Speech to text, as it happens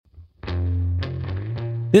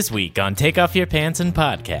This week on Take Off Your Pants and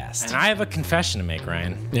Podcast. And I have a confession to make,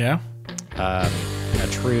 Ryan. Yeah? A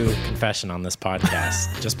true confession on this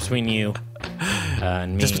podcast. Just between you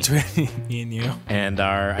and me. Just between me and you. And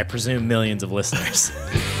our, I presume, millions of listeners.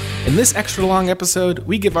 In this extra long episode,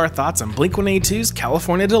 we give our thoughts on Blink-182's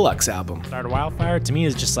California Deluxe album. Start a Wildfire, to me,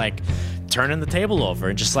 is just like turning the table over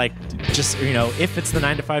and just if it's the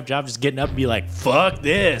 9-to-5 job, just getting up and be like, fuck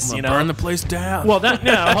this, Burn the place down. Well,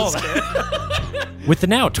 hold on. With the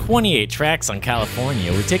now 28 tracks on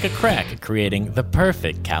California, we take a crack at creating the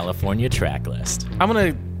perfect California track list. I'm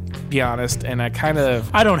going to be honest, and I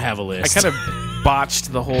don't have a list. kind of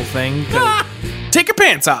botched the whole thing. Take your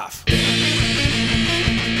pants off.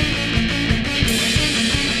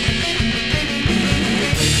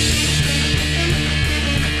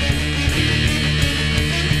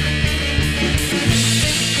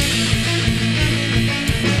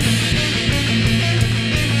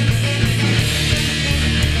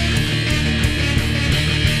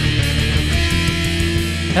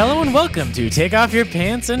 Hello and welcome to Take Off Your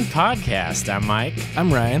Pants and Podcast. I'm Mike.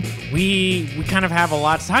 I'm Ryan. We kind of have a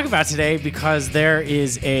lot to talk about today because there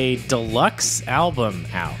is a deluxe album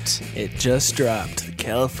out. It just dropped, the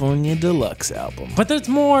California Deluxe album. But there's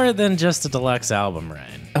more than just a deluxe album,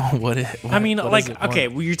 Ryan. Oh, what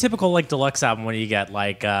your typical deluxe album when you get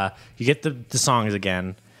you get the songs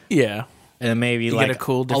again. Yeah. And maybe you get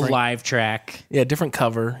a live track. Yeah, different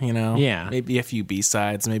cover, Yeah. Maybe a few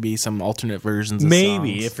B-sides, maybe some alternate versions of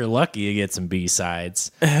maybe, songs. if you're lucky, you get some B-sides.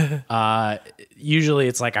 Usually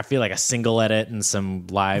it's I feel like a single edit and some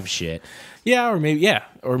live shit. Or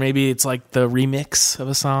maybe it's like the remix of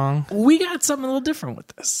a song. We got something a little different with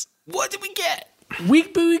this. What did we get? We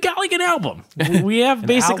got an album. We have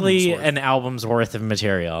basically an album's worth of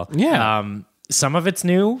material. Yeah. Some of it's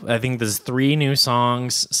new. I think there's 3 new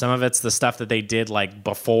songs. Some of it's the stuff that they did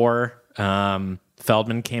before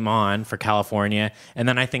Feldman came on for California. And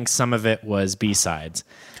then I think some of it was B-sides.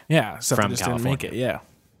 Yeah, stuff from that just California. didn't make it, yeah.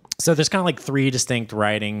 So there's kind of 3 distinct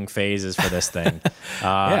writing phases for this thing.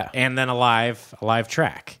 And then a live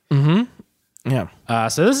track. Mm-hmm. Yeah.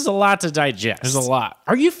 So this is a lot to digest. There's a lot.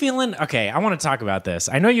 Are you feeling... Okay, I want to talk about this.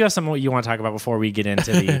 I know you have something you want to talk about before we get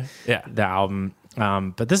into the album.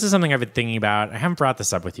 But this is something I've been thinking about. I haven't brought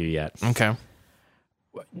this up with you yet. Okay.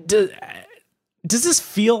 Does this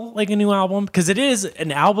feel like a new album? Because it is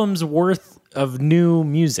an album's worth of new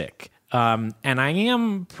music. And I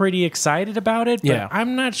am pretty excited about it, but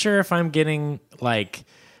I'm not sure if I'm getting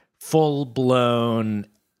full-blown...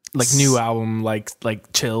 new album, like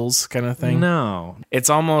chills kind of thing? No. It's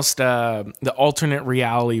almost the alternate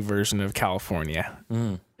reality version of California.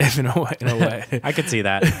 If in a way. I could see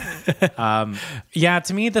that. To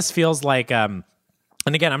me, this feels like... and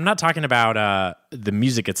again, I'm not talking about the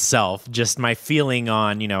music itself, just my feeling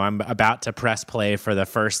on, I'm about to press play for the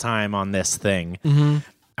first time on this thing. Mm-hmm.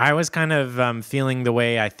 I was kind of feeling the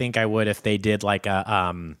way I think I would if they did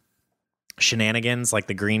a... Shenanigans, like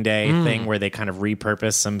the Green Day thing where they kind of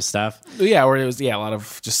repurpose some stuff. Yeah, where it was a lot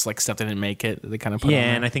of just stuff that didn't make it. They kind of put on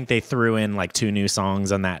and I think they threw in 2 new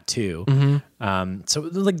songs on that too. Mm-hmm. So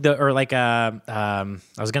I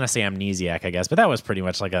was gonna say Amnesiac, I guess, but that was pretty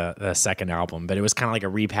much a second album. But it was kind of like a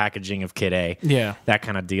repackaging of Kid A. Yeah, that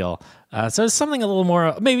kind of deal. So it's something a little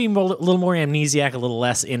more, maybe a little more Amnesiac, a little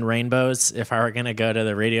less In Rainbows. If I were gonna go to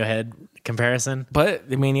the Radiohead comparison, but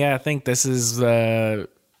I think this is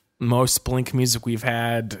most Blink music we've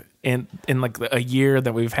had in a year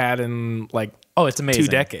that we've had in it's amazing. 2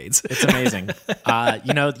 decades. It's amazing.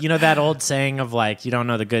 You know that old saying of you don't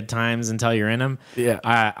know the good times until you're in them. Yeah.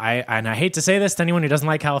 I hate to say this to anyone who doesn't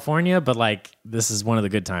like California, but this is one of the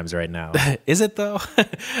good times right now. Is it though?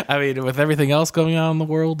 With everything else going on in the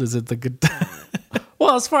world, is it the good?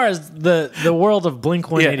 Well, as far as the world of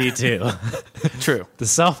Blink-182, True. The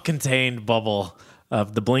self-contained bubble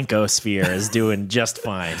of the Blinkosphere is doing just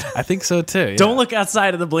fine. I think so too. Yeah. Don't look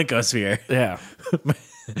outside of the Blinkosphere. Yeah.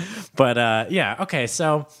 But okay,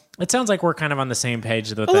 so it sounds like we're kind of on the same page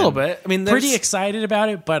with a little bit. Pretty excited about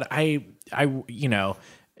it, but I don't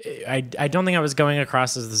think I was going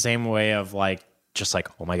across as the same way of oh my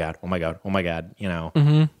god,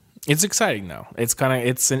 Mm-hmm. It's exciting though. It's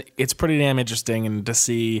it's pretty damn interesting, and to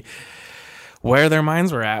see where their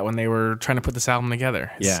minds were at when they were trying to put this album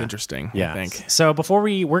together. It's interesting, I think. So before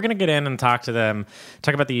we're going to get in and talk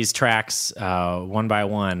about these tracks one by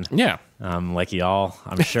one. Yeah. Like y'all,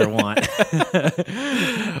 I'm sure want.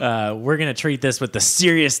 We're going to treat this with the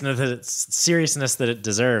seriousness that it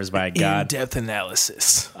deserves, by God. In-depth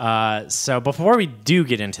analysis. So before we do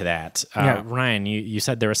get into that, Ryan, you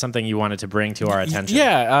said there was something you wanted to bring to our attention.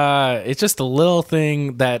 Yeah, it's just a little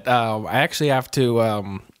thing that I actually have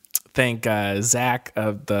to thank Zach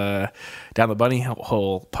of the Down the Bunny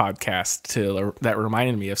Hole podcast that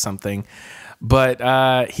reminded me of something.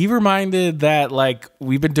 But he reminded that like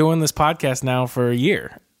we've been doing this podcast now for a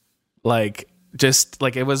year. Like just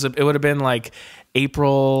like it would have been like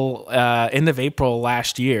April, end of April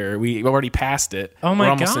last year. We already passed it. Oh my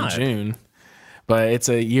We're almost God. in June, but it's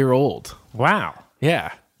a year old. Wow.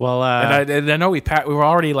 Yeah. Well, and I know we were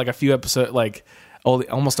already like a few episodes, like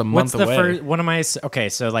almost a month away. First? What am I? Okay,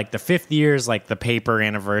 so like the 5th year's like the paper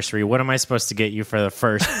anniversary. What am I supposed to get you for the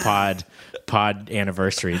first pod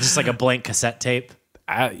anniversary? Just like a blank cassette tape.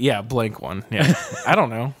 Yeah, blank one. Yeah, I don't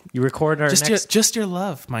know. You record our just your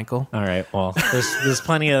love, Michael. All right. Well, there's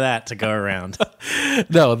plenty of that to go around.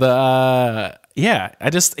 No,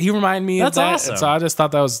 he reminded me of that. Awesome. So I just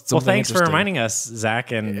thought that was something thanks for reminding us,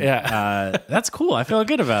 Zach. And that's cool. I feel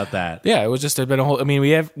good about that. Yeah, it was just been a whole. I mean,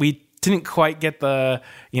 we didn't quite get the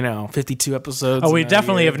 52 episodes. Oh, we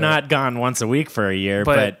definitely have not gone once a week for a year,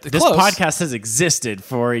 but this podcast has existed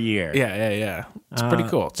for a year. Yeah. It's pretty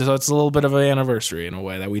cool. So it's a little bit of an anniversary in a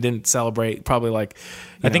way that we didn't celebrate. Probably like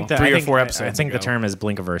I think 3 or 4 episodes. I think ago. the term is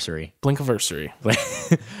Blinkiversary. Blinkiversary.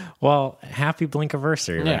 Well, happy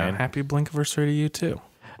Blinkiversary, yeah, Ryan. Happy Blinkiversary to you too.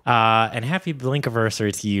 And happy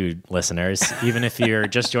Blinkiversary to you, listeners, even if you're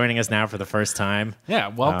just joining us now for the first time. Yeah,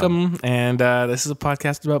 welcome. And this is a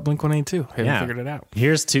podcast about Blink-182. Haven't figured it out.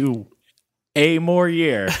 Here's to a more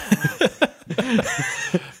year.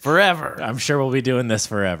 Forever. I'm sure we'll be doing this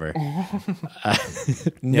forever.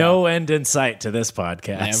 No end in sight to this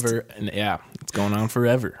podcast. Never. Yeah, it's going on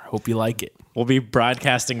forever. Hope you like it. We'll be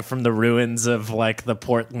broadcasting from the ruins of like the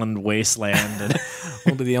Portland wasteland. And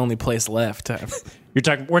we'll be the only place left. We're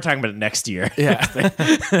talking about it next year. Yeah.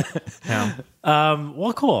 Yeah.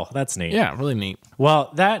 Well, cool. That's neat. Yeah, really neat.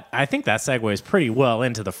 Well, I think that segues pretty well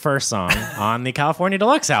into the first song on the California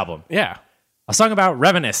Deluxe album. Yeah. A song about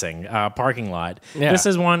reminiscing, Parking Lot. Yeah. This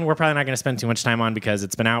is one we're probably not going to spend too much time on because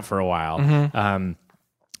it's been out for a while.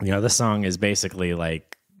 Mm-hmm. This song is basically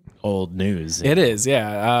like old news. It is,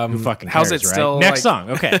 yeah. Who fucking cares, how's it right? still? Next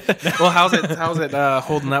song, okay. Well, how's it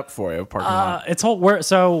holding up for you, Parking Lot? It's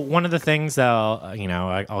so one of the things that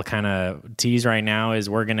I'll kind of tease right now is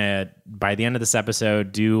we're gonna by the end of this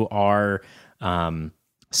episode do our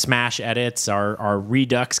smash edits, our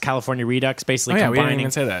Redux, California Redux, basically we didn't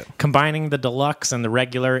even say that. Combining the deluxe and the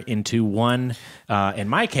regular into one. In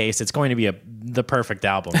my case, it's going to be the perfect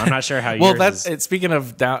album. I'm not sure how yours that's it. Speaking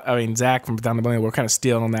of Zach from Down the Bunny, we're kind of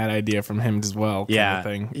stealing that idea from him as well. Yeah. Kind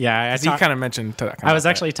of thing. Yeah. He kind of mentioned that. I was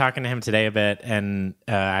actually talking to him today a bit, and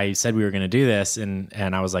I said we were going to do this, and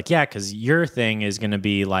I was like, yeah, because your thing is going to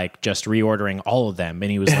be like just reordering all of them.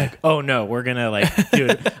 And he was like, oh, no, we're going to like do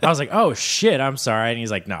it. I was like, oh, shit, I'm sorry. And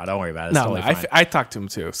he's like, no, don't worry about it. It's totally fine. I talked to him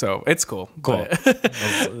too, so it's cool. Cool.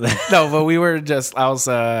 But we were just, we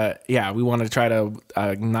want to try to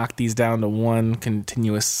knock these down to one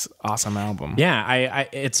continuous awesome album. Yeah,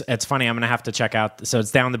 it's funny. I'm gonna have to check out. So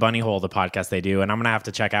it's Down the Bunny Hole, the podcast they do, and I'm gonna have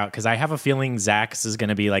to check out because I have a feeling Zach's is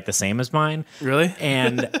gonna be like the same as mine. Really?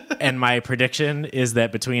 And my prediction is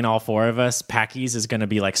that between all 4 of us, Packy's is gonna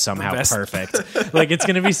be like somehow perfect. Like it's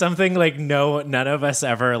gonna be something like none of us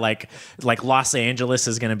ever like Los Angeles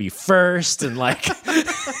is gonna be first, and like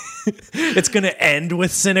it's gonna end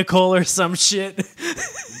with Cynical or some shit.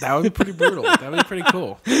 That would be pretty brutal. That would be pretty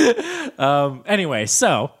cool. Anyway,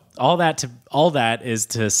 so all that is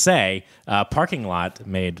to say, Parking Lot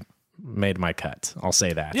made my cut. I'll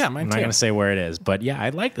say that. Yeah, mine I'm not too. going to say where it is, but yeah, I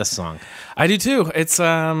like this song. I do too. It's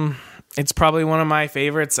probably one of my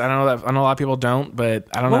favorites. I know a lot of people don't, but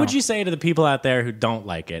I don't know. What would you say to the people out there who don't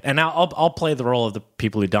like it? And I'll play the role of the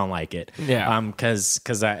people who don't like it. Yeah.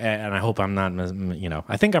 Because I hope I'm not.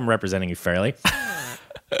 I think I'm representing you fairly.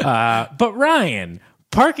 But Ryan,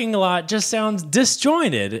 Parking Lot just sounds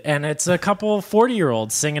disjointed, and it's a couple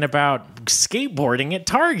 40-year-olds singing about skateboarding at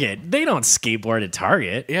Target. They don't skateboard at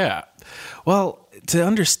Target. Yeah. Well, to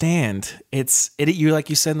understand, you like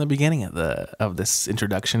you said in the beginning of this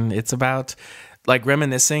introduction, it's about like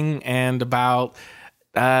reminiscing and about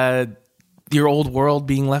your old world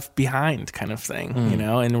being left behind, kind of thing,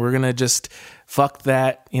 And we're gonna just fuck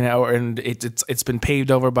that, And it's been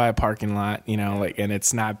paved over by a parking lot, and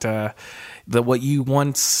it's not what you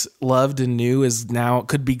once loved and knew is now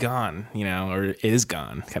could be gone, or is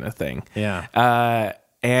gone, kind of thing. Yeah.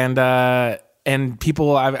 And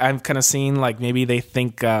people I've kind of seen like maybe they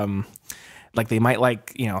think like they might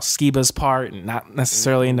like Skiba's part and not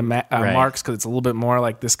necessarily into Mark's because it's a little bit more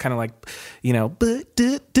like this kind of like kind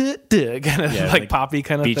of like poppy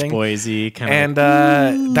kind of Beach thing, Boysy kind of,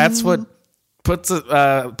 and that's what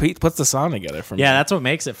Pete puts the song together for me. Yeah, that's what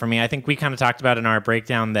makes it for me. I think we kind of talked about in our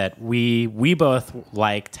breakdown that we both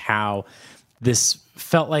liked how this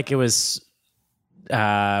felt like it was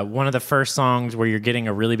one of the first songs where you're getting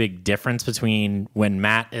a really big difference between when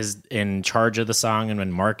Matt is in charge of the song and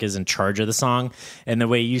when Mark is in charge of the song, and the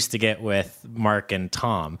way you used to get with Mark and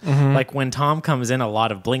Tom. Like when Tom comes in a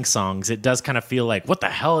lot of Blink songs, it does kind of feel like, what the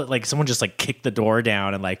hell? Like someone just like kicked the door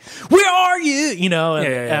down and like, where are you? You know?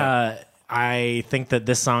 And, I think that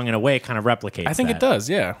this song, in a way, kind of replicates I think that. it does,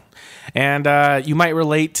 yeah. And you might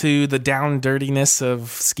relate to the down dirtiness of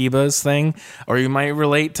Skiba's thing, or you might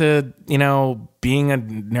relate to, being a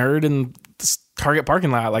nerd in this Target parking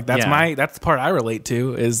lot. Like that's the part I relate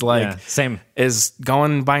to is like same is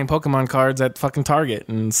going buying Pokemon cards at fucking Target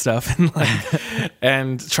and stuff, and like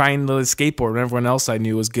and trying to skateboard when everyone else I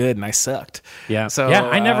knew was good and I sucked. Yeah. So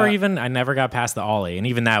I never got past the ollie, and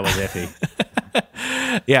even that was iffy.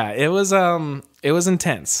 Yeah, it was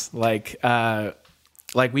intense. Like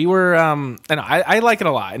we were, and I like it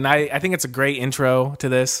a lot, and I think it's a great intro to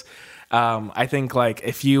this. I think like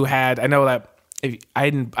if you had, I know that I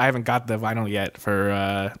haven't got the vinyl yet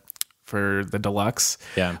for the deluxe.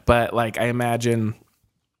 Yeah, but like I imagine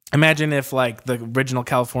if like the original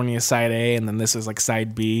California is side A and then this is like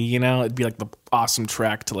side B, it'd be like the awesome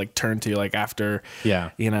track to like turn to like after,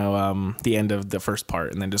 the end of the first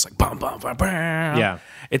part, and then just like bum bum bum bum. Yeah,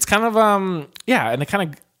 it's kind of and it kind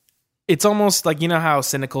of. It's almost like, how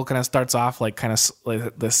Cynical kind of starts off like kind of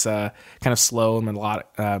like this kind of slow and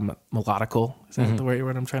melodical. Is that the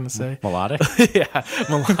word I'm trying to say? Melodic? Yeah,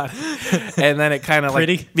 melodic. And then it kind of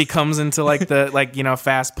like becomes into like the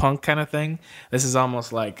fast punk kind of thing. This is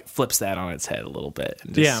almost like flips that on its head a little bit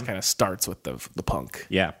and just kind of starts with the punk.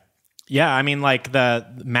 Yeah. Yeah, I mean, like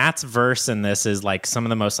Matt's verse in this is like some of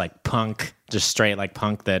the most like punk, just straight like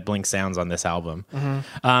punk that Blink sounds on this album.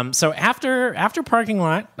 So after Parking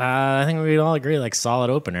Lot, I think we'd all agree like solid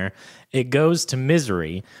opener. It goes to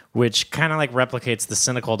Misery, which kind of like replicates the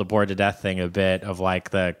Cynical to Bored to Death thing a bit, of like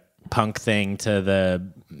the punk thing to the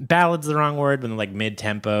ballad's the wrong word, but like mid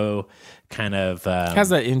tempo kind of has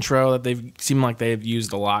that intro that they've seemed like they've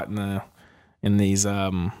used a lot in these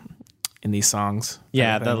songs.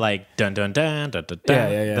 Yeah, the like dun dun dun dun dun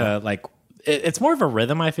dun. Yeah. The like it's more of a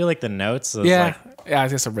rhythm, I feel like, the notes. So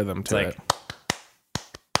it's just a rhythm to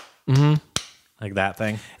it. Like that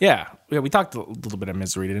thing. Yeah, we talked a little bit of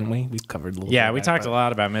Misery, didn't we? We covered a little bit. Yeah, we talked a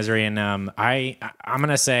lot about Misery, and I'm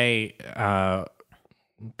gonna say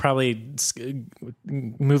probably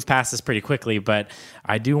move past this pretty quickly, but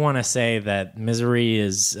I do want to say that Misery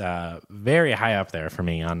is very high up there for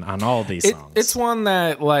me on all of these songs. It's one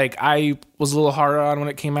that like I was a little harder on when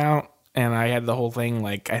it came out, and I had the whole thing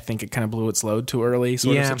like I think it kind of blew its load too early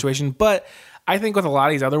sort of situation. But I think with a lot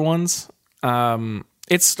of these other ones,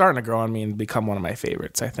 it's starting to grow on me and become one of my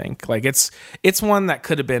favorites. I think like it's one that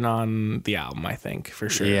could have been on the album. I think for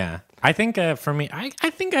sure. Yeah. I think for me, I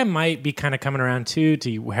think I might be kind of coming around too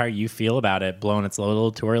to how you feel about it blowing its load a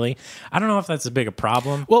little too early. I don't know if that's a big a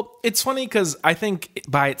problem. Well, it's funny because I think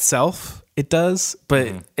by itself it does, but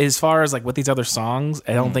as far as like with these other songs,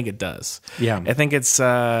 I don't think it does. Yeah, I think it's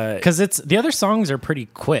because it's the other songs are pretty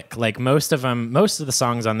quick. Like most of the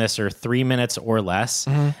songs on this are 3 minutes or less,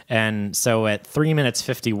 and so at 3 minutes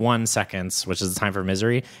 51 seconds, which is the time for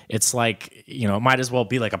Misery, it's like it might as well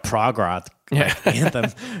be like a prog rock anthem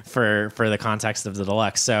for the context of the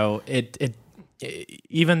deluxe. So it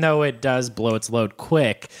even though it does blow its load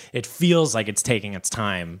quick, it feels like it's taking its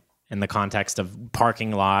time in the context of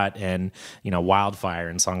Parking Lot and Wildfire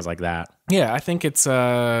and songs like that. Yeah, I think it's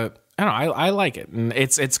I don't know, I like it, and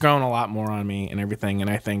it's grown a lot more on me and everything, and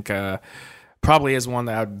I think probably is one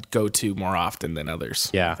that I would go to more often than others.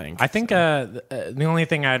 Yeah, I think the only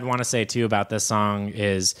thing I'd want to say too about this song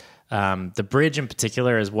is the bridge in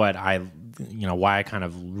particular is what why I kind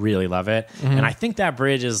of really love it, and I think that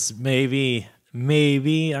bridge is maybe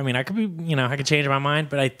I mean I could be I could change my mind,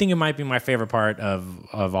 but I think it might be my favorite part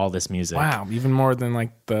of all this music. Wow, even more than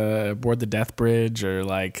like the Bored to Death bridge, or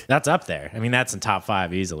like that's up there. I mean that's in top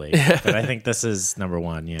 5 easily, but I think this is number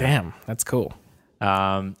 1. Yeah, damn, that's cool.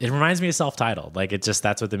 It reminds me of Self-Titled. Like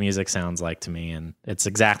that's what the music sounds like to me, and it's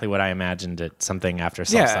exactly what I imagined it something after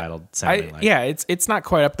Self-Titled sounding like. Yeah, it's not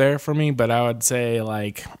quite up there for me, but I would say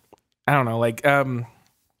like I don't know, like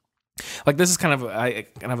this is kind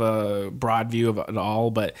of a broad view of it all,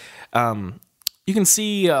 but you can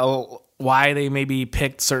see why they maybe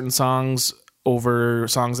picked certain songs over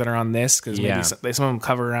songs that are on this, because maybe some of them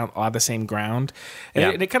cover around a lot of the same ground,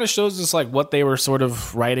 and it kind of shows us like what they were sort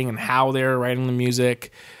of writing and how they were writing the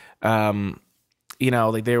music.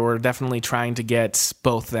 like they were definitely trying to get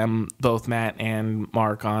both Matt and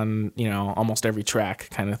Mark on, almost every track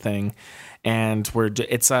kind of thing. And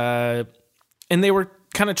and they were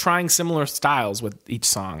kind of trying similar styles with each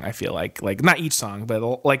song. I feel like not each song,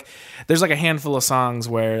 but like there's like a handful of songs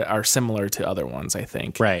where are similar to other ones, I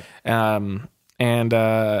think. Right.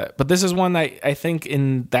 But this is one that I think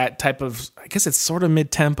in that type of, I guess it's sort of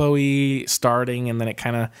mid-tempo-y starting, and then it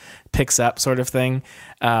kind of picks up sort of thing.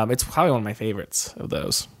 It's probably one of my favorites of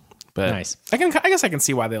those. But nice. I guess I can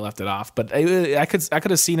see why they left it off. But I could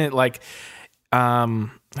have seen it like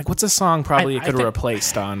what's a song probably it could have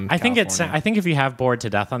replaced on? I think if you have Bored to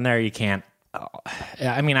Death on there, you can't.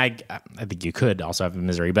 I mean, I think you could also have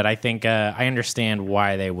Misery, but I think I understand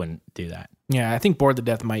why they wouldn't do that. Yeah, I think Bored to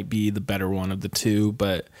Death might be the better one of the two,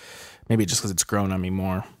 but maybe just because it's grown on me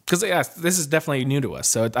more. Because this is definitely new to us.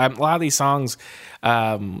 So a lot of these songs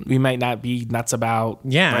we might not be nuts about.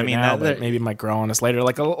 Yeah, right now, but maybe it might grow on us later.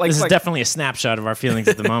 This is definitely a snapshot of our feelings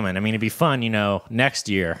at the moment. I mean, it'd be fun, next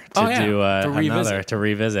year to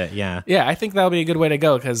revisit. Yeah, yeah, I think that'll be a good way to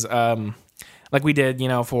go because, like we did,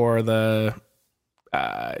 for the.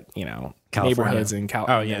 Neighborhoods and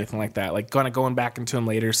everything like that. Like kind of going back into them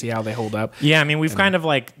later, see how they hold up. Yeah, I mean, we've kind of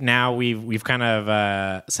like now we've kind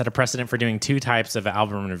of set a precedent for doing two types of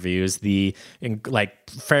album reviews: the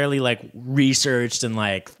fairly researched and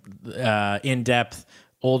in depth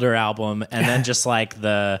older album, and then just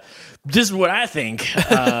this is what I think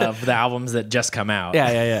of the albums that just come out.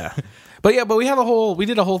 Yeah. But we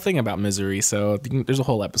did a whole thing about Misery, so there's a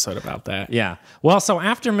whole episode about that. Yeah. Well, so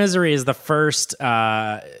After Misery is the first,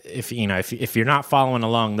 if you're not following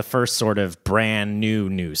along, the first sort of brand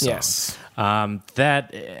new song. Yes.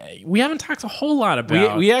 That we haven't talked a whole lot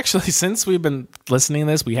about. We actually, since we've been listening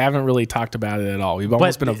to this, we haven't really talked about it at all. We've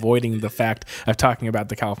almost been avoiding the fact of talking about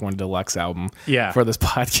the California Deluxe album for this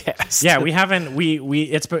podcast. Yeah, we haven't.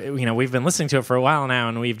 We've been listening to it for a while now,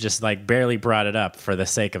 and we've just barely brought it up for the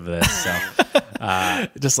sake of this. So.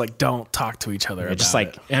 Just don't talk to each other. Just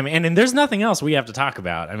it. I mean, and there's nothing else we have to talk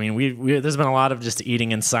about. I mean, there's been a lot of just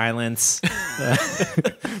eating in silence.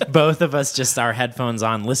 Both of us just our headphones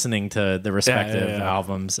on, listening to the respective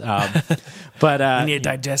albums. But we need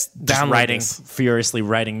to digest. Furiously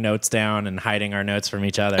writing notes down and hiding our notes from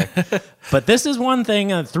each other. But this is one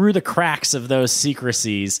thing through the cracks of those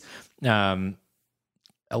secrecies. A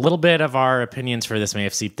little bit of our opinions for this may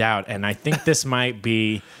have seeped out, and I think this might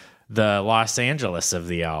be the Los Angeles of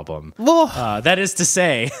the album. That is to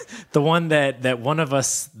say, the one that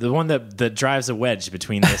drives a wedge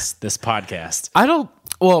between this podcast. All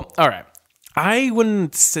right. I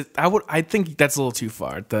wouldn't sit. I think that's a little too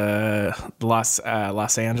far. The Los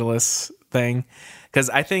Angeles thing, because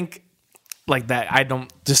I think that. I don't.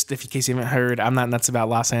 Just in case you haven't heard, I'm not nuts about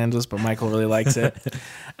Los Angeles, but Michael really likes it.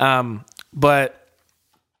 But.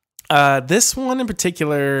 This one in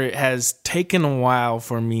particular has taken a while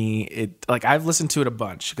for me. I've listened to it a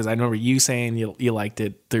bunch because I remember you saying you liked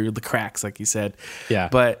it through the cracks, like you said. Yeah.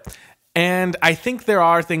 And I think there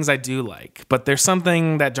are things I do like, but there's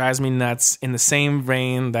something that drives me nuts in the same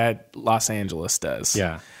vein that Los Angeles does.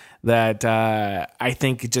 Yeah. That I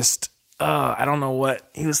think just I don't know what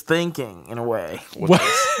he was thinking in a way.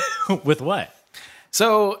 With what?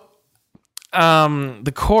 So,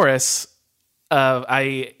 the chorus of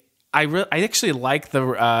I actually like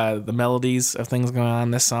the melodies of things going on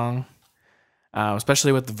in this song,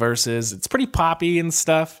 especially with the verses. It's pretty poppy and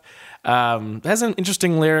stuff. It has some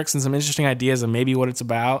interesting lyrics and some interesting ideas of maybe what it's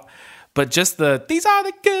about. But just these are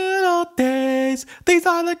the good old days, these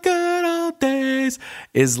are the good old days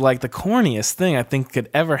is the corniest thing I think could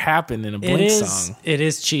ever happen in a Blink song. It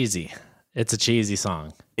is cheesy. It's a cheesy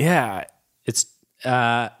song. Yeah. It's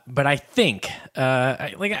but I think,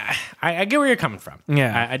 I get where you're coming from.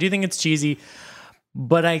 Yeah, I do think it's cheesy,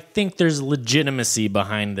 but I think there's legitimacy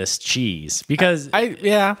behind this cheese because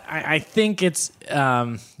I think it's,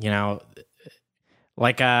 to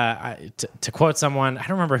quote someone, I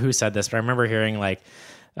don't remember who said this, but I remember hearing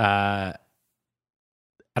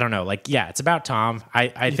I don't know, it's about Tom.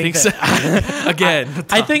 I think so? Again,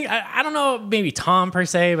 I think I don't know, maybe Tom per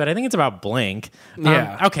se, but I think it's about Blink.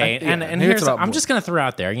 Yeah. Okay. And here's I'm just gonna throw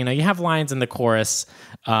out there. You have lines in the chorus,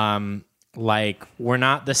 we're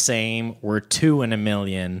not the same. We're two in a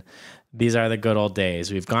million. These are the good old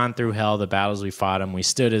days. We've gone through hell, the battles we fought them. We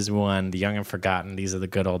stood as one, the young and forgotten. These are the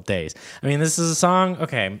good old days. I mean, this is a song.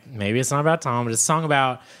 Okay, maybe it's not about Tom, but it's a song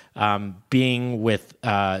about being with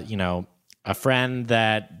a friend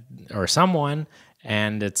or someone,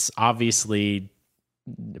 and it's obviously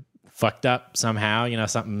fucked up somehow,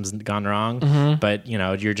 something's gone wrong, but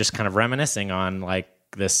you're just kind of reminiscing on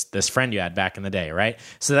this friend you had back in the day, right?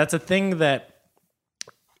 So that's a thing that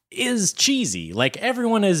is cheesy. Like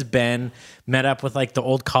everyone has been met up with like the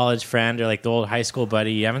old college friend or like the old high school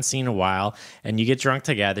buddy you haven't seen in a while, and you get drunk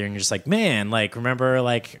together and you're just like, man, like remember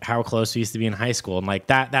like how close we used to be in high school, and like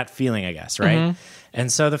that feeling, I guess, right? Mm-hmm.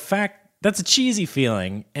 And so the fact that's a cheesy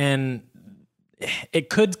feeling, and it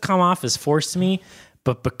could come off as forced to me,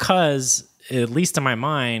 but because at least in my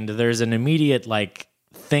mind there's an immediate like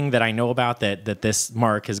thing that I know about that this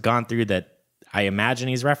Mark has gone through that I imagine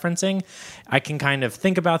he's referencing, I can kind of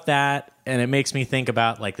think about that, and it makes me think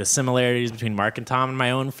about like the similarities between Mark and Tom and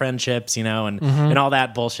my own friendships, you know, and all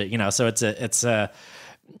that bullshit, you know. So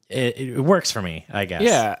it works for me, I guess.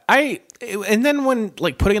 Yeah, and then when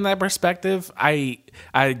like putting in that perspective, I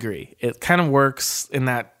agree. It kind of works in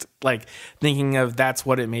that like thinking of that's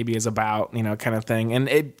what it maybe is about, you know, kind of thing, and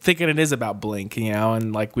thinking it is about Blink, you know,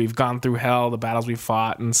 and like we've gone through hell, the battles we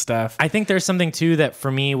fought and stuff. I think there's something too that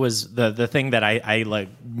for me was the thing that I like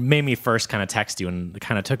made me first kind of text you and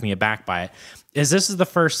kind of took me aback by it. This is the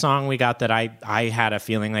first song we got that I had a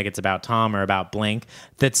feeling like it's about Tom or about Blink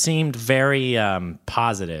that seemed very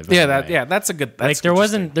positive. Yeah, that's a good. That's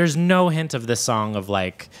like there's no hint of this song of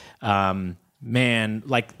like man,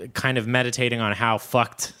 like kind of meditating on how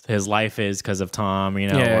fucked his life is because of Tom, you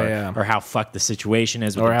know, or how fucked the situation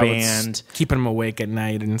is with the band, keeping him awake at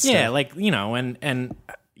night and stuff. Yeah, like you know, and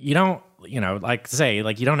you don't, you know, like say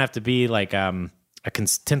like you don't have to be like a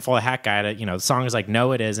tinfoil hat guy to, you know, the song is like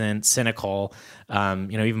No It Isn't, cynical, you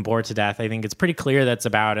know, even Bored to Death. I think it's pretty clear that's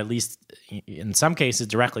about, at least in some cases,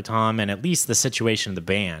 directly Tom and at least the situation of the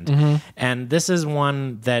band. Mm-hmm. And this is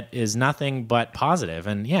one that is nothing but positive.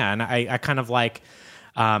 And yeah, and I kind of like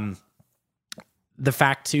the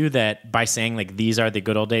fact too that by saying like these are the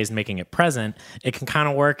good old days and making it present, it can kind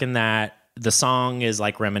of work in that the song is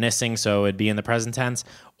like reminiscing, so it'd be in the present tense.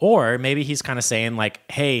 Or maybe he's kind of saying like,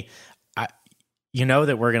 hey, you know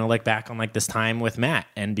that we're gonna look back on like this time with Matt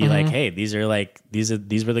and be like, hey, these were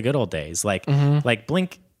the good old days. Like like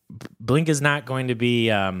Blink is not going to be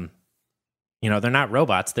you know, they're not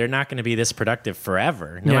robots. They're not going to be this productive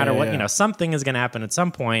forever. No matter what, you know, something is going to happen at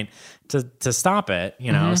some point to stop it,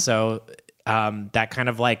 you know. So that kind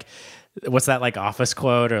of like, what's that like Office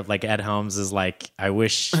quote, or like Ed Helms is like, I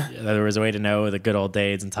wish there was a way to know the good old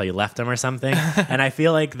days until you left them or something. And I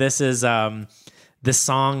feel like this is this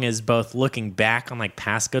song is both looking back on like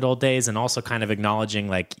past good old days and also kind of acknowledging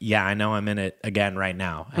like, yeah, I know I'm in it again right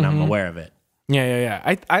now and I'm aware of it. Yeah.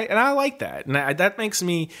 I like that. And that makes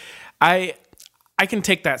me, I can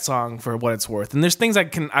take that song for what it's worth. And there's things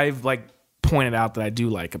I've like pointed out that I do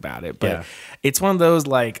like about it, but it's one of those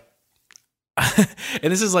like,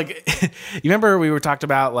 and this is like, you remember we were talked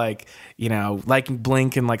about like, you know, liking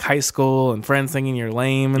Blink in like high school and friends thinking you're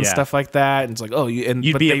lame and stuff like that. And it's like, oh,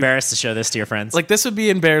 you'd be embarrassed to show this to your friends. Like this would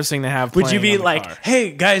be embarrassing to have. Would you be like,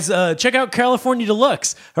 hey guys, check out California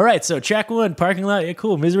Deluxe. All right, so track 1, parking lot. Yeah,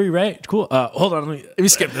 cool. Misery, right? Cool. Hold on, let me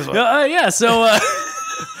skip this one. So.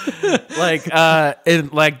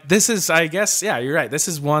 Like this is, I guess, yeah, you're right. This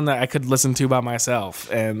is one that I could listen to by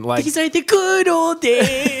myself, and like these are the good old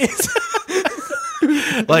days.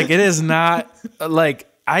 Like it is not like,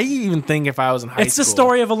 I even think if I was in high school, it's the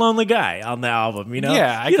story of a lonely guy on the album, you know.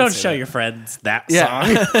 Yeah, you don't show your friends that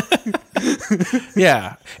song.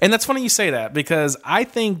 Yeah, and that's funny you say that, because I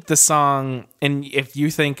think the song, and if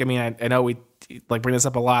you think, I mean, I know we like bring this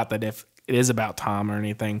up a lot, that if it is about Tom or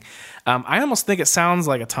anything, I almost think it sounds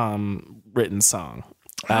like a Tom written song.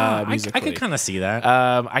 I could kind of see that.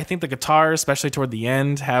 I think the guitars, especially toward the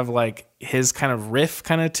end, have like his kind of riff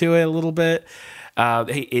kind of to it a little bit.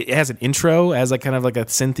 It has an intro, as like kind of like a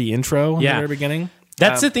synthy intro in the very beginning.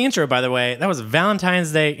 That's it. The intro, by the way, that was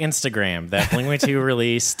Valentine's Day Instagram that Blink-182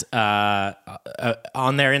 released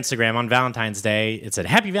on their Instagram on Valentine's Day. It said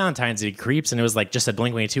 "Happy Valentine's Day, creeps," and it was like just a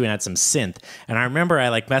Blink-182 and had some synth. And I remember I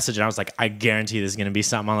like messaged and I was like, I guarantee this is going to be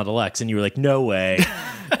something on the deluxe. And you were like, no way,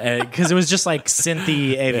 because it was just like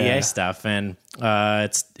synthy AVA stuff, and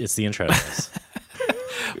it's the intro to this.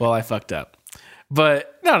 Well, I fucked up.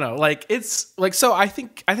 But no, like it's like, so I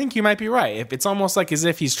think you might be right. If it's almost like as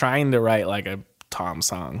if he's trying to write like a Tom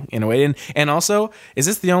song in a way, and also, is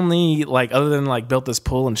this the only, like, other than like Built This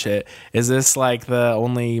Pool and shit, is this like the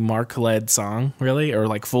only Mark led song really, or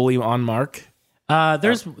like fully on Mark?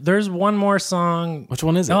 There's one more song. Which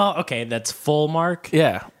one is it? Oh, okay, that's full Mark.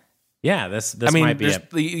 Yeah, this might be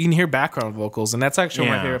it. You can hear background vocals, and that's actually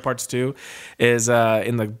one of my favorite parts too, is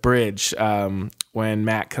in the bridge when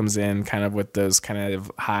Matt comes in kind of with those kind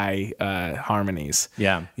of high harmonies.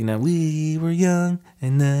 Yeah. You know, we were young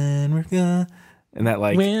and then we're gone. and that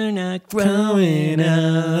like we're not growing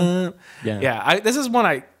up. Yeah. This is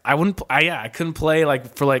one I wouldn't. I couldn't play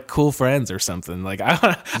like for like cool friends or something. Like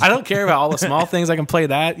I don't care about all the small things. I can play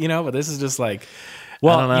that, but this is just like.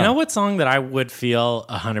 Well, you know what song that I would feel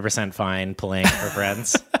 100% fine playing for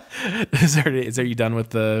friends? Is there you done with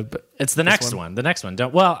the? It's the next one. The next one.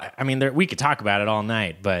 Don't. Well, I mean, we could talk about it all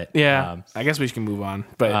night, but yeah, I guess we can move on.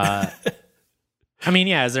 But I mean,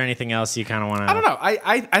 yeah. Is there anything else you kind of want to? I don't know.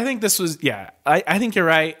 I think this was. Yeah, I think you're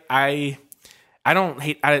right. I don't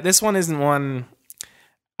hate. This one isn't one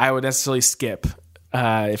I would necessarily skip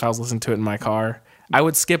if I was listening to it in my car. I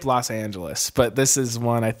would skip Los Angeles, but this is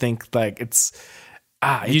one I think like it's.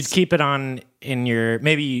 You'd keep it on in your,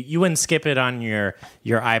 maybe you wouldn't skip it on your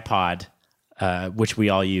iPod, which we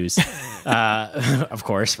all use, of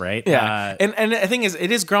course, right? Yeah. And the thing is,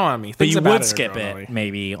 it is growing on me. But you would skip it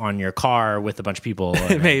maybe on your car with a bunch of people.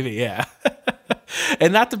 Maybe, yeah.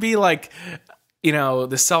 And not to be like,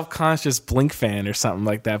 the self-conscious Blink fan or something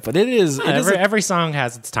like that, but it is. Every song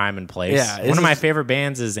has its time and place. Yeah, one of my favorite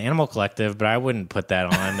bands is Animal Collective, but I wouldn't put that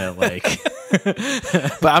on at like.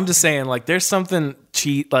 But I'm just saying, like, there's something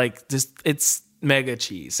like just it's mega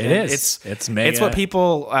cheese. It is. It's mega. It's what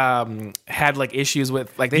people had like issues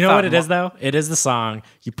with. Like, they what it is though? It is the song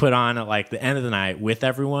you put on at like the end of the night with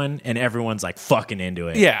everyone, and everyone's like fucking into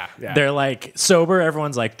it. Yeah. They're like sober.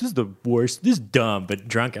 Everyone's like, this is the worst. This is dumb. But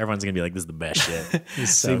drunk, everyone's gonna be like, this is the best shit.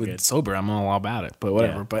 It's so good. Sober, I'm all about it. But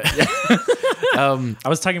whatever. Yeah. But I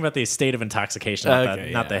was talking about the state of intoxication,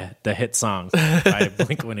 not the hit song by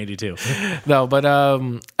Blink-182. No, but I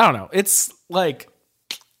don't know. It's like.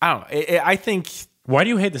 I don't know. I think. Why do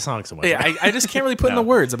you hate the song so much? Yeah, I just can't really put in the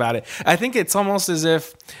words about it. I think it's almost as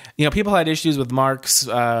if people had issues with Mark's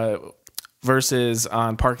verses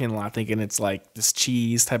on Parking Lot, thinking it's like this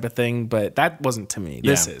cheese type of thing, but that wasn't to me.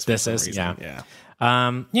 This is yeah.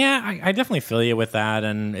 I definitely feel you with that,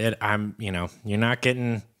 and you're not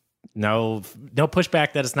getting no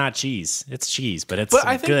pushback that it's not cheese. It's cheese, but it's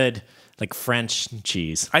good like French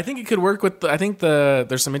cheese. I think it could work with. I think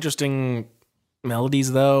there's some interesting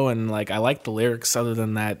melodies though, and like I like the lyrics other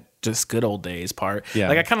than that just good old days part. Yeah.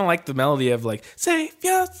 Like I kind of like the melody of like save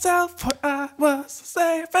yourself for I was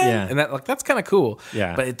safe. Yeah. And that that's kind of cool.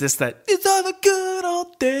 Yeah. But it's all the good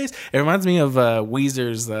old days. It reminds me of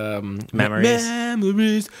Weezer's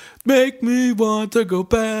Memories make me want to go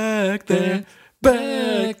back there.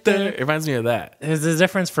 Back there. It reminds me of that. There's a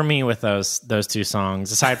difference for me with those two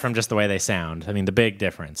songs, aside from just the way they sound. I mean, the big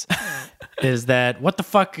difference is that what the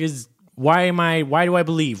fuck is. Why do I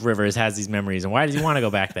believe Rivers has these memories, and why does he want to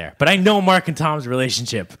go back there? But I know Mark and Tom's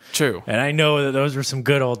relationship. True. And I know that those were some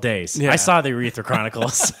good old days. Yeah. I saw the Urethra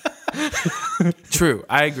Chronicles. True.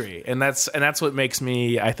 I agree. And that's what makes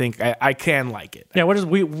me, I think I can like it. Yeah, what does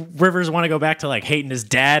Rivers want to go back to, like hating his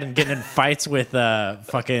dad and getting in fights with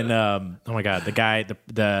fucking oh my god, the guy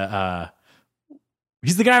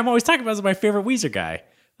he's the guy I'm always talking about as my favorite Weezer guy.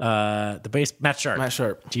 The bass Matt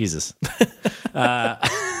Sharp. Jesus.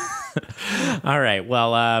 All right.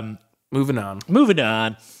 Well, moving on.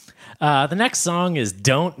 The next song is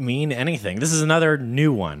Don't Mean Anything. This is another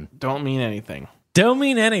new one. Don't Mean Anything.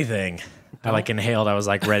 I like inhaled. I was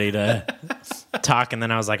like ready to talk, and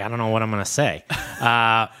then I was like, I don't know what I'm going to say.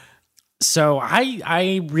 So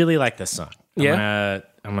I really like this song. I'm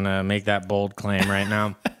gonna make that bold claim right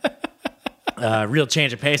now. Real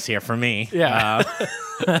change of pace here for me. Yeah.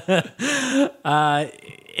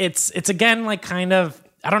 It's again like kind of,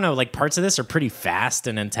 I don't know, like parts of this are pretty fast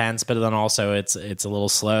and intense, but then also it's a little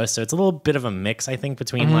slow. So it's a little bit of a mix, I think,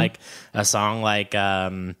 between like a song like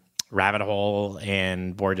Rabbit Hole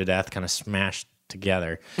and Bored to Death kind of smashed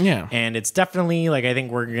together. Yeah. And it's definitely like, I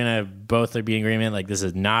think we're gonna both be in agreement, like this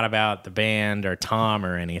is not about the band or Tom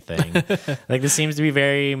or anything. Like this seems to be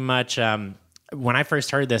very much when I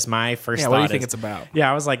first heard this, my first thought what do you think it's about? Yeah,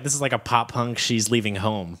 I was like, this is like a pop punk She's Leaving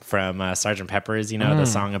Home from Sgt. Pepper's, the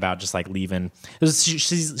song about just like leaving.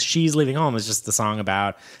 She's Leaving Home is just the song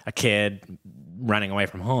about a kid running away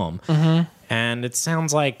from home. Mm-hmm. And it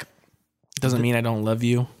sounds like... Doesn't mean I don't love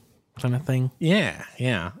you kind of thing. Yeah.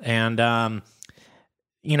 And,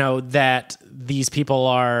 that these people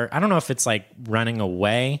are... I don't know if it's like running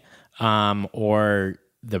away or...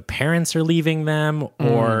 the parents are leaving them,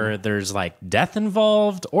 or there's like death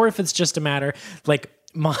involved, or if it's just a matter like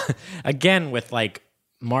again with like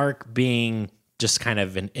Mark being just kind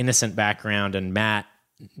of an innocent background and Matt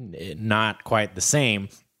not quite the same.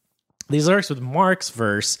 These lyrics with Mark's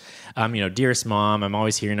verse, dearest mom, I'm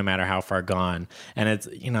always here no matter how far gone, and it's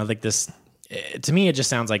like this. To me, it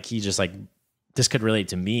just sounds like he just like this could relate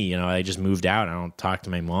to me. You know, I just moved out. I don't talk to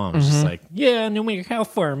my mom. It's just like, yeah, no matter how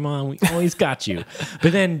far, Mom, we always got you.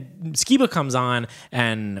 But then Skiba comes on,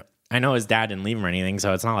 and I know his dad didn't leave him or anything,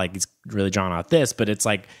 so it's not like he's really drawn out this, but it's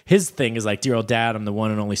like his thing is like, dear old dad, I'm the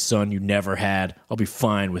one and only son you never had. I'll be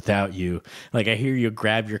fine without you. Like, I hear you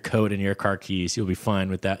grab your coat and your car keys. You'll be fine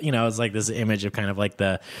with that. You know, it's like this image of kind of like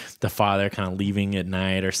the father kind of leaving at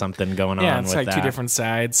night or something going on. Yeah, it's with like that. two different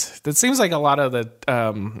sides. That seems like a lot of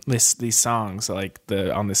the these songs, like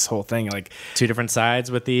on this whole thing, like Two different sides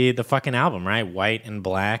with the fucking album, right? White and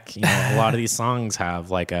black. You know, a lot of these songs have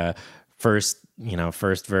like a first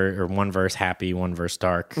verse or one verse happy, one verse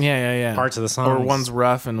dark. yeah. Parts of the song, Or one's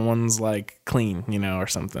rough and one's like clean, or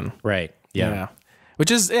something. right? Yeah. Which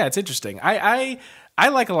is it's interesting. I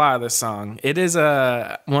like a lot of this song. It is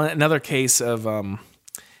another case of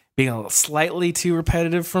being a slightly too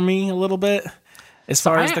repetitive for me a little bit as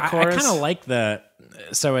far as the chorus. I kind of like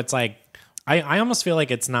so it's like I almost feel like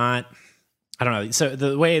it's not. I don't know. So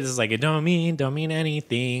the way it is like, it don't mean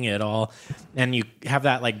anything at all. And you have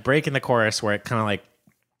that like break in the chorus where it kind of like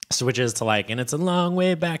switches to like, and it's a long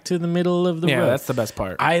way back to the middle of the road. Yeah, that's the best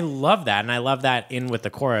part. I love that. And I love that in with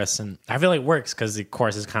the chorus. And I feel like it works because the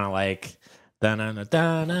chorus is kind of like, yeah.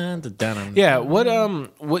 What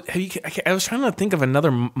have you, I was trying to think of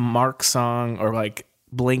another Mark song or like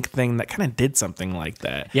Blink thing that kind of did something like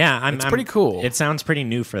that. Yeah, it's pretty cool. It sounds pretty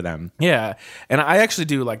new for them. Yeah, and I actually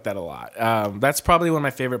do like that a lot. That's probably one of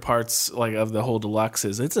my favorite parts, like of the whole deluxe.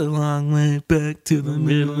 Is it's a long way back to the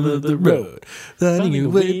middle of the road, running your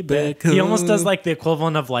way back home. He almost does like the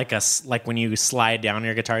equivalent of like when you slide down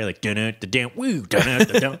your guitar, you're like dun dun woo dun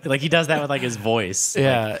dun. Like he does that with like his voice.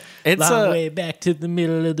 Yeah, like, it's long way back to the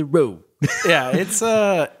middle of the road. Yeah, it's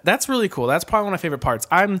that's really cool. That's probably one of my favorite parts.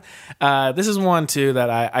 This is one too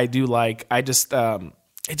that I do like. I just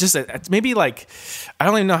it's maybe like, I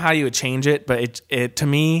don't even know how you would change it, but it to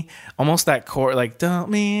me almost that chord like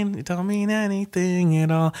don't mean anything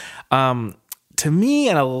at all. To me,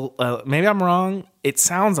 and maybe I'm wrong, it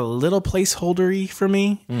sounds a little placeholdery for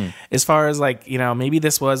me as far as like, maybe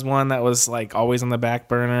this was one that was like always on the back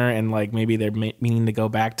burner and like maybe they're meaning to go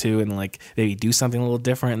back to and like maybe do something a little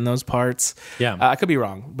different in those parts. Yeah. I could be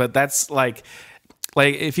wrong, but that's like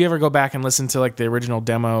if you ever go back and listen to like the original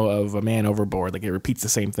demo of A Man Overboard, like it repeats the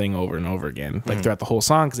same thing over and over again, like throughout the whole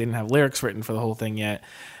song because they didn't have lyrics written for the whole thing yet.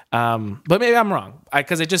 But maybe I'm wrong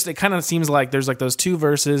because it kind of seems like there's like those two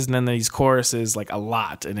verses and then these choruses like a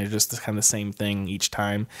lot and they're just kind of the same thing each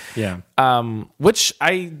time. Yeah. Which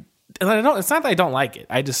I don't. It's not that I don't like it.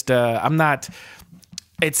 I just I'm not.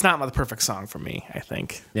 It's not the perfect song for me, I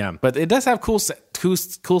think. Yeah. But it does have cool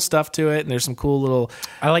stuff to it, and there's some cool little.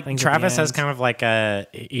 I like Travis has kind of like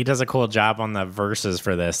he does a cool job on the verses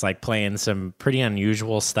for this, like playing some pretty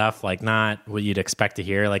unusual stuff, like not what you'd expect to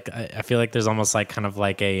hear. Like I feel like there's almost like kind of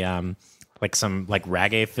like a like some like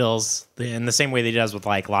reggae fills in the same way that he does with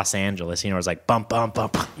like Los Angeles. It's like bump bump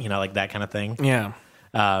bump, like that kind of thing. Yeah.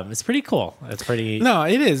 It's pretty cool. It's pretty. No,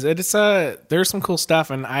 it is. It's there's some cool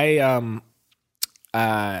stuff, and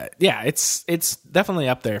it's definitely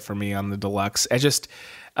up there for me on the deluxe. I just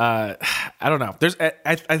I don't know.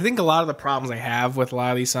 I think a lot of the problems I have with a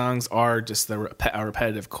lot of these songs are just the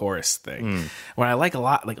repetitive chorus thing. When I like a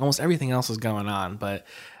lot, like almost everything else is going on, but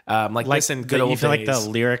like listen, good old days. You feel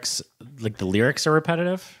like the lyrics are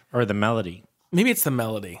repetitive, or the melody? Maybe it's the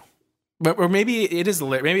melody, or maybe it is.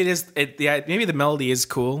 Maybe the melody is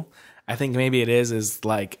cool. I think maybe it is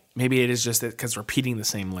like maybe it is just because repeating the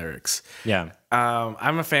same lyrics. Yeah.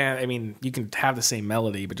 I'm a fan. I mean, you can have the same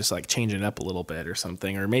melody, but just like change it up a little bit or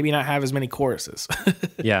something, or maybe not have as many choruses.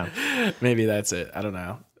 Yeah. Maybe that's it. I don't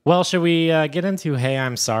know. Well, should we get into "Hey,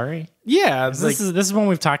 I'm Sorry"? Yeah, This is one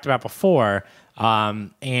we've talked about before,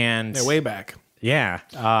 and they're way back. Yeah.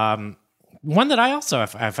 One that I also,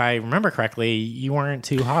 if I remember correctly, you weren't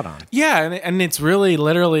too hot on. Yeah, and it's really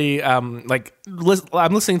literally like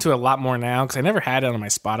I'm listening to it a lot more now because I never had it on my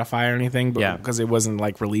Spotify or anything, but because it wasn't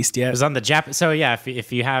like released yet. It was on the Jap. So yeah,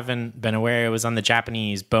 if you haven't been aware, it was on the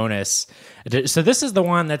Japanese bonus. So this is the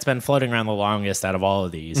one that's been floating around the longest out of all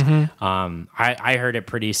of these. I heard it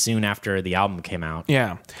pretty soon after the album came out.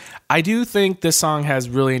 Yeah, I do think this song has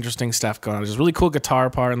really interesting stuff going on. There's a really cool guitar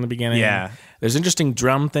part in the beginning. Yeah. There's interesting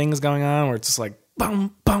drum things going on where it's just like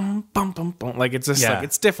bum bum bum bum bum. Like it's just like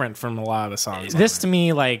it's different from a lot of the songs. This to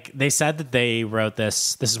me, like they said that they wrote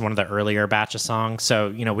this. This is one of the earlier batch of songs.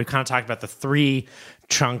 So we kind of talked about the three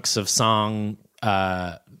chunks of songwriting,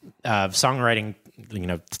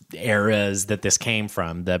 eras that this came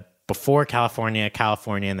from. The before California,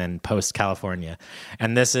 California, and then post California.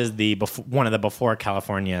 And this is one of the before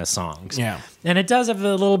California songs. Yeah. And it does have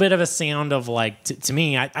a little bit of a sound of like, to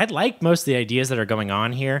me, I like most of the ideas that are going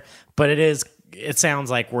on here, but it sounds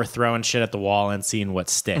like we're throwing shit at the wall and seeing what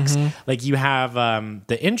sticks. Like you have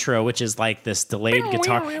the intro, which is like this delayed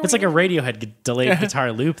guitar. It's like a Radiohead delayed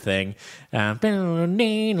guitar loop thing. Like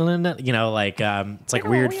it's like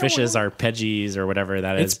Weird Fishes arpeggios or whatever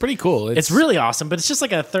that is. It's pretty cool. It's really awesome, but it's just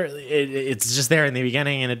like it's just there in the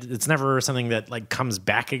beginning, and it's never something that like comes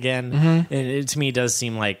back again. And it to me does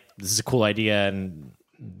seem like this is a cool idea, and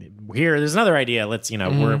there's another idea. Let's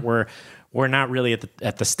we're not really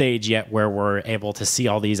at the stage yet where we're able to see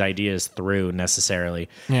all these ideas through necessarily.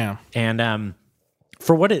 Yeah. And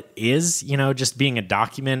for what it is, just being a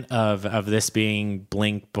document of this being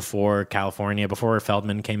Blink before California, before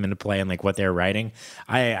Feldman came into play and like what they're writing,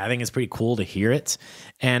 I think it's pretty cool to hear it.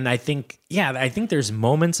 And I think there's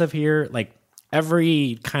moments of here, like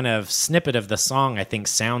every kind of snippet of the song, I think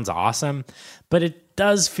sounds awesome, but it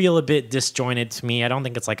does feel a bit disjointed to me. I don't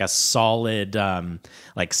think it's like a solid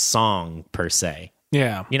like song per se.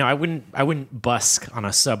 Yeah. I wouldn't busk on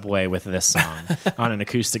a subway with this song on an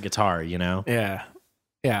acoustic guitar, Yeah.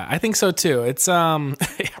 Yeah, I think so too. It's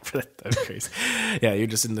that's crazy. Yeah, you're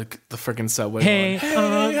just in the freaking subway. Hey,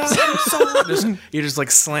 you're just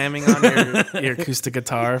like slamming on your acoustic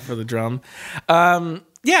guitar for the drum. I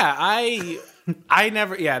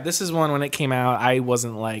never. Yeah, this is one when it came out. I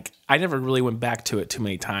never really went back to it too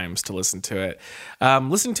many times to listen to it.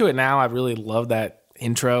 Listening to it now, I really love that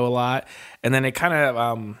intro a lot, and then it kind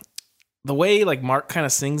of the way like Mark kind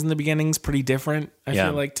of sings in the beginning is pretty different. I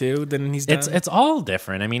feel like too than he's done. It's all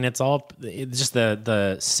different. I mean, it's just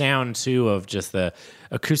the sound too of just the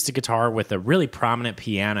acoustic guitar with a really prominent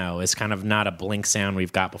piano is kind of not a Blink sound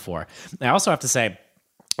we've got before. I also have to say,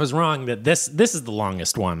 I was wrong that this is the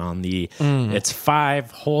longest one on the. It's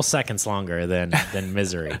 5 whole seconds longer than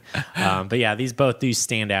Misery. But yeah, these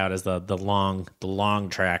stand out as the long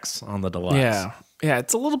tracks on the deluxe. Yeah,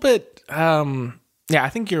 it's a little bit. Yeah, I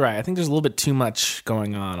think you're right. I think there's a little bit too much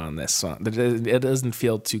going on this song. It doesn't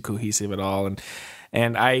feel too cohesive at all,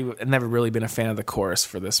 and I've never really been a fan of the chorus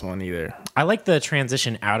for this one either. I like the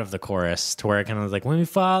transition out of the chorus to where it kind of like, when we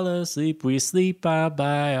fall asleep, we sleep out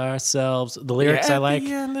by ourselves. The lyrics I like. At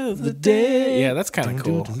the end of the day. Yeah, that's kind of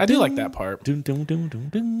cool. I do like that part.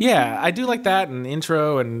 Yeah, I do like that and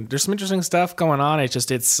intro, and there's some interesting stuff going on.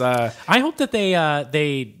 It's. I hope that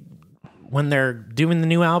they when they're doing the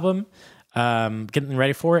new album, getting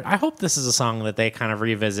ready for it, I hope this is a song that they kind of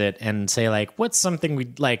revisit and say like, what's something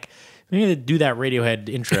we'd like. We need to do that Radiohead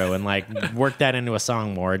intro and like work that into a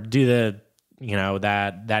song more. Do the,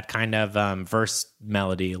 that kind of verse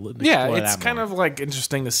melody. Yeah, it's kind of like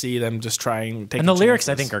interesting to see them just trying. And the lyrics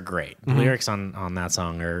I think are great. The lyrics on that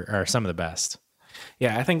song are some of the best.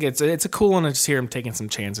 Yeah, I think it's a cool one to just hear him taking some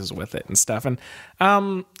chances with it and stuff. And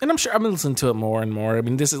I'm sure I'm gonna listen to it more and more. I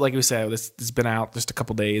mean, this is like we said, this has been out just a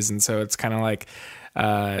couple days, and so it's kind of like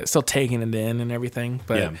still taking it in and everything.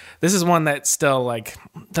 But this is one that still like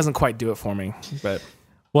doesn't quite do it for me. But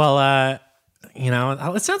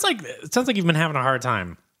it sounds like you've been having a hard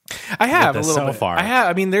time. I have a little so bit. far. I have.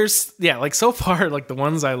 I mean, there's like so far, like the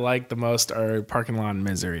ones I like the most are Parking Lot and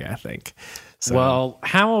Misery, I think. So. Well,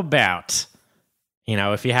 how about?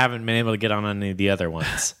 If you haven't been able to get on any of the other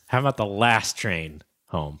ones, how about the Last Train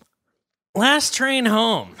Home? Last Train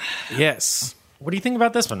Home. Yes. What do you think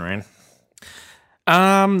about this one, Ryan?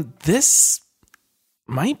 This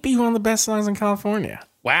might be one of the best songs in California.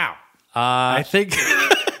 Wow. I think.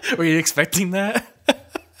 Were you expecting that?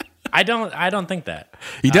 I don't think that.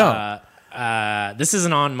 You don't. This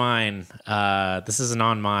isn't on mine. This isn't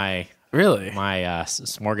on my. Really? My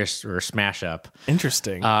smorgasbord or smash up.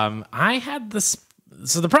 Interesting. I had this.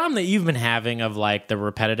 So the problem that you've been having of like the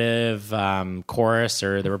repetitive chorus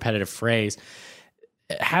or the repetitive phrase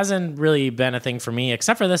hasn't really been a thing for me,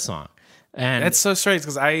 except for this song. And that's so strange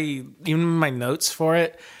because even in my notes for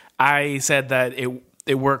it, I said that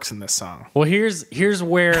it works in this song. Well, here's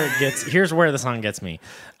where it gets. Here's where the song gets me.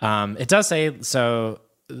 It does say so.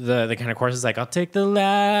 The kind of chorus is like, I'll take the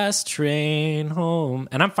last train home.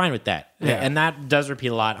 And I'm fine with that. Yeah. And that does repeat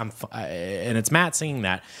a lot. And it's Matt singing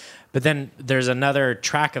that. But then there's another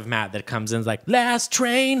track of Matt that comes in like, last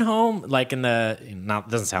train home. Like in the, not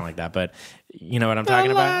doesn't sound like that, but you know what I'm talking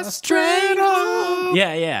about? Last train home.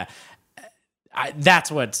 Yeah. That's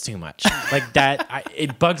what's too much. Like that,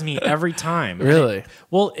 it bugs me every time. Really?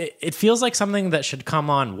 It feels like something that should come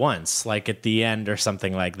on once, like at the end or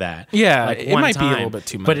something like that. Yeah, like it might be a little bit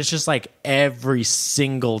too much. But it's just like every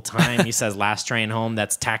single time he says "last train home,"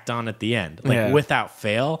 that's tacked on at the end, like without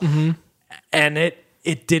fail. Mm-hmm. And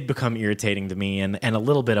it did become irritating to me, and a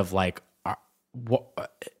little bit of like,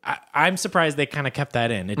 I'm surprised they kind of kept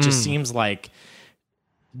that in. It just seems like,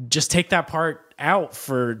 just take that part out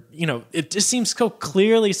for, it just seems so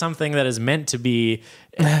clearly something that is meant to be,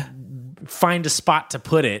 find a spot to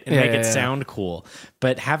put it and make it sound cool.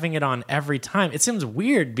 But having it on every time, it seems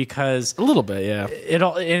weird because a little bit, it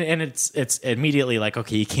all, and it's immediately like,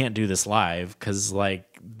 okay, you can't do this live because like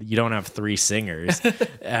you don't have 3 singers.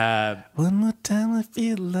 One more time I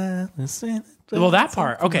feel like well, that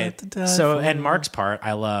part, okay. So, and Mark's part,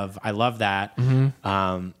 I love that.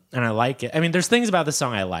 And I like it. I mean, there's things about the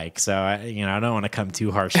song I like, so I don't want to come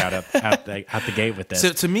too harsh out the gate with this.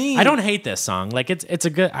 So to me, I don't hate this song. Like it's a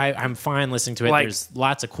good. I'm fine listening to it. Like, there's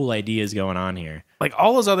lots of cool ideas going on here. Like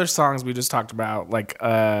all those other songs we just talked about, like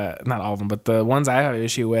not all of them, but the ones I have an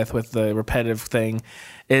issue with the repetitive thing,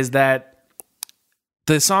 is that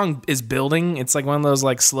the song is building. It's like one of those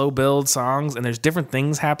like slow build songs, and there's different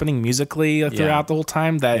things happening musically throughout the whole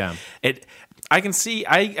time that I can see.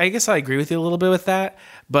 I guess I agree with you a little bit with that,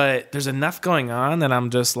 but there's enough going on that I'm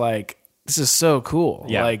just like, this is so cool.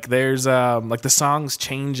 Yeah. Like there's like the song's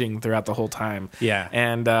changing throughout the whole time. Yeah.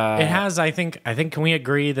 And it has, I think can we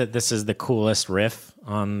agree that this is the coolest riff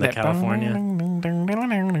on the California?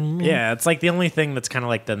 Yeah, it's like the only thing that's kind of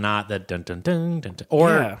like the not the dun dun dun dun,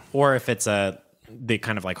 dun or if it's the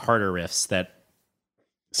kind of like harder riffs that,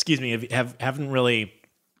 excuse me, haven't really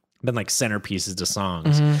been like centerpieces to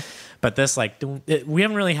songs. But this, like, we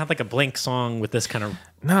haven't really had like a Blink song with this kind of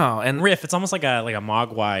riff. It's almost like a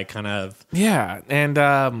Mogwai kind of. Yeah,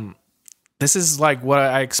 and this is like what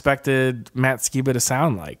I expected Matt Skiba to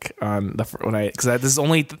sound like on this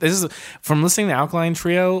is from listening to Alkaline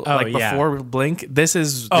Trio before Blink. This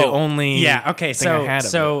is the only okay.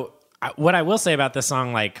 So what I will say about this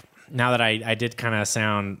song, like now that I did kind of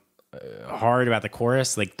sound hard about the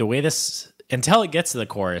chorus, like the way this. Until it gets to the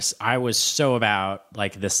chorus, I was so about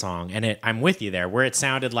like this song, and I'm with you there. Where it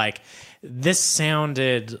sounded like an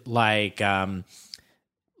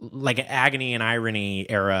Agony and Irony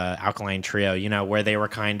era Alkaline Trio, where they were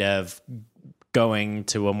kind of going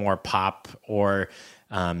to a more pop or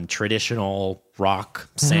traditional rock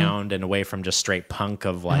sound and away from just straight punk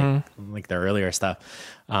of like their earlier stuff.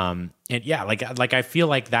 And like I feel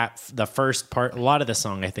like that the first part, a lot of the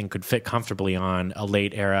song I think could fit comfortably on a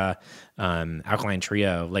late era Alkaline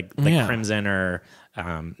Trio, like Crimson or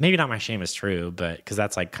maybe not My Shame Is True, but because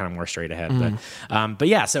that's like kind of more straight ahead. But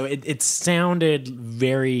yeah, so it sounded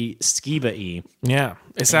very Skiba-y. Yeah,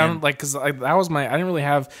 it sounded like, because I didn't really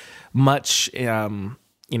have much. I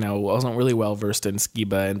wasn't really well versed in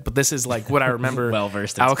Skiba, but this is like what I remember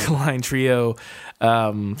Alkaline Trio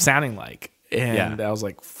sounding like, and I was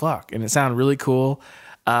like, "Fuck!" And it sounded really cool.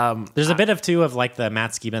 There's a bit of too of like the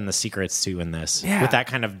Matt Skiba and the Secrets too in this, with that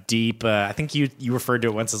kind of deep. I think you referred to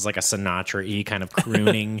it once as like a Sinatra-y kind of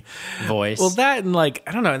crooning voice. Well, that and like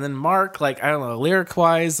I don't know, and then Mark, like I don't know, lyric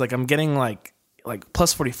wise, like I'm getting like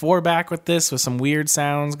plus 44 back with this, with some weird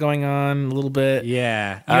sounds going on a little bit.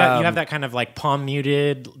 Yeah, you have that kind of like palm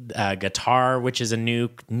muted guitar, which is a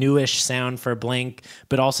newish sound for Blink,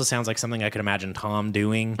 but also sounds like something I could imagine Tom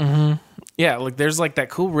doing. Yeah, like there's like that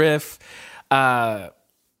cool riff.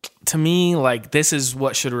 To me, like this is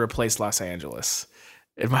what should have replaced Los Angeles,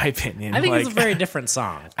 in my opinion. I think it's a very different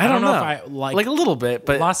song. I don't know if I like a little bit,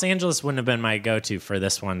 but Los Angeles wouldn't have been my go-to for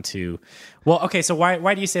this one too. Well, okay, so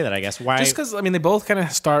why do you say that? I guess why? Just because they both kind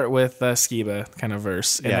of start with Skiba kind of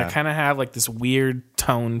verse, and they kind of have like this weird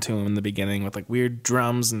tone to them in the beginning with like weird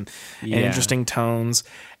drums and interesting tones,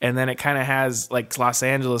 and then it kind of has like Los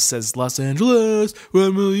Angeles says "Los Angeles,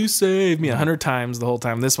 when will you save me?" 100 times the whole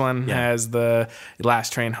time. This one has the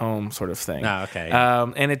last train home sort of thing. Oh, okay.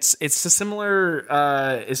 And it's a similar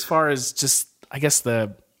as far as just I guess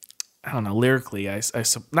lyrically,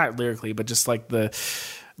 not lyrically, but just like the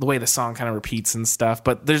way the song kind of repeats and stuff.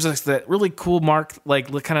 But there's like that really cool Mark, like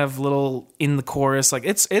kind of little in the chorus, like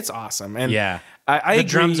it's awesome. And I the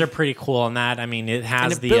drums are pretty cool on that. I mean, it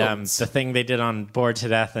has the thing they did on Bored to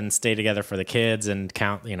Death and Stay Together for the Kids and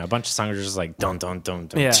Count. A bunch of songs are just like dun dun dun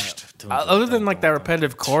dun. Yeah. Other than like that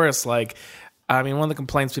repetitive chorus, like. I mean, one of the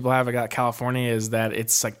complaints people have about California is that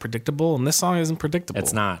it's like predictable, and this song isn't predictable.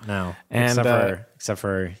 It's not, no. And except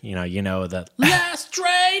for the last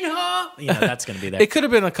train home. That's going to be there. It could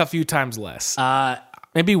have been a few times less.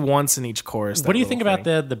 Maybe once in each chorus. What do you think about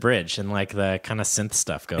the bridge and like the kind of synth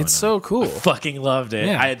stuff going on? It's so cool. I fucking loved it.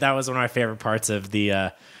 Yeah. That was one of my favorite parts of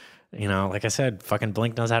the like I said, fucking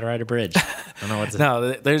Blink knows how to write a bridge. I don't know what's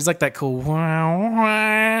No, there's like that cool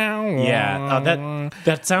yeah. Oh,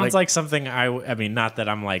 that sounds like something I mean, not that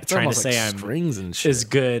I'm like trying to say I'm strings and shit. is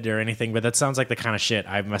good or anything, but that sounds like the kind of shit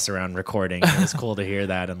I mess around recording. It's cool to hear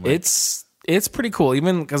that, and like, it's pretty cool,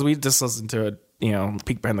 even because we just listened to it,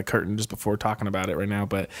 peek behind the curtain just before talking about it right now.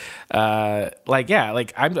 But I think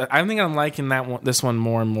I'm liking this one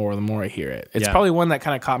more and more the more I hear it. It's probably one that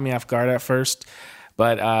kind of caught me off guard at first,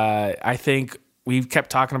 but I think we've kept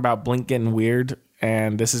talking about Blink getting weird,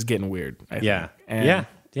 and this is getting weird. I think. And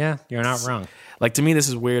yeah, you're not wrong. Like, to me, this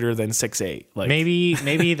is weirder than 6-8. Like,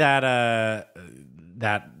 maybe that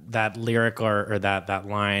that lyric or that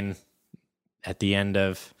line at the end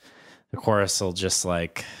of the chorus will just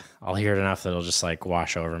like, I'll hear it enough that it'll just like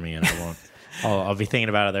wash over me, and I won't. I'll be thinking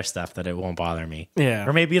about other stuff that it won't bother me. Yeah.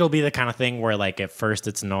 Or maybe it'll be the kind of thing where like at first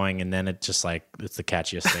it's annoying, and then it just like it's the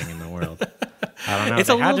catchiest thing in the world. I don't know.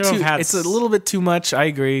 It's a little bit too much. I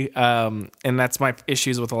agree. And that's my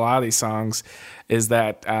issues with a lot of these songs, is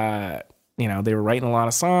that they were writing a lot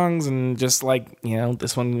of songs, and just like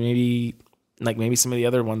this one maybe some of the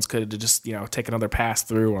other ones could just take another pass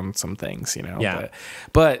through on some things. Yeah.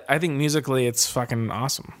 But I think musically it's fucking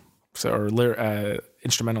awesome. So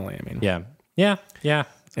instrumentally, I mean. Yeah.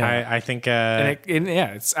 I think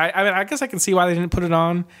it's I guess I can see why they didn't put it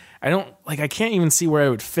on. I can't even see where it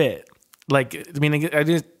would fit. Like, I mean,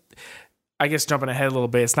 I guess jumping ahead a little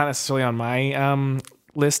bit, it's not necessarily on my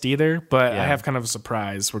list either, but I have kind of a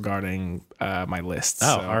surprise regarding my list.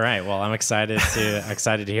 Oh, all right. Well, I'm excited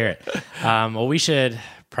to hear it. Well, we should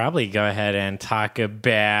probably go ahead and talk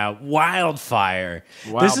about Wildfire.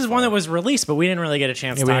 This is one that was released, but we didn't really get a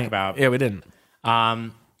chance to talk about. Yeah, we didn't.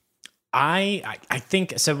 I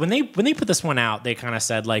think so. When they put this one out, they kind of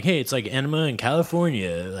said like, "Hey, it's like Enema in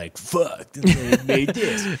California." Like, fuck, they made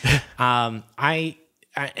this. I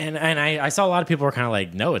saw a lot of people were kind of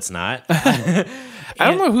like, "No, it's not." I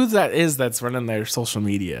don't know who that is that's running their social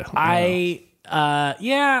media.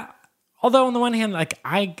 Yeah. Although on the one hand, like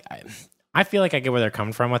I feel like I get where they're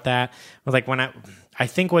coming from with that. But like I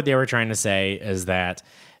think what they were trying to say is that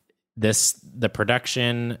the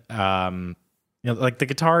production, like the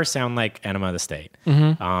guitars sound like Enema of the State.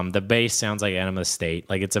 Mm-hmm. The bass sounds like Enema of the State.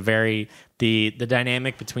 Like it's a very the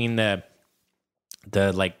dynamic between the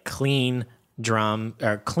like clean drum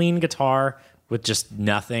or clean guitar with just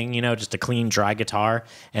nothing, just a clean dry guitar,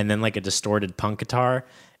 and then like a distorted punk guitar.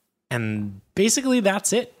 And basically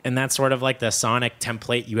that's it. And that's sort of like the sonic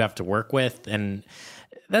template you have to work with. And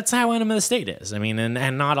that's how Enema of the State is. I mean,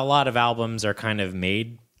 and not a lot of albums are kind of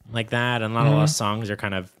made like that. And not a lot of songs are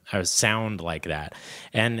kind of sound like that.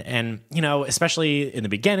 And especially in the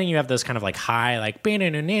beginning, you have those kind of like high, like,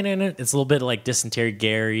 it's a little bit like Dysentery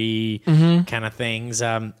Gary kind of things.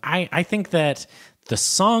 I think that the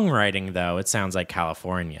songwriting, though, it sounds like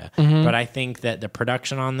California. But I think that the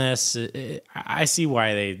production on this, I see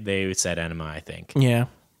why they said Enema, I think. Yeah.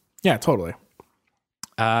 Yeah, totally.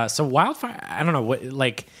 So Wildfire, I don't know, what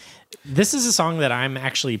like, this is a song that I'm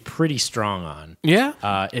actually pretty strong on.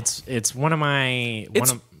 Yeah. It's one of my...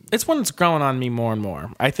 It's one that's growing on me more and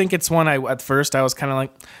more. I think it's one at first I was kind of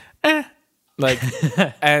like, like,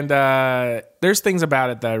 and there's things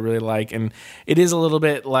about it that I really like. And it is a little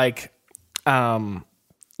bit like...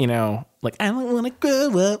 like I don't want to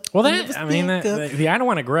grow up. Well, the I don't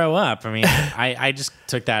want to grow up. I mean, I just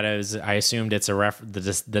took that as I assumed it's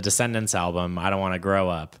the Descendants album. I don't want to grow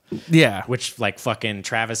up. Yeah, which like fucking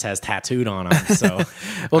Travis has tattooed on him. So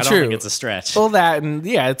well, I don't think it's a stretch. Well, that and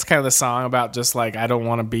yeah, it's kind of the song about just like I don't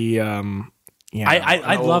want to be.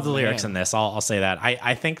 I love the lyrics in this. I'll say that.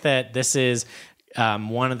 I think that this is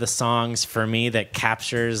one of the songs for me that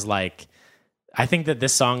captures like. I think that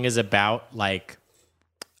this song is about like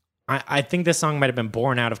I think this song might have been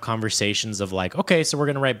born out of conversations of like, okay, so we're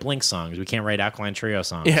gonna write Blink songs. We can't write Alkaline Trio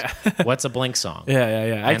songs. Yeah. What's a Blink song?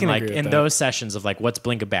 Yeah. I can like agree with that. Those sessions of like, what's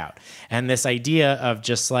Blink about? And this idea of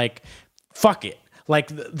just like, fuck it. Like,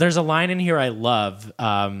 there's a line in here I love.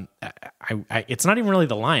 It's not even really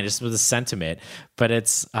the line; it's with the sentiment. But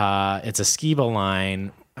it's a Skiba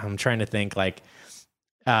line. I'm trying to think like,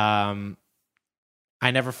 I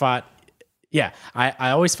never fought. Yeah, I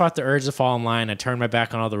always fought the urge to fall in line. I turned my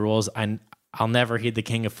back on all the rules. I'll never heed the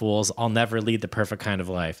king of fools. I'll never lead the perfect kind of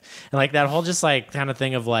life. And like that whole just like kind of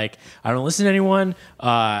thing of like, I don't listen to anyone.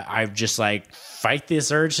 I just like fight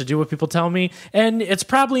this urge to do what people tell me. And it's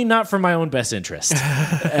probably not for my own best interest.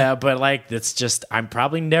 But like, it's just, I'm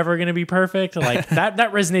probably never going to be perfect. Like that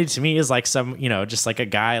resonated to me as like some, just like a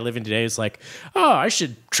guy living today is like, oh, I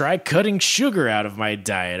should try cutting sugar out of my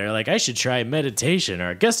diet. Or like, I should try meditation. Or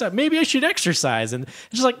I guess maybe I should exercise. And it's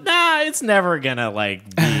just like, nah, it's never going to like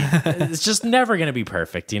be, it's just never gonna be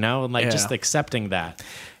perfect, and like just accepting that.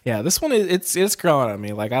 Yeah, this one it's growing on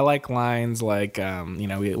me. Like I like lines like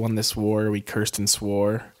we won this war, we cursed and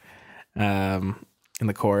swore, in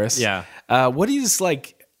the chorus. Yeah. What do you just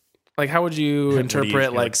like how would you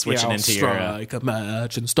interpret like switching into strike a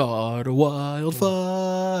match and start a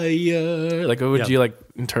wildfire? Like what would you like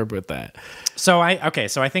interpret that? So I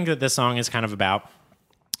think that this song is kind of about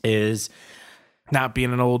is not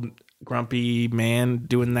being an old grumpy man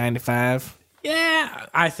doing 9 to 5. Yeah,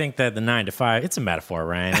 I think that the 9 to 5, it's a metaphor,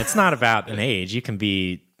 Ryan. It's not about an age. You can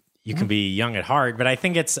be young at heart, but I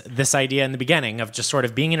think it's this idea in the beginning of just sort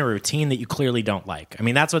of being in a routine that you clearly don't like. I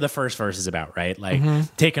mean, that's what the first verse is about, right? Like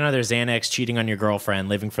take another Xanax, cheating on your girlfriend,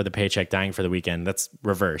 living for the paycheck, dying for the weekend. That's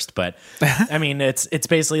reversed, but I mean, it's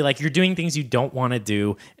basically like you're doing things you don't want to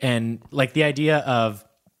do, and like the idea of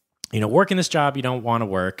working this job you don't want to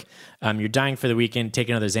work. You're dying for the weekend, take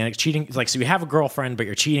another Xanax, cheating. Like, so you have a girlfriend, but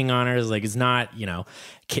you're cheating on her. Like, it's not,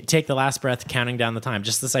 take the last breath, counting down the time.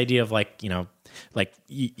 Just this idea of like, being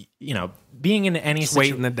in any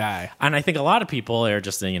situation. Waiting to die. And I think a lot of people are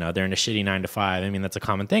just, they're in a shitty 9 to 5. I mean, that's a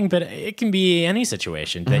common thing, but it can be any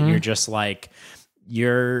situation that you're just like,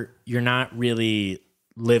 you're not really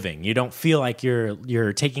living. You don't feel like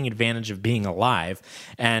you're taking advantage of being alive,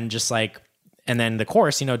 and just like, and then the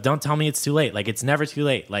chorus, don't tell me it's too late. Like, it's never too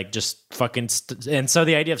late. Like, just fucking... and so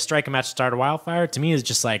the idea of strike a match, start a wildfire, to me is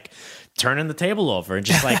just like turning the table over and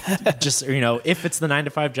just like, if it's the 9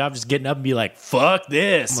 to 5 job, just getting up and be like, fuck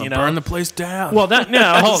this, burn the place down. Well,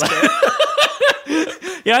 hold on.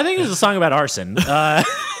 Yeah, I think it's a song about arson.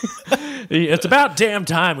 It's about damn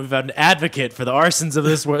time we've had an advocate for the arsons of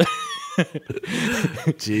this world.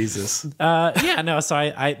 Jesus. So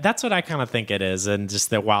I that's what I kind of think it is, and just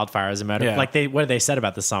the wildfire as a matter. Yeah. Like what they said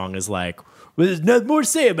about the song is like, well, there's nothing more to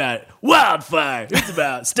say about it. Wildfire. It's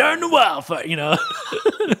about starting a wildfire.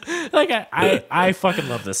 Like I fucking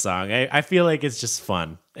love this song. I feel like it's just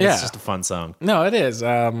fun. It's just a fun song. No, it is.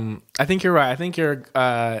 I think you're right. I think you're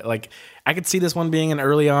like, I could see this one being an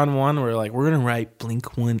early on one where like we're gonna write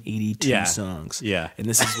Blink 182 songs. Yeah, and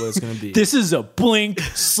this is what it's gonna be. This is a Blink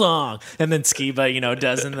song, and then Skiba,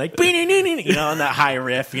 does in like on that high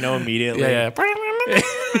riff, immediately. Yeah.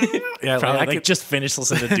 Yeah, probably I could just finish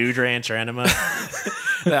listening to Dude Ranch or Enema.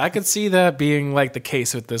 I could see that being like the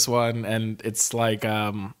case with this one, and it's like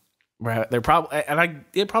they're probably, and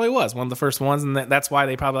it probably was one of the first ones, and that's why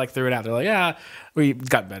they probably like threw it out. They're like, yeah, we've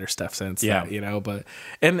got better stuff since that, but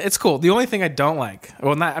and it's cool. The only thing I don't like, the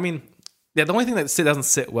only thing that doesn't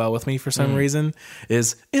sit well with me for some reason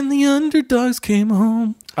is "And the underdogs came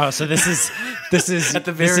home." Oh, so this is at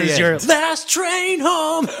the very end. Your last train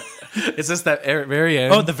home. It's just that very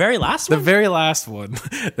end. Oh, the very last one? The very last one.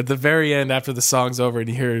 At the very end, after the song's over and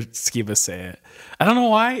you hear Skiba say it. I don't know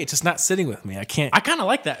why. It's just not sitting with me. I can't. I kind of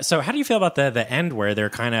like that. So how do you feel about the end where they're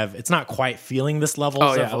kind of, it's not quite feeling this level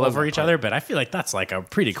over each other, but I feel like that's like a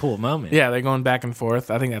pretty cool moment. Yeah, they're going back and forth.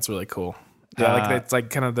 I think that's really cool. Yeah, like it's like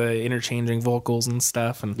kind of the interchanging vocals and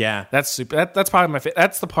stuff, and that's super. That's probably my favorite.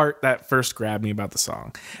 That's the part that first grabbed me about the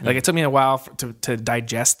song. Like it took me a while to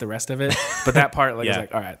digest the rest of it, but that part, like, I was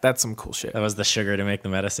like, all right, that's some cool shit. That was the sugar to make the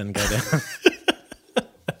medicine go down.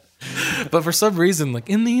 But for some reason, like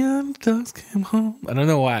in the end, dogs came home. I don't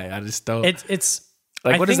know why. I just don't. It's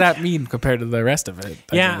like, what does that mean compared to the rest of it?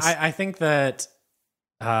 I think that.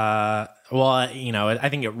 I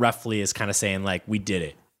think it roughly is kind of saying like we did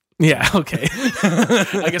it. Yeah, okay.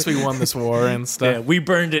 I guess we won this war and stuff. Yeah, we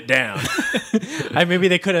burned it down. Maybe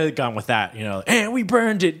they could have gone with that, and we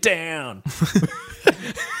burned it down.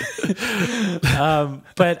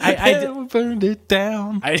 But we burned it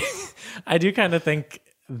down. I do kind of think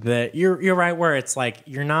that you're right where it's like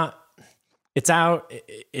you're not. It's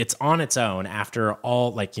on its own after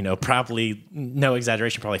all, like, probably, no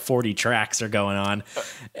exaggeration, probably 40 tracks are going on.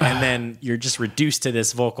 And then you're just reduced to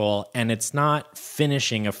this vocal and it's not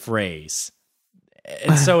finishing a phrase.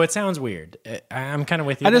 And so it sounds weird. I'm kind of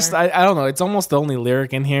with you. I don't know. It's almost the only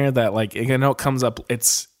lyric in here that, like, it comes up.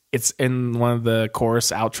 It's in one of the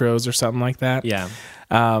chorus outros or something like that. Yeah.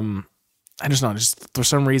 I just know. Just for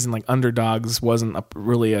some reason, like, underdogs wasn't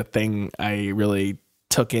really a thing I really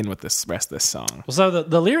took in with this rest of this song. Well, so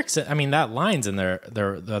the lyrics, I mean, that line's in the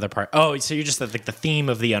other part. Oh, so you're just like the theme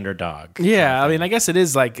of the underdog. Yeah, I mean, I guess it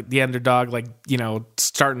is like the underdog, like, you know,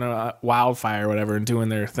 starting a wildfire or whatever and doing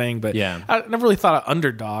their thing. But yeah, I never really thought of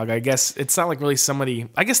underdog. I guess it's not like really somebody.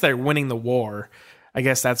 I guess they're winning the war. I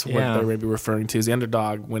guess that's what they're maybe referring to, is the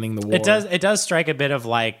underdog winning the war. It does strike a bit of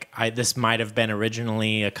like, this might have been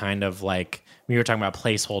originally a kind of like, we were talking about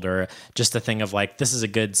placeholder, just a thing of like, this is a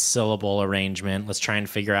good syllable arrangement. Let's try and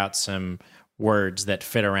figure out some words that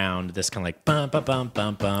fit around this kind of like bum bum bum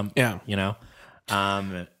bum bum. Yeah, you know,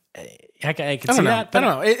 I can see that. But I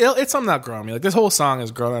don't know. It's something that grew on me. Like, this whole song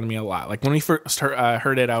has grown on me a lot. Like, when we first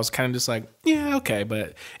heard it, I was kind of just like, yeah, okay.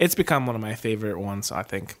 But it's become one of my favorite ones, I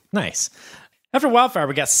think. Nice. After Wildfire,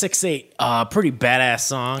 we got 6-8. Pretty badass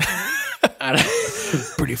song.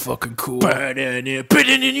 Pretty fucking cool. I don't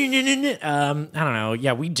know.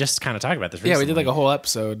 Yeah, we just kind of talked about this recently. Yeah, we did like a whole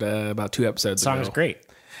episode, about 2 episodes ago. The song is great.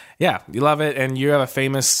 Yeah, you love it, and you have a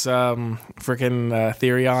famous freaking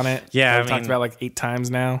theory on it. Yeah, I've talked about like 8 times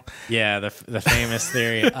now. Yeah, the famous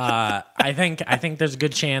theory. I think there's a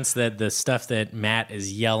good chance that the stuff that Matt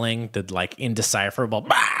is yelling, the like indecipherable,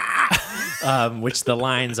 which the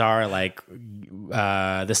lines are like,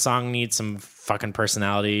 the song needs some fucking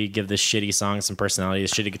personality. Give this shitty song some personality.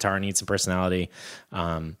 This shitty guitar needs some personality.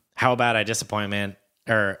 How about I disappointment?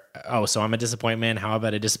 So I'm a disappointment. How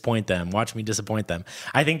about I disappoint them? Watch me disappoint them.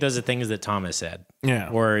 I think those are things that Thomas said. Yeah.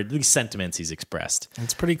 Or at least sentiments he's expressed.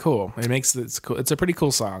 It's pretty cool. It's cool. It's a pretty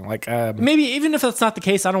cool song. Like, maybe even if that's not the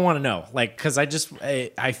case, I don't want to know. Like, because I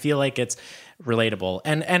feel like it's relatable.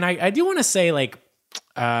 And I do want to say, like,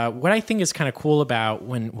 what I think is kind of cool about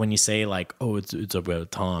when you say like, oh, it's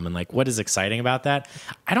about Tom, and like, what is exciting about that?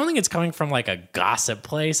 I don't think it's coming from like a gossip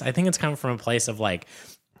place. I think it's coming from a place of like,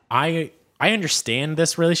 I understand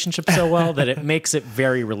this relationship so well that it makes it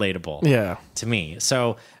very relatable to me.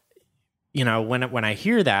 So, you know, when I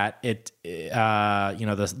hear that, you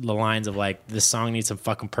know, the lines of like, this song needs some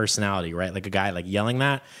fucking personality, right? Like a guy like yelling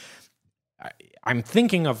that, I'm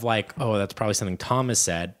thinking of like, oh, that's probably something Thomas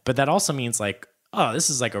said, but that also means like, oh, this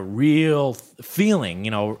is like a real feeling,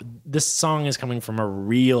 you know, this song is coming from a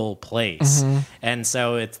real place. Mm-hmm. And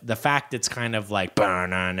so it's the fact it's kind of like,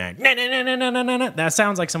 that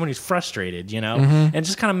sounds like someone who's frustrated, you know, and it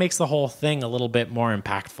just kind of makes the whole thing a little bit more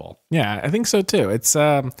impactful. Yeah, I think so too. It's,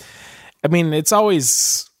 I mean, it's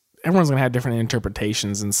always, everyone's going to have different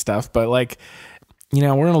interpretations and stuff, but like, you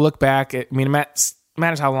know, we're going to look back at, I mean, it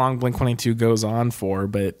matters how long Blink-182 goes on for,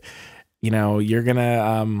 but, you know, you're going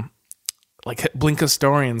to, like Blink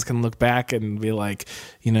historians can look back and be like,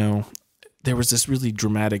 you know, there was this really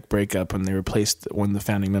dramatic breakup when they replaced one of the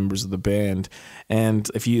founding members of the band. And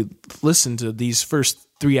if you listen to these first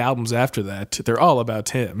 3 albums after that, they're all about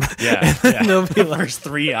him. Yeah. They'll be the first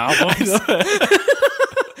 3 albums.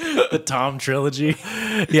 The Tom trilogy.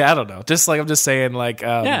 Yeah, I don't know. Just like, I'm just saying, like,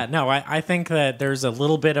 I think that there's a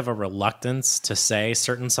little bit of a reluctance to say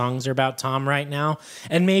certain songs are about Tom right now,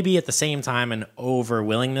 and maybe at the same time an over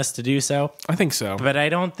willingness to do so. I think so. But I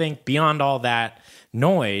don't think beyond all that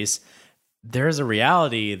noise, there's a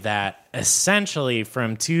reality that essentially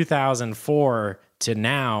from 2004 to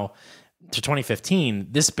now to 2015,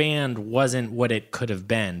 this band wasn't what it could have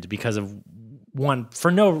been because of one,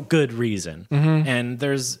 for no good reason. Mm-hmm. And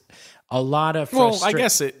there's a lot of from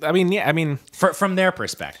their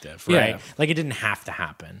perspective, right? Yeah. Like, it didn't have to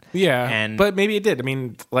happen. Yeah. But maybe it did. I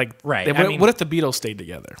mean, like, right. What if the Beatles stayed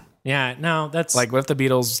together? Yeah, no, that's like, what if the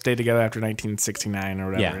Beatles stayed together after 1969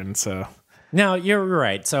 or whatever? Yeah. And so, no, you're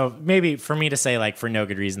right. So maybe for me to say like for no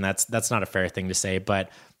good reason, that's not a fair thing to say. But,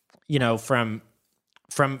 you know, from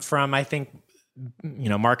I think, you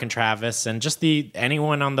know, Mark and Travis and just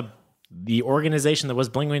anyone on the organization that was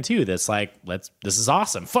Blink-182 that's like, this is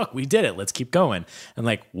awesome. Fuck, we did it. Let's keep going. And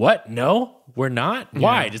like, what? No, we're not.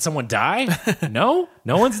 Why? Did someone die? No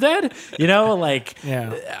one's dead. You know, like,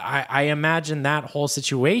 I imagine that whole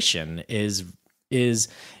situation is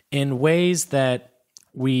in ways that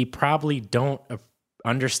we probably don't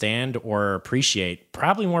understand or appreciate,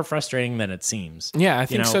 probably more frustrating than it seems. Yeah, I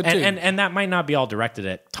think so too. And that might not be all directed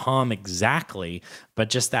at Tom exactly, but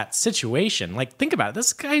just that situation. Like, think about it.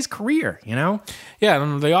 This guy's career, you know?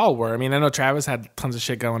 Yeah, they all were. I mean, I know Travis had tons of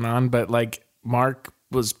shit going on, but like Mark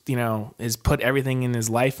was, you know, has put everything in his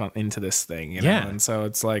life into this thing, you know? Yeah. And so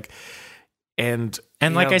it's like, and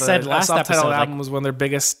like I said last episode, album was one of their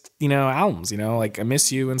biggest, you know, albums. You know, like I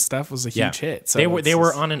Miss You and stuff was a huge hit. So they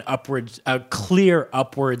were on a clear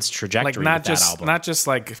upwards trajectory. Like not just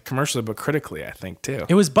like commercially, but critically, I think too.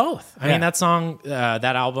 It was both. I mean, that song, that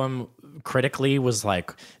album critically was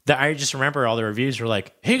like that. I just remember all the reviews were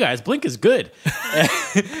like, "Hey guys, Blink is good,"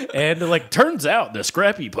 and like turns out the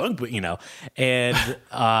scrappy punk, and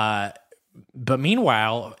but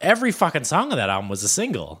meanwhile, every fucking song of that album was a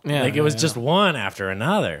single. Like it was just one after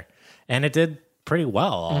another, and it did pretty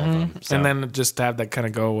well, all of them. So. And then just to have that kind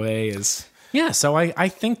of go away is... Yeah, so I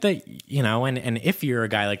think that, and if you're a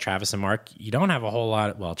guy like Travis and Mark, you don't have a whole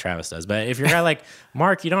lot, well, Travis does, but if you're a guy like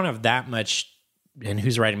Mark, you don't have that much, and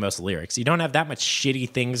who's writing most of the lyrics, you don't have that much shitty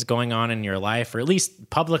things going on in your life, or at least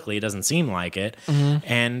publicly, it doesn't seem like it.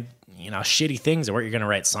 And, shitty things are what you're going to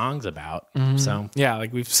write songs about. So yeah,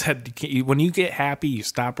 like we've said, when you get happy, you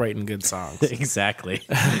stop writing good songs. Exactly.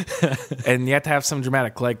 And you have to have some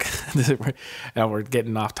dramatic, like, now we're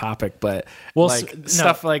getting off topic, but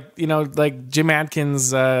stuff like, like Jim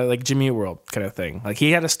Adkins, like Jimmy Eat World kind of thing. Like he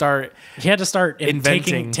had to start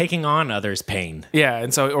inventing, taking on others' pain. Yeah.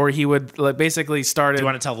 And so, or he would basically start. Do you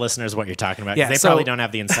want to tell listeners what you're talking about? Because they probably don't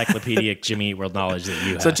have the encyclopedic Jimmy Eat World knowledge that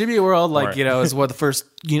you have. So Jimmy Eat World, is what the first,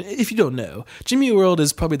 if you don't know, Jimmy Eat World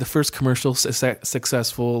is probably the first commercial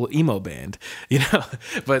successful emo band,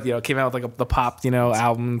 but came out with like the pop,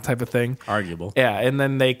 album type of thing. Arguable. Yeah, and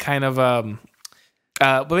then they kind of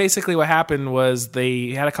but basically what happened was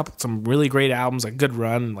they had some really great albums, like good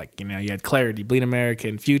run, like you had Clarity, Bleed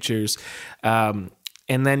American, Futures, and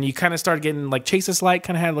then you kind of started getting like Chase This Light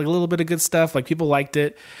kind of had like a little bit of good stuff, like people liked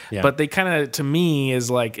it, but they kind of, to me, is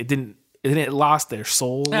like it lost their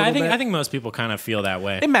soul. I think most people kind of feel that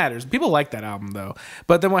way. It matters. People like that album though.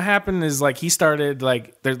 But then what happened is like he started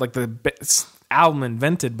like there's like the album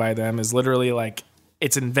invented by them is literally like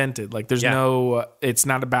it's invented. Like there's no, it's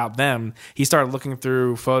not about them. He started looking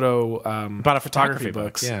through about a photography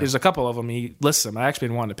books. Yeah. There's a couple of them. He lists them. I actually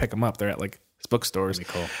wanted to pick them up. They're at like bookstores.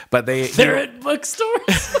 That'd be cool. But they're at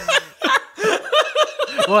bookstores.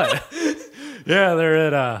 What? Yeah,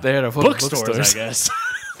 they're at bookstores, I guess.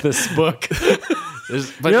 This book.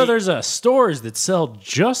 There's stores that sell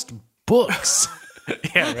just books.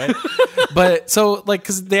 Yeah, right. But so like,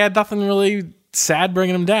 because they had nothing really sad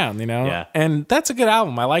bringing them down, Yeah. And that's a good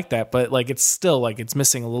album. I like that, but like it's still like it's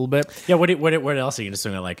missing a little bit. Yeah. What else are you gonna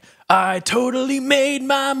sing? Like, I totally made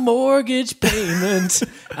my mortgage payment.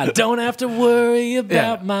 I don't have to worry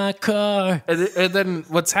about my car. And then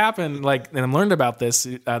what's happened, like, and I learned about this.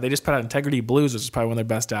 They just put out Integrity Blues, which is probably one of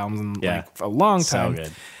their best albums in like a long time. So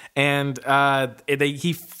good. And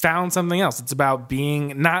he found something else. It's about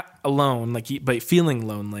being not alone, but feeling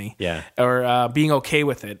lonely. Yeah. Or being okay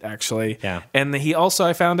with it, actually. Yeah. And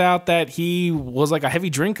I found out that he was like a heavy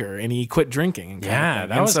drinker and he quit drinking. Yeah,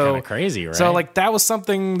 that was kind of crazy, right? So like that was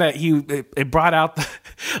something that it brought out.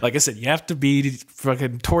 Like I said, you have to be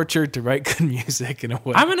fucking tortured to write good music in a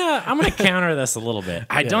way. I'm gonna counter this a little bit.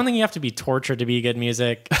 I don't think you have to be tortured to be good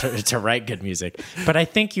music to write good music, but I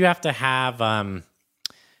think you have to have.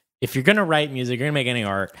 If you're going to write music, you're going to make any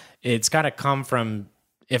art, it's got to come from,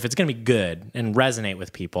 if it's going to be good and resonate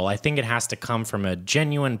with people, I think it has to come from a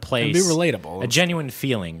genuine place. And be relatable. A genuine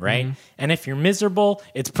feeling, right? Mm-hmm. And if you're miserable,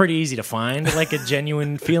 it's pretty easy to find like a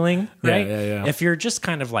genuine feeling, right? Yeah. If you're just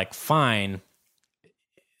kind of like fine,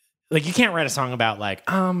 like you can't write a song about like,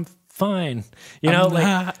 I'm fine.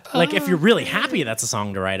 Like if you're really happy, that's a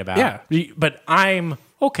song to write about. Yeah. But I'm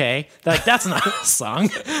okay. Like that's not a song.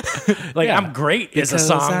 I'm great is a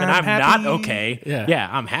song, and I'm not okay. Yeah,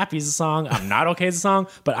 I'm happy as a song. I'm not okay as a song,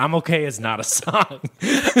 but I'm okay is not a song.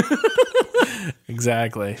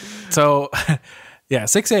 Exactly. So,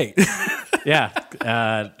 6-8.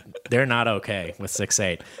 Yeah, they're not okay with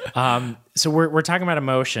 6-8. So we're talking about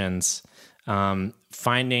emotions,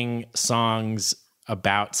 finding songs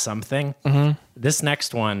about something. Mm-hmm. This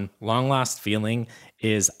next one, Long Lost Feeling,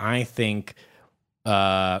 is I think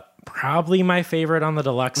probably my favorite on the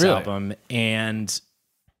deluxe album, and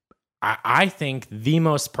I think the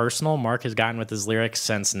most personal Mark has gotten with his lyrics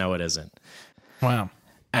since No It Isn't. Wow.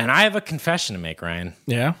 And I have a confession to make, Ryan.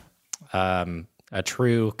 Yeah. A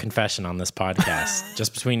true confession on this podcast,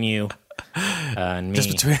 just between you and me.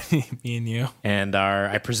 Just between me and you. And our,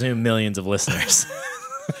 I presume, millions of listeners.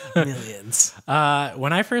 Millions.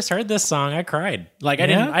 When I first heard this song, I cried. Like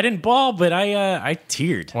I didn't bawl, but I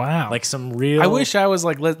teared. Wow. Like some real. I wish I was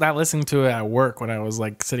like not listening to it at work when I was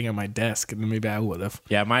like sitting at my desk, and maybe I would have.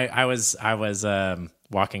 Yeah, I was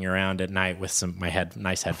walking around at night with my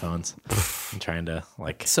nice headphones and trying to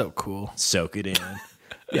like so cool soak it in.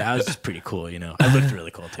 Yeah, it was just pretty cool, I looked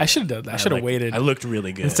really cool too. I should have done that. I should have waited. I looked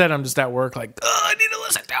really good. Instead, I'm just at work like, I need to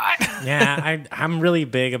listen to it. Yeah, I'm really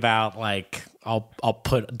big about like I'll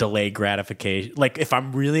put delayed gratification. Like if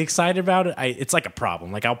I'm really excited about it, it's like a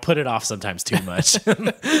problem. Like I'll put it off sometimes too much.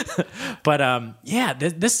 But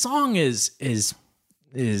this song is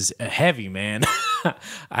is heavy, man.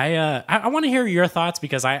 I want to hear your thoughts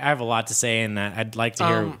because I have a lot to say, and I'd like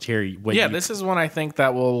to hear what. Yeah, this is one I think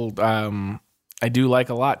that will I do like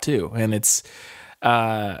a lot too, and it's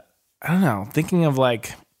I don't know, thinking of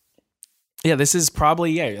like. Yeah, this is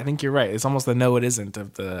probably, I think you're right. It's almost the No It Isn't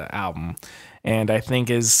of the album. And I think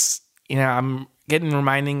I'm getting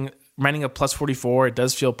reminding of Plus 44. It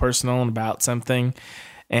does feel personal and about something.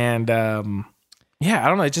 And I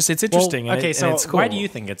don't know. It's interesting. Well, okay, and so it's cool. why do you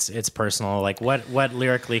think it's personal? Like what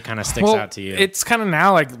lyrically kind of sticks out to you? It's kind of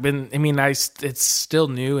now it's still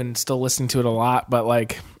new and still listening to it a lot, but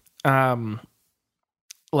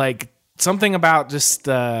something about just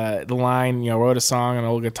the line, wrote a song on an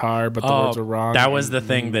old guitar, but the words were wrong. That was the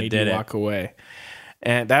thing that did it. Walk away,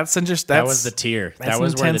 and that's interesting. That was the tear. That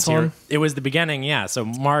was where the tear. One. It was the beginning. Yeah. So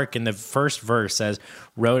Mark in the first verse says,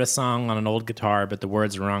 "Wrote a song on an old guitar, but the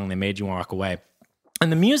words were wrong. They made you walk away."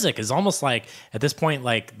 And the music is almost like at this point,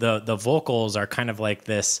 like the vocals are kind of like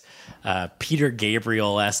this Peter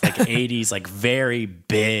Gabriel-esque, like 80s, like very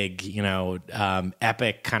big,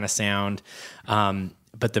 epic kind of sound.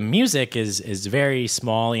 But the music is very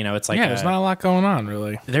small. It's like there's not a lot going on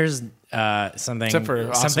really. There's something except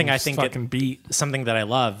for something I think fucking beat. Something that I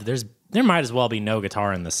love. There might as well be no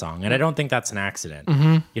guitar in the song, and I don't think that's an accident.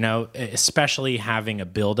 Especially having a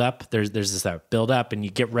build up. There's this build up, and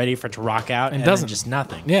you get ready for it to rock out, and then just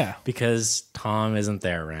nothing. Yeah, because Tom isn't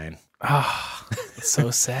there, Ryan. Oh, it's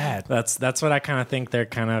so sad. That's what I kind of think they're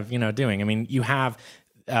kind of doing. I mean, you have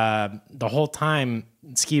the whole time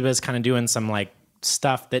Skiba's kind of doing some like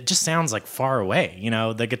stuff that just sounds like far away.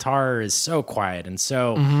 The guitar is so quiet and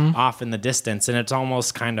so off in the distance, and it's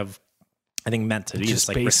almost kind of, I think, meant to be just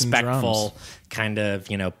like respectful kind of,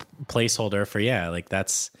 placeholder for,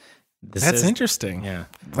 that's interesting. Yeah.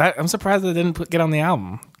 I'm surprised they didn't get on the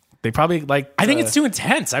album. They probably I think it's too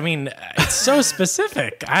intense. I mean, it's so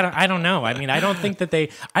specific. I don't know. I mean, I don't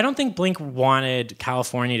think Blink wanted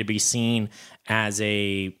California to be seen as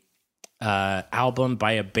a album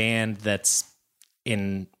by a band that's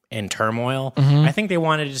in turmoil. I think they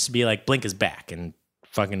wanted it just to be like, Blink is back, and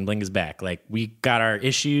fucking Blink is back. Like, we got our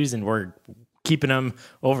issues and we're keeping them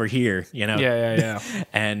over here, Yeah.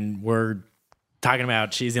 And we're talking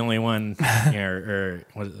about she's the only one or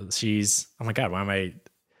she's, oh my God, why am I,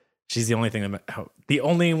 she's the only thing the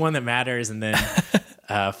only one that matters. And then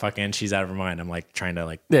fucking she's out of her mind. I'm like trying to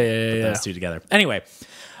put those two together. Anyway.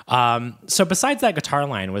 So besides that guitar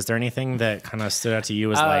line, was there anything that kind of stood out to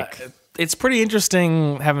you as it's pretty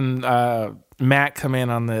interesting having Matt come in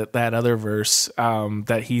on that other verse,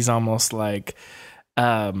 that he's almost like,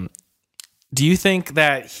 do you think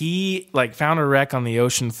that he found a wreck on the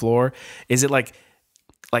ocean floor? Is it like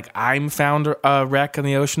I'm found a wreck on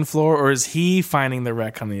the ocean floor, or is he finding the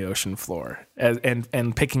wreck on the ocean floor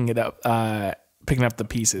and picking it up, picking up the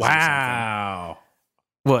pieces? Wow.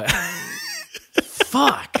 What?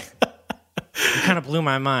 Fuck. You kind of blew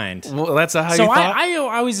my mind. Well, that's how you thought? I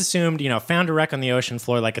always assumed, found a wreck on the ocean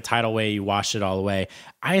floor, like a tidal wave, you washed it all away.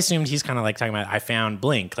 I assumed he's kind of like talking about, I found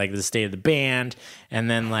Blink, like the state of the band, and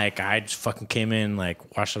then I just fucking came in,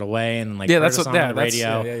 washed it away, and that's what on the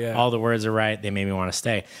radio. All the words are right. They made me want to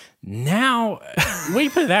stay. Now, when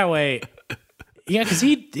you put it that way, yeah, because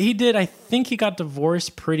he did. I think he got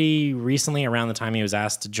divorced pretty recently, around the time he was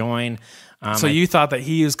asked to join. So you thought that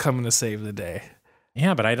he was coming to save the day?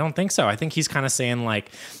 Yeah, but I don't think so. I think he's kind of saying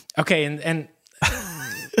okay, and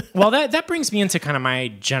well, that brings me into kind of my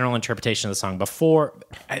general interpretation of the song. Before,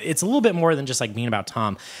 it's a little bit more than just being about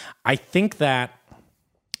Tom. I think that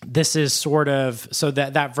this is sort of, so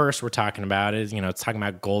that verse we're talking about is, it's talking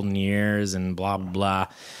about golden years and blah, blah,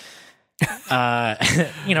 blah.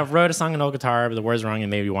 Wrote a song on an old guitar, but the words are wrong and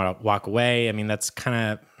maybe you want to walk away. I mean, that's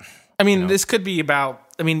kind of, this could be about,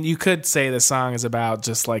 you could say the song is about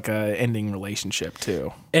just a ending relationship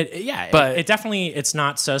too. But it definitely, it's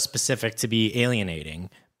not so specific to be alienating,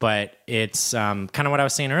 but it's kind of what I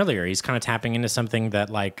was saying earlier. He's kind of tapping into something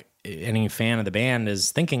that any fan of the band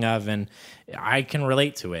is thinking of, and I can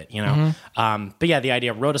relate to it, But yeah, the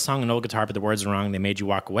idea, wrote a song on an old guitar, but the words are wrong. They made you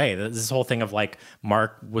walk away. This whole thing of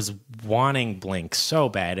Mark was wanting Blink so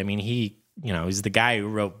bad. I mean, he's the guy who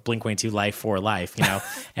wrote Blink-182 Life for Life,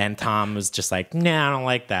 and Tom was just like, nah, I don't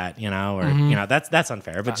like that, or, that's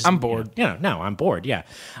unfair, but just, I'm bored. No, I'm bored. Yeah.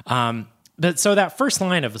 But so that first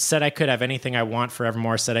line of said I could have anything I want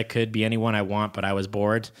forevermore, said I could be anyone I want, but I was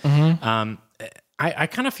bored. I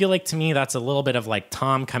kind of feel like, to me, that's a little bit of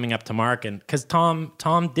Tom coming up to Mark, and because Tom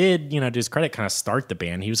did, to his credit, kind of start the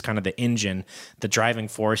band. He was kind of the engine, the driving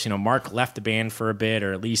force. Mark left the band for a bit,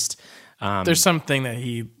 or at least There's something that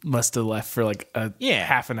he must have left for like a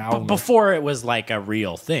half an hour before it was like a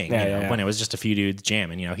real thing. When it was just a few dudes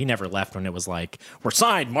jamming. He never left when it was like, we're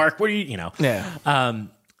signed, Mark. What do you know? Yeah.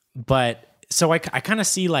 But so I kind of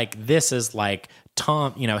see like this as like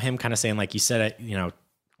Tom, him kind of saying like you said, kind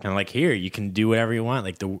of like, here, you can do whatever you want.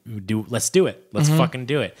 Like let's do it. Let's fucking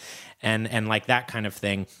do it. And like that kind of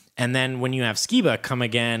thing. And then when you have Skiba come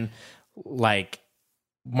again, like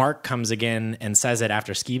Mark comes again and says it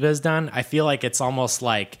after Skiba is done, I feel like it's almost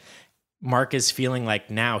like Mark is feeling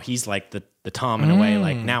like now he's like the Tom in a way,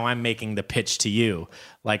 like now I'm making the pitch to you,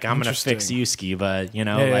 like I'm gonna fix you, Skiba, you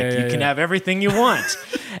can have everything you want.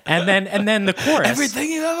 and then the chorus,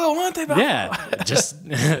 everything you ever wanted.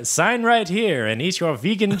 Just sign right here and eat your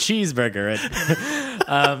vegan cheeseburger.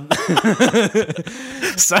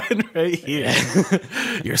 Sign right here.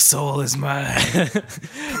 Your soul is mine.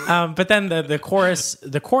 But then the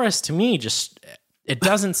chorus to me it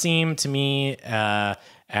doesn't seem to me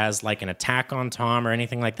as like an attack on Tom or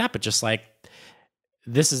anything like that, but just like,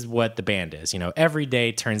 this is what the band is. Every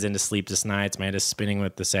day turns into sleepless nights. My head is spinning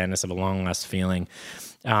with the sadness of a long lost feeling.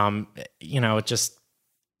 Just,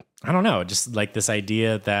 I don't know, just like this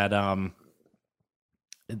idea that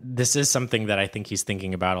this is something that I think he's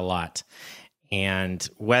thinking about a lot. And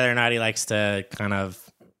whether or not he likes to kind of...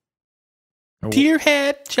 To your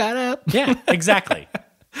head, shut up. Yeah, exactly.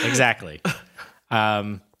 Exactly.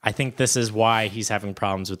 I think this is why he's having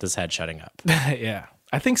problems with his head shutting up. Yeah,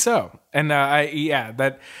 I think so. And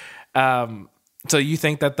so you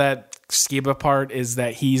think that Skiba part is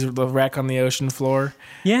that he's the wreck on the ocean floor?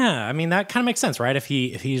 Yeah, I mean, that kind of makes sense, right? If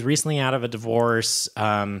he's recently out of a divorce,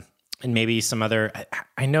 and maybe some other,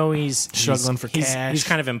 I know he's struggling for cash. He's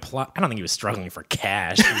kind of I don't think he was struggling for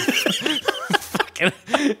cash.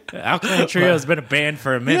 Alkaline Trio has been a band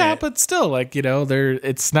for a minute. Yeah, but still, like,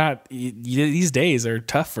 it's not, these days are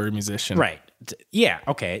tough for a musician. Right. Yeah,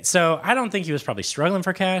 okay. So I don't think he was probably struggling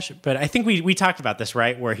for cash, but I think we talked about this,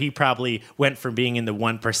 right? Where he probably went from being in the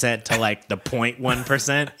 1% to like the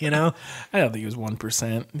 0.1%, I don't think he was 1%.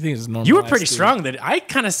 I think he was normal. You were pretty strong that I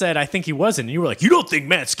kind of said I think he wasn't. And you were like, you don't think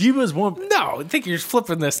Matt Skiba is 1%? No, I think you're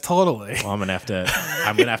flipping this totally. Well, I'm gonna have to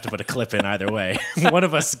put a clip in either way. One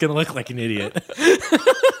of us is gonna look like an idiot.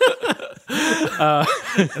 I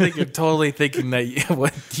think you're totally thinking that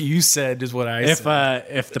what you said is what I said.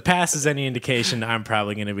 If the past is any indication, I'm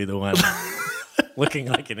probably going to be the one looking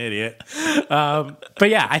like an idiot. But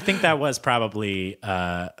yeah, I think that was probably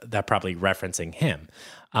referencing him.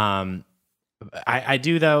 I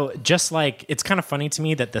do, though, just like, it's kind of funny to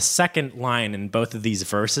me that the second line in both of these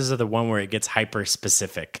verses are the one where it gets hyper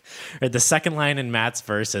specific. Or the second line in Matt's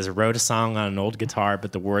verse is, wrote a song on an old guitar,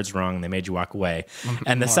 but the words wrong, they made you walk away.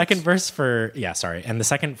 And the second verse and the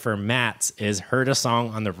second for Matt's is, heard a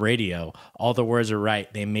song on the radio, all the words are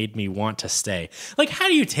right, they made me want to stay. Like, how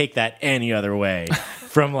do you take that any other way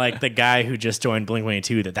from like the guy who just joined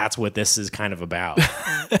Blink-182 that's what this is kind of about?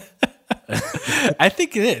 I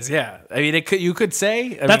think it is. Yeah, I mean, you could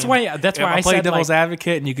say that's why I play said devil's like,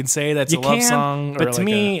 advocate, and you can say that's a love song. But to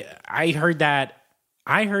me, I heard that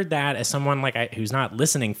as someone like who's not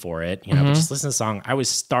listening for it, but just listen to the song. I was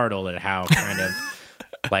startled at how kind of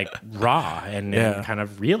like raw and kind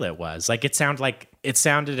of real it was. Like it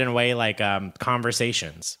sounded in a way like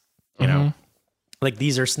conversations. Like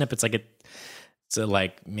these are snippets. Like it's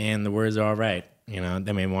like, man, the words are all right. They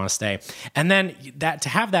made me want to stay. And then to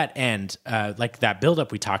have that end, like that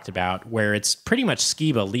buildup we talked about, where it's pretty much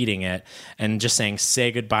Skiba leading it and just saying,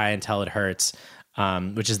 say goodbye until it hurts,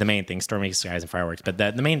 which is the main thing, stormy skies and fireworks. But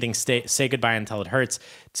the main thing, say goodbye until it hurts,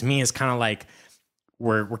 to me is kind of like,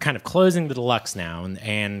 we're kind of closing the deluxe now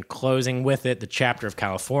and closing with it the chapter of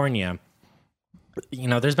California.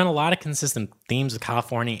 There's been a lot of consistent themes of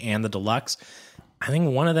California and the deluxe. I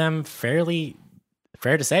think one of them fair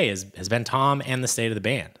to say has been Tom and the state of the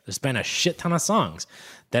band. There's been a shit ton of songs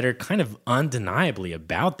that are kind of undeniably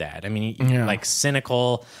about that. I mean, like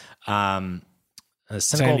cynical, San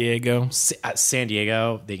Diego,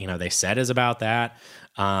 they said is about that.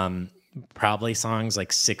 Probably songs like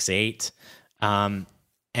 6-8,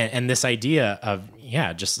 and this idea of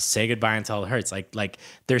just say goodbye until it hurts. Like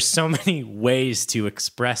there's so many ways to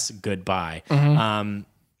express goodbye. Going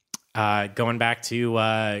back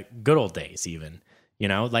to good old days, even.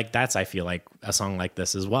 Like that's, I feel like a song like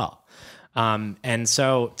this as well. And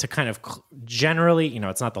so to kind of generally,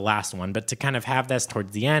 it's not the last one, but to kind of have this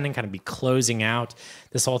towards the end and kind of be closing out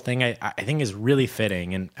this whole thing, I think is really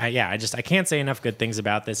fitting. And I can't say enough good things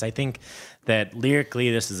about this. I think that lyrically,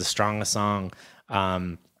 this is the strongest song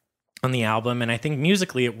on the album. And I think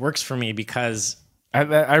musically it works for me because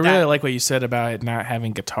I really like what you said about it not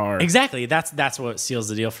having guitar. Exactly. That's what seals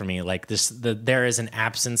the deal for me. Like there is an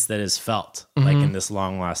absence that is felt, like in this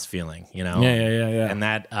long lost feeling, you know? Yeah. And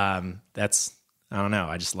that's, I don't know.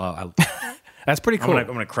 I just love, That's pretty cool. I'm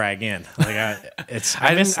gonna cry again. Like I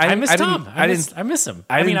miss Tom. I miss him.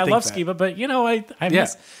 I mean, I love Skiba, but you know, I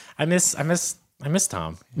miss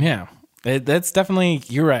Tom. Yeah. That's definitely,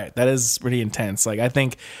 you're right. That is pretty intense. Like I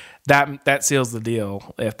think that seals the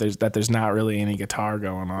deal. If there's not really any guitar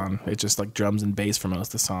going on, it's just like drums and bass for most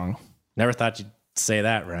of the song. Never thought you'd say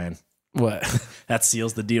that, Ryan. What? That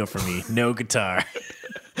seals the deal for me. No guitar.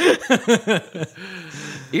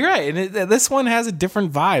 You're right. And this one has a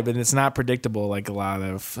different vibe, and it's not predictable like a lot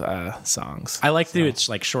of songs. I like to do it's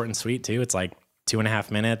like short and sweet too. It's like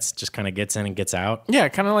 2.5 minutes, just kind of gets in and gets out. Yeah,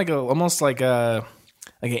 kind of like almost like an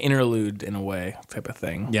interlude in a way type of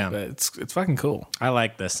thing. Yeah, but it's fucking cool. I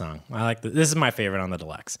like this song. This is my favorite on the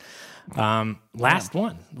deluxe. Last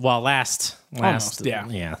one. Well, last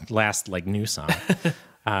like new song.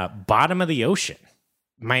 Bottom of the Ocean.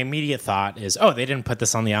 My immediate thought is, they didn't put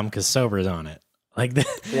this on the album because Sober's on it. Like,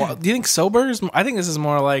 well, do you think Sober's? I think this is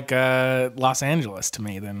more like Los Angeles to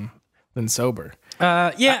me than Sober.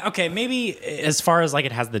 Yeah, okay, maybe as far as like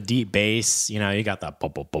it has the deep bass, you know, you got that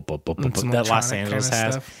that Los Angeles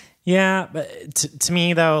has. Stuff. Yeah, but to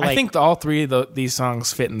me though, like, I think all three of these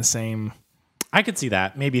songs fit in the same. I could see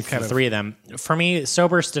that maybe the three of them. For me,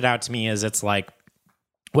 Sober stood out to me as it's like,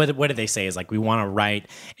 what did they say? Is like we want to write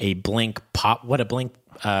a Blink pop. What a Blink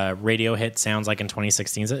radio hit sounds like in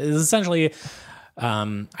 2016. It's essentially,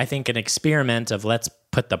 I think, an experiment of let's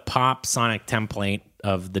put the pop sonic template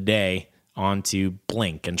of the day onto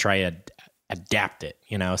Blink and try to adapt it,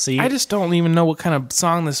 you know? So I just don't even know what kind of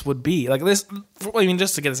song this would be. Like this, I mean,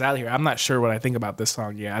 just to get us out of here, I'm not sure what I think about this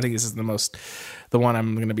song. Yeah, I think this is the one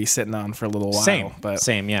I'm going to be sitting on for a little while.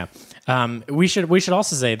 Same, yeah. We should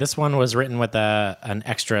also say this one was written with an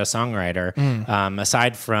extra songwriter.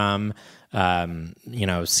 Aside from,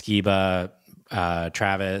 Skiba,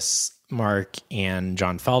 Travis, Mark, and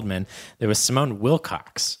John Feldman, there was Simone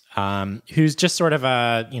Wilcox, who's just sort of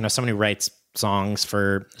someone who writes songs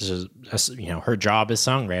for, her job as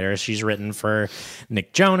songwriter. She's written for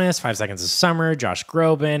Nick Jonas, 5 Seconds of Summer, Josh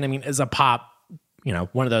Groban. I mean, is a pop,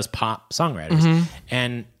 one of those pop songwriters.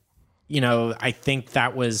 And, I think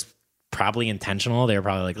that was probably intentional. They were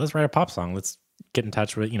probably like, let's write a pop song. Let's get in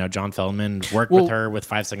touch with, John Feldman, worked with her with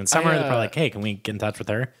 5 Seconds Summer. They're probably like, hey, can we get in touch with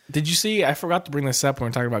her? Did you see, I forgot to bring this up when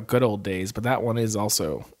we're talking about Good Old Days, but that one is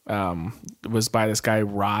also, was by this guy,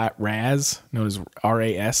 Raz, known as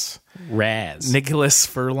R-A-S. Raz. Nicholas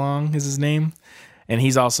Furlong is his name. And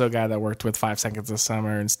he's also a guy that worked with 5 Seconds of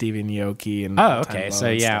Summer and Stevie Aoki. And okay. So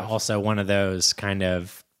yeah, also one of those kind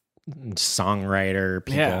of songwriter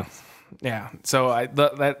people. Yeah. So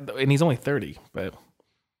and he's only 30, but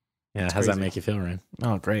yeah. How's that make you feel, Ryan?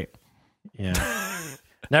 Oh, great. Yeah.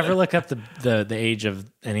 Never look up the age of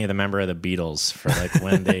any of the member of the Beatles for like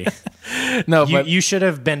when they. No, but you should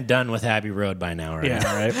have been done with Abbey Road by now, right?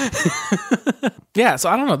 Yeah, right. Yeah. So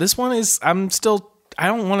I don't know. This one is. I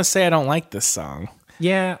don't want to say I don't like this song.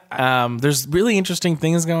 Yeah. There's really interesting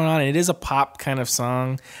things going on. It is a pop kind of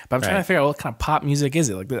song, but I'm trying to figure out what kind of pop music is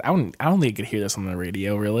it. Like I don't think you could hear this on the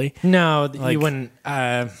radio, really. No, like, you wouldn't.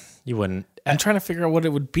 You wouldn't. I'm trying to figure out what it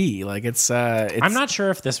would be. Like it's I'm not sure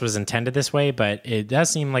if this was intended this way, but it does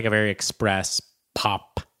seem like a very express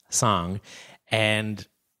pop song. And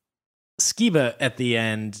Skiba at the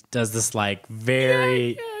end does this like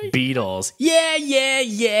very Beatles.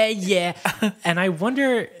 Yeah. And I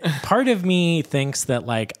wonder, part of me thinks that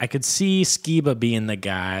like I could see Skiba being the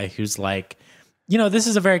guy who's like, this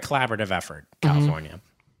is a very collaborative effort, California.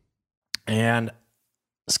 And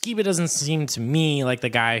Skiba doesn't seem to me like the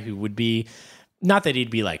guy who would be, not that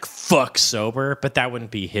he'd be like, fuck Sober, but that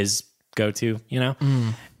wouldn't be his go-to,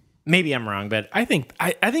 Maybe I'm wrong, but I think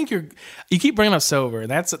you keep bringing up Sober.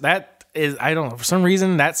 That is, I don't know, for some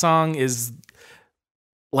reason that song is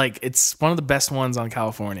like, it's one of the best ones on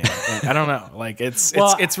California. I don't know. Like it's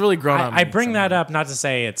really grown on me. I bring that up not to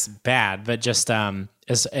say it's bad, but just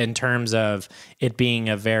as in terms of it being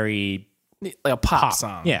a very like a pop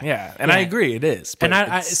song. Yeah. And I agree it is. And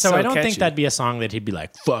I don't think that'd be a song that he'd be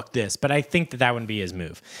like, fuck this. But I think that wouldn't be his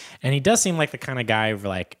move. And he does seem like the kind of guy who,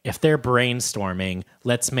 like, if they're brainstorming,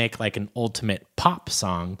 let's make like an ultimate pop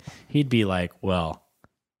song, he'd be like, well,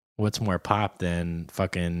 what's more pop than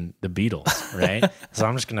fucking the Beatles, right? So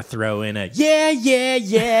I'm just going to throw in a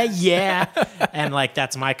yeah. And like,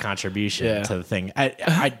 that's my contribution to the thing.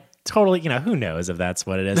 totally, who knows if that's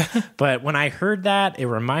what it is. But when I heard that, it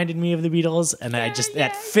reminded me of the Beatles, and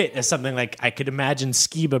that fit as something like I could imagine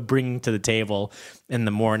Skiba bringing to the table in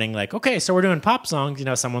the morning, like, okay, so we're doing pop songs.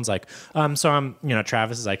 Someone's like, so I'm,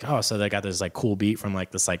 Travis is like, oh, so they got this like cool beat from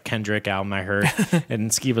like this like Kendrick album I heard, and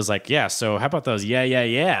Skiba's like, yeah, so how about those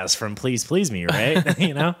yeahs from Please Please Me, right?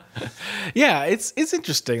 Yeah, it's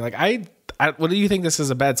interesting. Like what do you think this is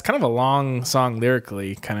about? It's kind of a long song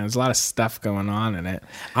lyrically. Kind of, there's a lot of stuff going on in it.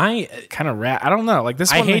 I don't know. Like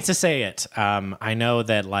this one, I hate to say it. I know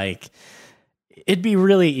that like it'd be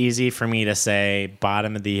really easy for me to say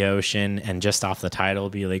 "Bottom of the Ocean" and just off the title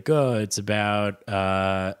be like, "Oh, it's about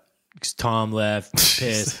Tom left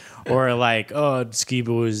pissed," or like, "Oh, Skiba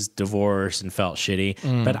was divorced and felt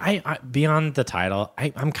shitty." But I beyond the title,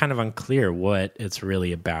 I'm kind of unclear what it's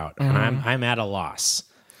really about, and I'm at a loss.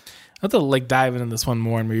 I'll have to like dive into this one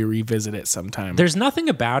more and maybe revisit it sometime. There's nothing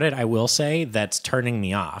about it, I will say, that's turning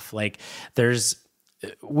me off. Like there's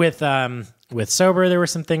with Sober, there were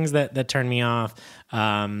some things that turned me off.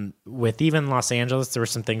 With even Los Angeles, there were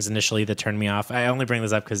some things initially that turned me off. I only bring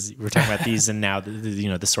this up because we're talking about these and now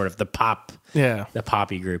the sort of the pop, the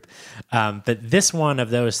poppy group. But this one of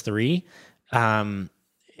those three,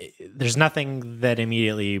 there's nothing that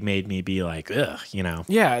immediately made me be like, ugh,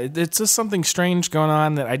 Yeah, it's just something strange going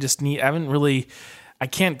on that I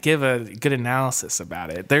can't give a good analysis about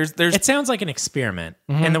it. There's It sounds like an experiment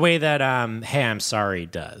in the way that Hey, I'm Sorry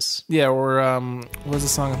does. Yeah, or what was the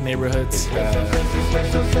song with Neighborhoods?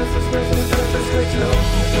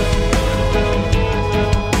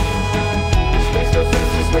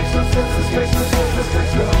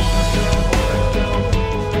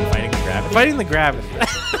 Fighting the Gravity.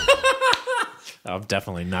 I'm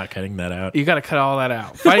definitely not cutting that out. You got to cut all that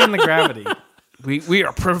out. Fighting the Gravity. We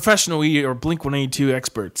are professional. We are Blink-182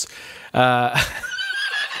 experts. I'm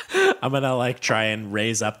gonna like try and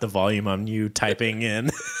raise up the volume on you typing in.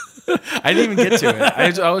 I didn't even get to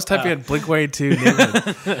it. I was typing in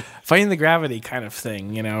Blink-182, Fighting the Gravity kind of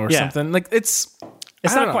thing, or something like it's.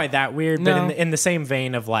 It's not quite that weird, but in the same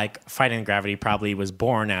vein of like Fighting Gravity probably was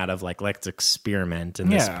born out of like let's experiment,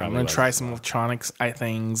 and this probably I'm gonna try some electronics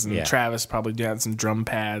things, and Travis probably doing some drum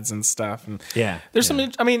pads and stuff, and there's some.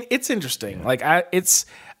 I mean, it's interesting. Yeah. Like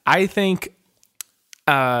I think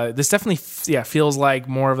this definitely feels like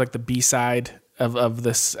more of like the B-side of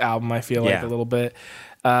this album. I feel like a little bit.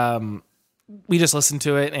 We just listened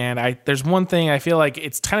to it, and there's one thing I feel like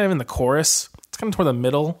it's kind of in the chorus. It's kind of toward the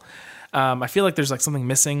middle. I feel like there's like something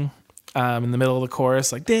missing in the middle of the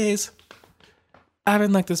chorus, like days. I've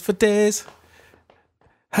been like this for days.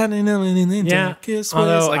 Yeah,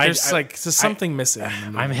 although like there's something missing.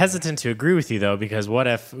 I'm hesitant to agree with you though, because what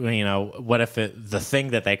if the thing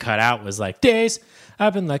that they cut out was like days.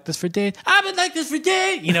 I've been like this for days. I've been like this for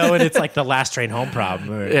days. And it's like the Last Train Home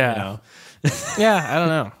problem. Or, yeah, I don't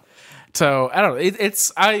know. So I don't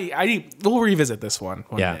know. We'll revisit this one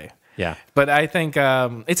day. Yeah, but I think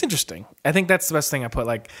it's interesting. I think that's the best thing I put.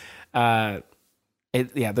 Like,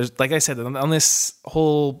 there's like I said on this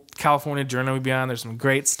whole California journey we've been on. There's some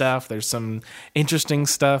great stuff. There's some interesting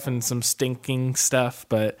stuff and some stinking stuff,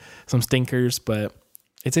 but some stinkers. But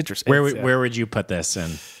it's interesting. Where would you put this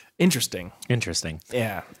in? Interesting.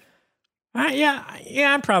 Yeah.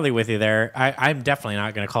 I'm probably with you there. I'm definitely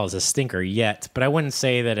not going to call this a stinker yet, but I wouldn't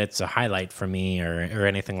say that it's a highlight for me or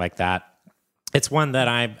anything like that. It's one that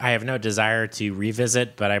I have no desire to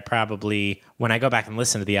revisit, but I probably, when I go back and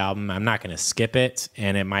listen to the album, I'm not going to skip it,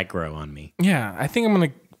 and it might grow on me. Yeah, I think I'm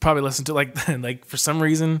going to probably listen to like for some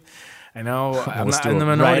reason, I know I'm not in the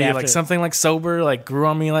minority, like something like Sober like grew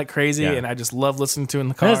on me like crazy, and I just love listening to it in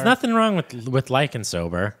the car. There's nothing wrong with liking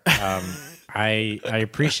Sober. I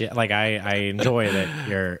appreciate, like I enjoy that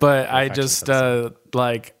you're. But I just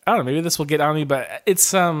like I don't know, maybe this will get on me, but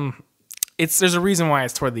it's there's a reason why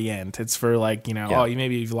it's toward the end. It's for like,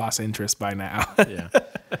 maybe you've lost interest by now.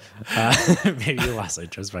 Maybe you lost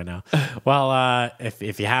interest by now. Well,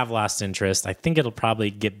 if you have lost interest, I think it'll probably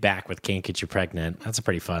get back with Can't Get You Pregnant. That's a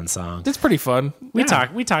pretty fun song. It's pretty fun. We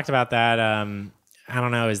talked about that. I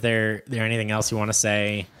don't know. Is there anything else you want to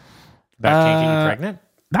say about Can't Get You Pregnant?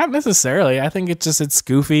 Not necessarily. I think it's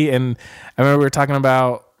goofy. And I remember we were talking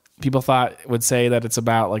about, people would say that it's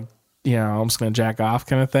about like, I'm just going to jack off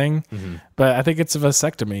kind of thing. Mm-hmm. But I think it's a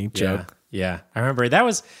vasectomy joke. Yeah. I remember that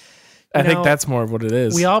was... I think that's more of what it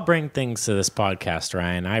is. We all bring things to this podcast,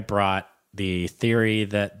 Ryan. I brought the theory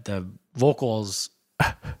that the vocals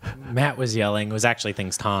Matt was yelling was actually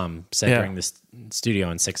things Tom said during this studio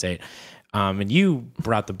in 6-8. And you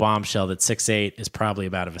brought the bombshell that 6-8 is probably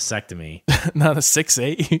about a vasectomy. Not a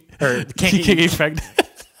 6-8. Or can't get pregnant.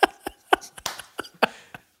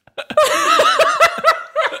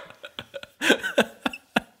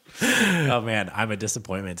 Oh man, I'm a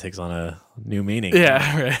disappointment takes on a new meaning.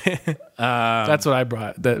 Yeah, right. That's what I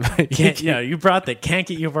brought. You brought that can't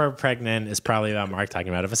get you more pregnant is probably about Mark talking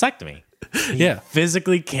about a vasectomy. Yeah,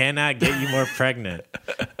 physically cannot get you more pregnant.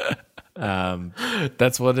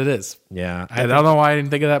 That's what it is. Yeah, I don't know why I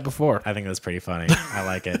didn't think of that before. I think that's pretty funny. I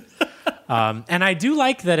like it. And I do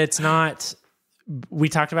like that it's not. We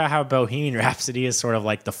talked about how Bohemian Rhapsody is sort of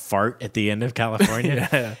like the fart at the end of California.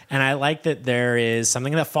 Yeah. And I like that there is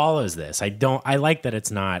something that follows this. I like that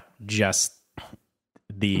it's not just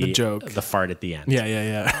the joke, the fart at the end.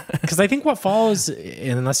 Yeah. Because I think what follows,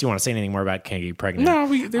 unless you want to say anything more about Can't Get You Pregnant.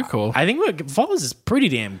 No, they're cool. I think what follows is pretty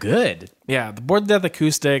damn good. Yeah, the Bored to Death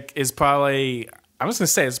acoustic is probably, I'm just going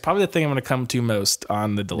to say, it's probably the thing I'm going to come to most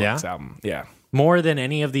on the deluxe album. Yeah. More than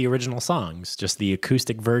any of the original songs, just the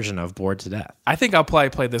acoustic version of Bored to Death. I think I'll probably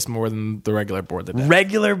play this more than the regular Bored to Death.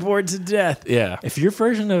 Regular Bored to Death. Yeah. If your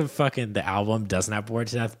version of fucking the album doesn't have Bored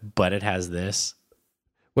to Death, but it has this.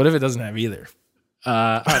 What if it doesn't have either?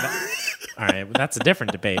 All right, that's a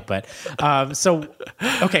different debate. But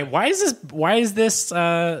okay, why is this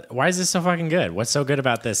so fucking good? What's so good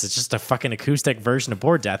about this? It's just a fucking acoustic version of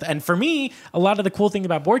Bored Death. And for me, a lot of the cool thing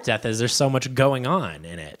about Bored Death is there's so much going on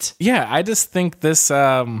in it. Yeah, I just think this.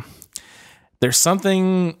 There's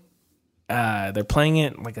something. They're playing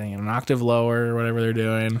it like an octave lower or whatever they're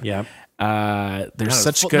doing. Yeah. There's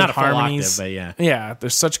such good harmonies. Octave, but yeah,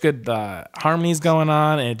 there's such good harmonies going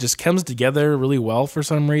on, and it just comes together really well for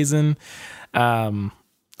some reason. I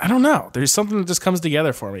don't know. There's something that just comes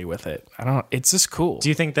together for me with it. It's just cool. Do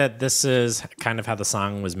you think that this is kind of how the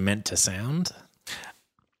song was meant to sound?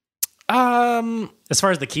 As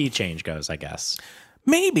far as the key change goes, I guess.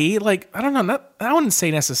 Maybe. Like, I don't know. I wouldn't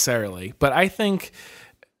say necessarily, but I think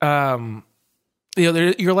you're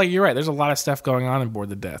right. There's a lot of stuff going on in Bored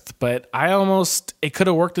to Death, but it could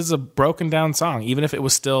have worked as a broken down song, even if it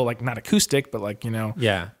was still like not acoustic, but like,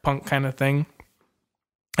 punk kind of thing.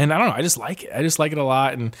 And I don't know. I just like it. I just like it a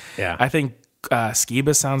lot. And I think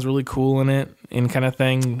Skiba sounds really cool in it, and kind of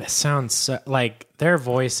thing. It sounds so, like their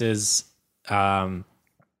voices. To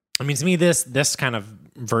me, this kind of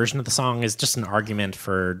version of the song is just an argument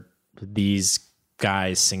for these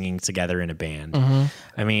guys singing together in a band. Mm-hmm.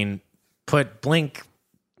 I mean, put Blink,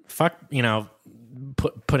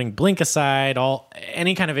 putting Blink aside,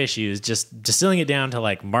 any kind of issues, just distilling it down to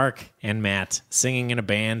like Mark and Matt singing in a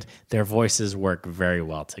band, their voices work very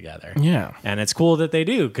well together. Yeah. And it's cool that they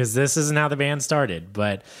do, because this isn't how the band started.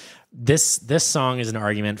 But this song is an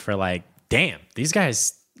argument for like, damn, these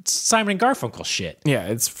guys, Simon and Garfunkel shit. Yeah,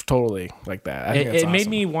 it's totally like that. I think it made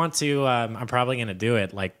me want to, I'm probably going to do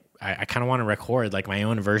it. Like, I kind of want to record like my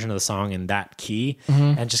own version of the song in that key,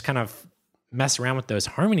 and just kind of mess around with those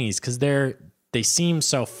harmonies, because they seem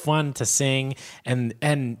so fun to sing, and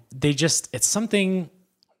it's something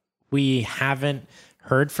we haven't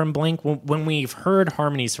heard from Blink. When we've heard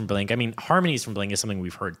harmonies from Blink, I mean, harmonies from Blink is something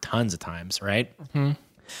we've heard tons of times, right? Mm-hmm.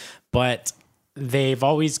 But they've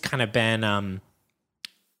always kind of been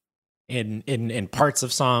in parts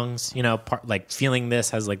of songs, like Feeling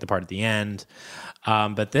This has like the part at the end.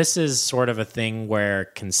 But this is sort of a thing where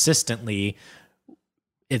consistently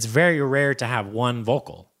it's very rare to have one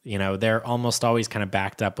vocal. They're almost always kind of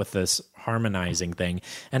backed up with this harmonizing thing,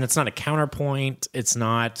 and it's not a counterpoint. It's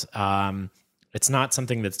not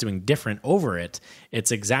something that's doing different over it.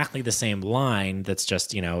 It's exactly the same line that's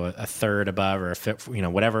just, a third above or a fifth,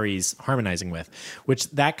 whatever he's harmonizing with, which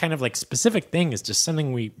that kind of like specific thing is just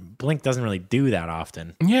something Blink doesn't really do that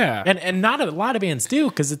often. Yeah. And not a lot of bands do,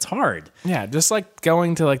 because it's hard. Yeah. Just like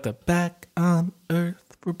going to like the Back on Earth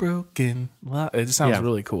we're broken. It just sounds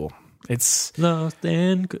really cool. It's lost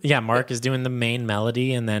and Mark is doing the main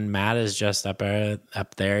melody, and then Matt is just up there,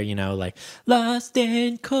 like lost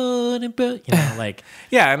and couldn't, like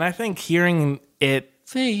and I think hearing it,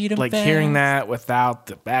 like fast. Hearing that without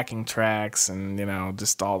the backing tracks and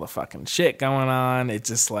just all the fucking shit going on, it's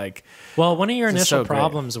just like, well, one of your initial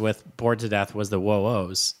problems with Bored to Death was the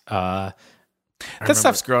whoa-ohs. That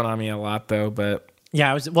stuff's grown on me a lot though, but. Yeah,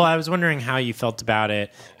 I was wondering how you felt about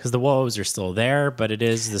it, because the woes are still there, but it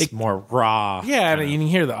is this more raw. Yeah, and you can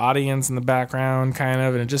hear the audience in the background, kind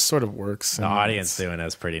of, and it just sort of works. The audience doing it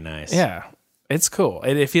is pretty nice. Yeah, it's cool.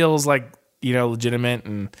 It feels like legitimate,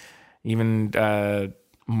 and even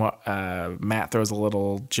Matt throws a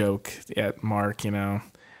little joke at Mark.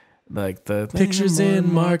 Like the pictures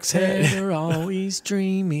in Mark's head are always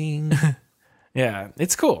dreaming. Yeah,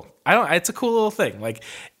 it's cool. It's a cool little thing. Like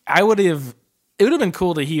It would have been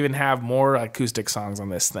cool to even have more acoustic songs on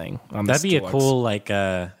this thing. That'd be a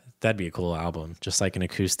cool album, just like an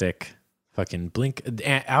acoustic fucking Blink.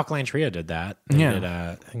 Alkaline Trio did that. They did,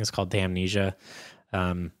 I think it's called Damnesia.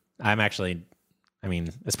 I'm actually, I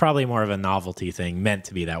mean, it's probably more of a novelty thing, meant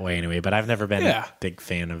to be that way anyway, but I've never been a big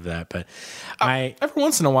fan of that. But every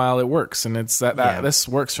once in a while it works, and it's that this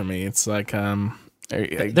works for me. It's like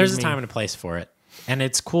there's a time and a place for it. And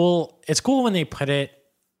it's cool. It's cool when they put it.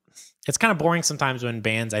 It's kind of boring sometimes when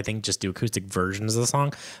bands, I think, just do acoustic versions of the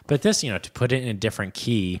song. But this, to put it in a different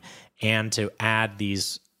key and to add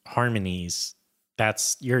these harmonies,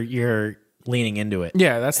 that's you're leaning into it.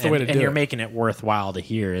 Yeah, that's the way to do it. And you're making it worthwhile to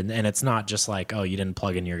hear. And it's not just like, oh, you didn't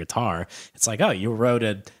plug in your guitar. It's like, oh, you wrote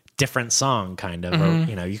a different song kind of,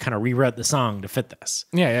 or, you kind of rewrote the song to fit this.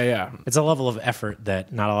 Yeah. It's a level of effort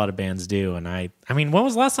that not a lot of bands do. And I mean, when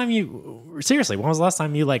was the last time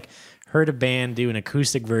you like heard a band do an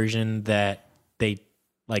acoustic version that they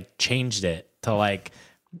like changed it to like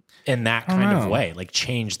in that kind of way, like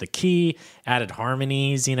change the key, added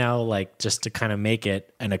harmonies, like just to kind of make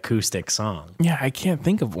it an acoustic song? Yeah, I can't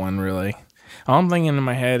think of one really. All I'm thinking in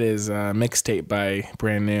my head is Mixtape by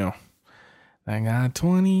Brand New. I got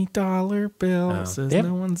 $20 bills, says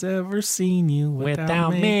no one's ever seen you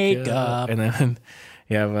without makeup. And then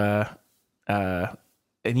you have,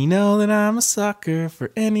 and you know that I'm a sucker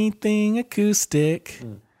for anything acoustic.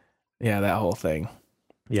 Yeah, that whole thing.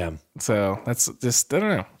 Yeah. So that's just, I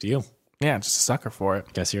don't know. Do you? Yeah, just a sucker for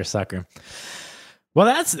it. Guess you're a sucker. Well,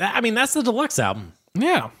 that's the deluxe album.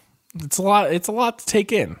 Yeah. It's a lot to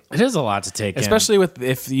take in. It is a lot to take Especially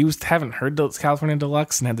if you haven't heard California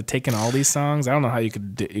Deluxe and had to take in all these songs. I don't know how you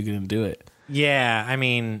can do it. Yeah, I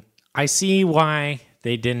mean, I see why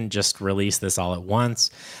they didn't just release this all at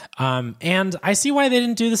once. And I see why they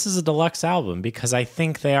didn't do this as a deluxe album, because I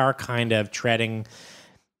think they are kind of treading,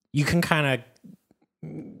 you can kind of,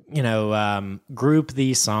 group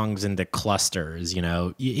these songs into clusters.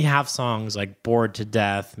 You have songs like Bored to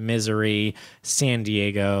Death, Misery, San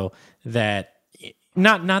Diego, that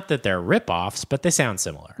not that they're ripoffs, but they sound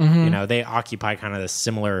similar. They occupy kind of the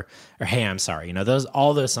similar, or hey, I'm sorry,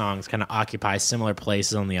 all those songs kind of occupy similar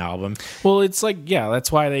places on the album. Well, it's like, that's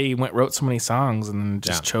why they wrote so many songs and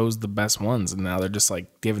just chose the best ones, and now they're just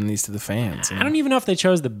like giving these to the fans. I don't even know if they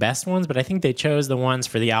chose the best ones, but I think they chose the ones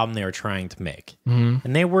for the album they were trying to make.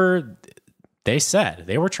 And they said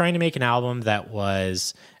they were trying to make an album that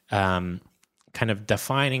was kind of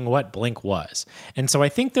defining what Blink was. And so I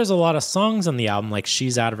think there's a lot of songs on the album, like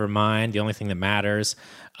She's Out of Her Mind, The Only Thing That Matters,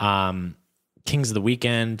 Kings of the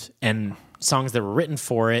Weekend, and songs that were written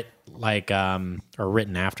for it, like, or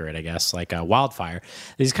written after it, I guess, like Wildfire.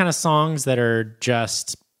 These kind of songs that are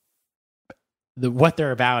just, what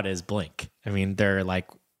they're about is Blink. I mean,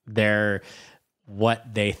 they're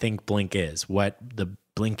what they think Blink is, what the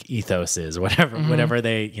Blink ethos is, whatever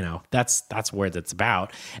they, that's what it's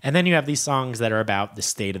about. And then you have these songs that are about the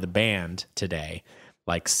state of the band today,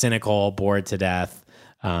 like Cynical, Bored to Death,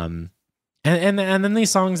 and then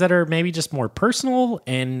these songs that are maybe just more personal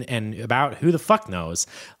and about who the fuck knows,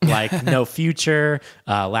 like No Future,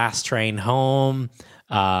 Last Train Home,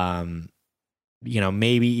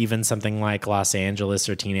 maybe even something like Los Angeles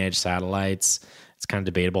or Teenage Satellites. It's kind of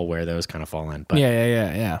debatable where those kind of fall in. But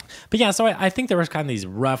yeah. But yeah, so I think there was kind of these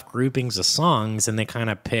rough groupings of songs, and they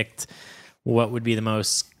kind of picked what would be the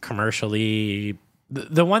most commercially,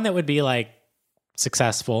 the one that would be like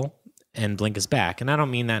successful, and Blink is back. And I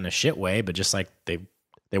don't mean that in a shit way, but just like they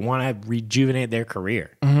want to rejuvenate their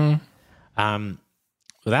career. With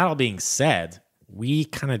that all being said, we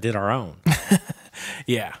kind of did our own.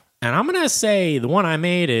 Yeah. And I'm going to say the one I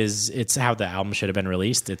made it's how the album should have been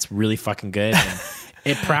released. It's really fucking good. And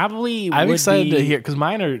it probably I'm excited to hear, because I'm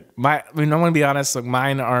going to be honest, like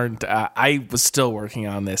mine aren't, I was still working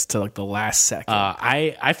on this till like the last second.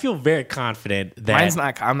 I feel very confident that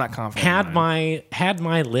I'm not confident. Had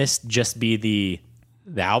my list just be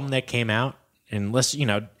the album that came out, and let's,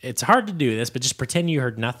 it's hard to do this, but just pretend you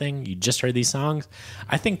heard nothing. You just heard these songs.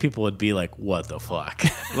 I think people would be like, what the fuck?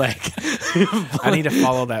 Like, I need to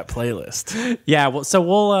follow that playlist. Yeah. Well, so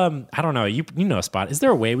we'll, I don't know. You know a spot. Is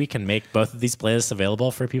there a way we can make both of these playlists available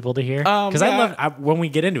for people to hear? Because when we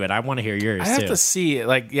get into it, I want to hear yours too. I have to see it.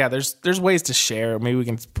 Like, yeah, there's ways to share. Maybe we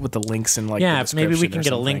can put the links in, like, the description, maybe we can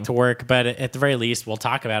get a link to work, but at the very least, we'll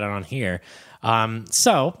talk about it on here.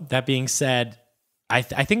 So that being said, I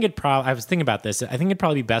think I was thinking about this. I think it'd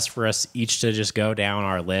probably be best for us each to just go down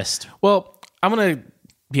our list. Well, I'm going to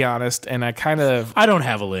be honest, and I don't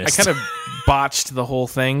have a list. I kind of botched the whole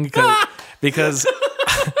thing because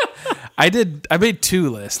I made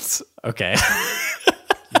two lists. Okay.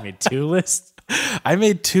 You made two lists? I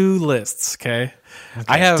made two lists, okay?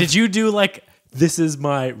 Did you do like, this is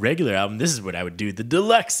my regular album, this is what I would do, the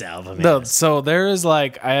deluxe album? No, so there is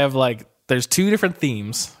like, I have like there's two different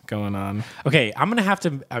themes going on. Okay, I'm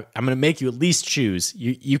gonna make you at least choose.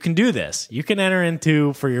 You can do this. You can enter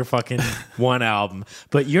into for your fucking one album,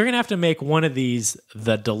 but you're gonna have to make one of these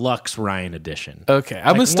the deluxe Ryan edition. Okay,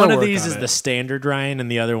 I'm gonna still one of work these on is it. the standard Ryan, and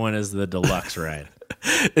the other one is the deluxe Ryan.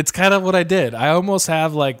 It's kind of what I did. I almost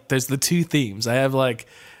have like there's the two themes. I have like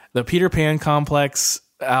the Peter Pan Complex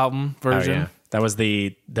album version. Oh, yeah. That was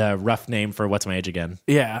the rough name for What's My Age Again.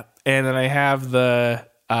 Yeah, and then I have the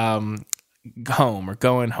home or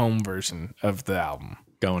going home version of the album.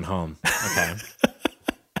 Going home. Okay.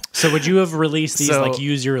 So would you have released these like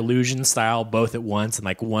Use Your Illusion style both at once, and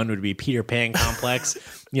like one would be Peter Pan Complex,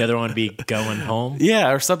 the other one would be Going Home?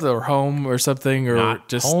 Yeah, or something, or home, or something, or not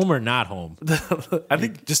just home or not home. I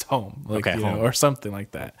think just home, like, okay, home. or something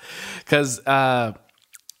like that, because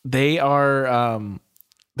they are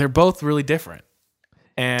they're both really different.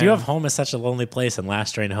 And do you have Home is Such a Lonely Place and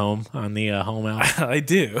Last Train Home on the Home album? I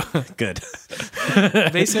do. Good.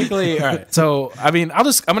 Basically, all right. So, I mean, I'm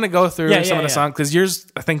going to go through some of the songs because yours,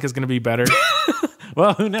 I think, is going to be better.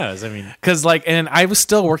 Well, who knows? I mean, because and I was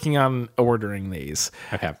still working on ordering these.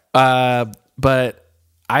 Okay. But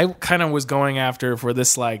I kind of was going after for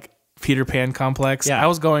this like Peter Pan Complex. Yeah. I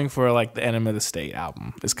was going for like the Enema of the State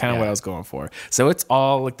album. Is kind of what I was going for. So it's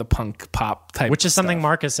all like the punk pop type, which is something stuff.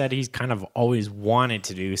 Marcus said he's kind of always wanted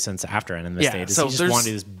to do since after Enema of the State. So he just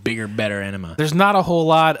wanted this bigger, better Enema. There's not a whole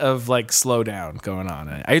lot of like slow down going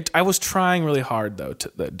on. I was trying really hard though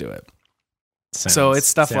to do it. So it's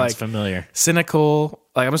stuff like familiar, Cynical.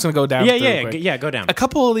 Like I'm just gonna go down. Yeah. Go down. A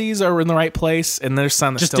couple of these are in the right place, and there's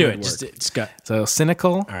some that just still do need it. work. Just go. So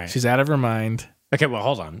Cynical. All right. She's Out of Her Mind. Okay, well,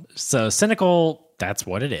 hold on. So Cynical, that's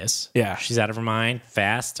what it is. Yeah. She's Out of Her Mind.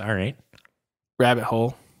 Fast. All right. Rabbit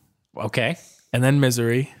Hole. Okay. And then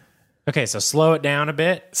Misery. Okay, so slow it down a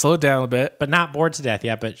bit. Slow it down a bit. But not bored to death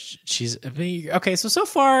yet. But she's okay. So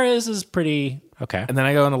far this is pretty okay. And then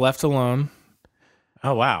I go into Left Alone.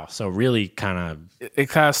 Oh wow! So really, kind of it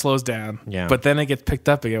kind of slows down. Yeah. But then it gets picked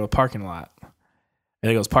up again with Parking Lot.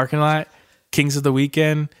 And it goes Parking Lot, Kings of the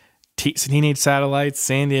Weekend, Teenage Satellites,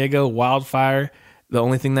 San Diego, Wildfire, The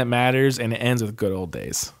Only Thing That Matters, and it ends with Good Old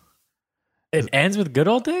Days. It ends with Good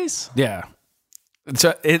Old Days? Yeah.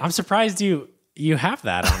 So I'm surprised you have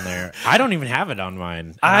that on there. I don't even have it on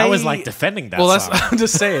mine. I was like defending that song. I'm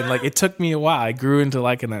just saying, like, it took me a while. I grew into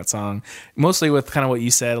liking that song, mostly with kind of what you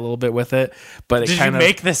said a little bit with it. But Did you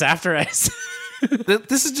make this after I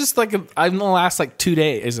This is just like in the last like 2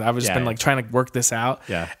 days, I've just been like trying to work this out.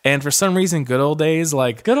 Yeah. And for some reason, Good Old Days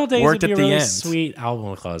worked would be at a the really end. sweet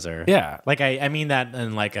album closer. Yeah. Like I mean that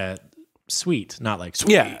in like a sweet, not like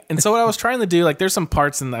sweet. Yeah. And so what I was trying to do, like, there's some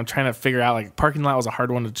parts and I'm trying to figure out, like, Parking Lot was a hard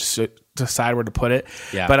one to just decide where to put it.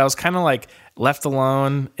 Yeah. But I was kind of like Left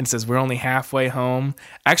Alone, and it says we're only halfway home.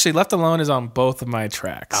 Actually, Left Alone is on both of my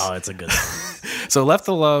tracks. Oh, it's a good song. So Left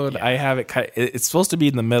Alone, I have it it's supposed to be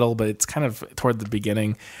in the middle, but it's kind of toward the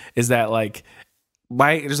beginning. Is that like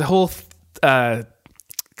there's a whole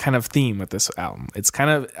kind of theme with this album. It's kind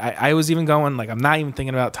of I was even going like I'm not even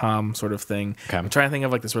thinking about Tom sort of thing. Okay. I'm trying to think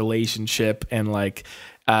of like this relationship and like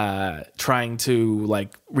trying to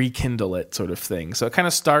like rekindle it sort of thing. So it kind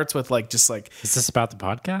of starts with like just like Is this about the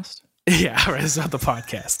podcast? yeah, right. It's not the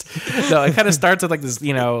podcast. No, it kind of starts with like this,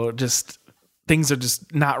 just things are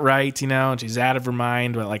just not right, and she's out of her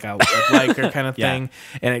mind, but like I like her kind of thing.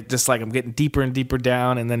 And it just like I'm getting deeper and deeper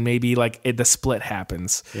down, and then maybe like the split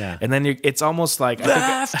happens. Yeah. And then it's almost like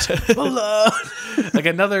Left alone. like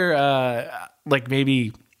another like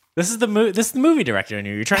maybe This is the movie director in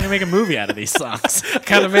you. You're trying to make a movie out of these songs.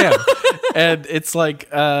 kind of am. And it's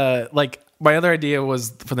like my other idea was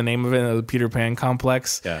for the name of it, the Peter Pan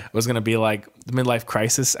Complex. Yeah. Was going to be like the Midlife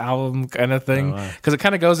Crisis album kind of thing. Oh, wow. Because it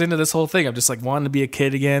kind of goes into this whole thing of just like wanting to be a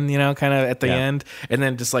kid again, kind of at the end. And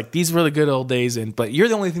then just like these really good old days. But you're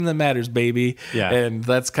the only thing that matters, baby. Yeah. And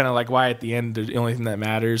that's kind of like why at the end, the only thing that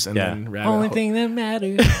matters. And then only thing that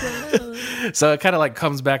matters. So it kind of like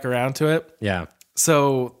comes back around to it. Yeah.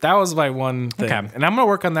 So that was my one thing. Okay. And I'm going to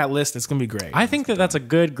work on that list. It's going to be great. I think that's a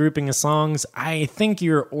good grouping of songs. I think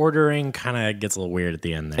your ordering kind of gets a little weird at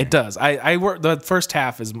the end there. It does. I work. The first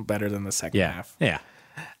half is better than the second half. Yeah.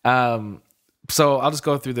 So I'll just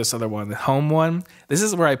go through this other one, the Home one. This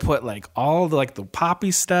is where I put like all the like the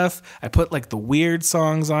poppy stuff. I put like the weird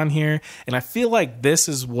songs on here, and I feel like this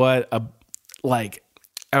is what out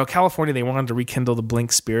of California they wanted to rekindle the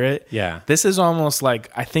Blink spirit. Yeah. This is almost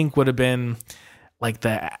like I think would have been like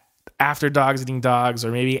the after Dogs Eating Dogs,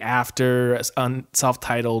 or maybe after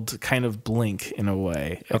self-titled kind of Blink in a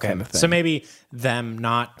way. Okay. Kind of thing. So maybe them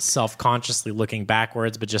not self-consciously looking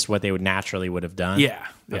backwards, but just what they would have done. Yeah.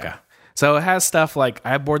 Okay. So it has stuff like I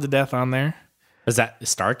have Bored to Death on there. Is that it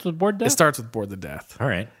starts with Bored to It Death? starts with Bored to Death. All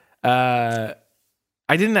right.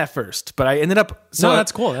 I didn't at first, but I ended up. So No,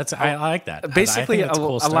 that's cool. I like that. basically I think it's a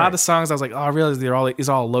cool lot of the songs I was like, oh, I realize is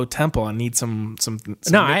all low tempo. I need some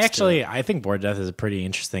No, mix to it. I think Bored to Death is a pretty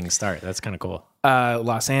interesting start. That's kind of cool.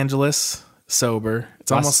 Los Angeles, Sober.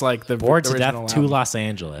 It's almost like the Bored to original Death to album. Los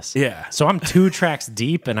Angeles. Yeah. So I'm 2 tracks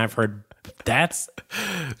deep, and I've heard that's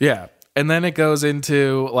Yeah. And then it goes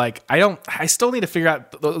into like I still need to figure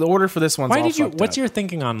out the order for this one's why all did you? fucked What's up. your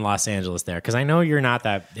thinking on Los Angeles there? Because I know you're not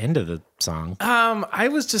that into the song. I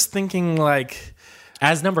was just thinking like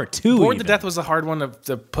As number 2, Bored even. to Death was a hard one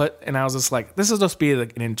to put, and I was just like, this is supposed to be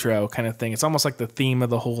like an intro kind of thing. It's almost like the theme of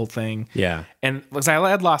the whole thing. Yeah. And because I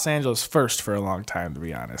had Los Angeles first for a long time, to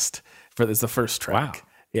be honest. It's the first track. Wow.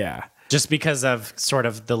 Yeah. Just because of sort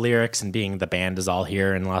of the lyrics and being the band is all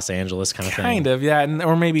here in Los Angeles kind of thing. Kind of, yeah. And,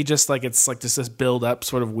 or maybe just like it's like just this build up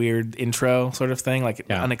sort of weird intro sort of thing, like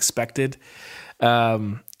unexpected.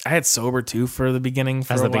 I had Sober too for the beginning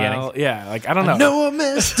for As a the while. beginning? Yeah, like I don't know. No, I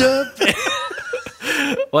messed up.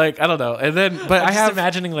 Like I don't know. And then but I'm just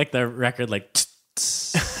imagining like the record like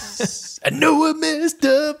I know I messed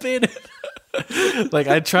up in it. like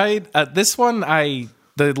I tried this one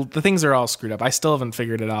the things are all screwed up. I still haven't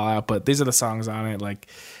figured it all out, but these are the songs on it. Like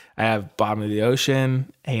I have Bottom of the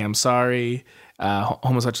Ocean, Hey I'm Sorry,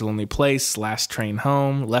 Home is Such a Lonely Place, Last Train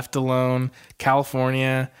Home, Left Alone,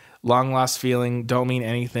 California, Long Lost Feeling, Don't Mean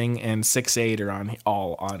Anything, and 6-8 are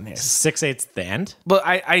all on here. 6/8's the end. But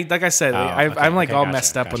I like I said, I'm like all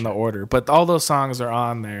messed up in the order. But all those songs are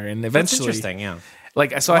on there, and That's eventually, interesting, yeah.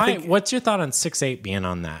 like so, I think What's your thought on 6/8 being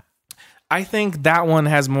on that? I think that one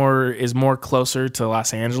is more closer to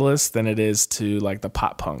Los Angeles than it is to like the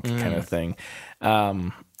pop punk kind of thing.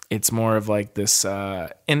 It's more of like this,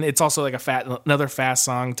 and it's also like another fast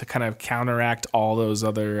song to kind of counteract all those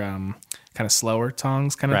other kind of slower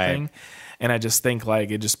songs kind of thing. And I just think like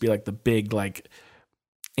it'd just be like the big like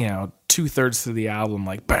 2/3 through the album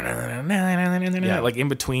like like in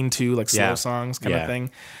between two like slow songs kind of thing.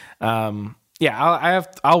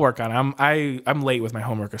 I'll work on it. I'm late with my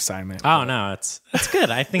homework assignment. Oh no, it's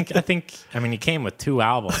good. I mean you came with 2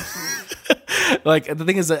 albums. Like the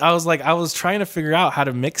thing is that I was trying to figure out how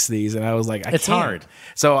to mix these, and I was like, It's hard.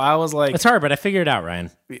 So I was like, It's hard, but I figured it out,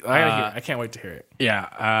 Ryan. I gotta hear it. I can't wait to hear it.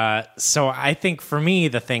 Yeah. So I think for me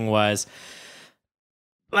the thing was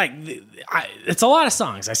like it's a lot of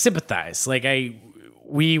songs. I sympathize. Like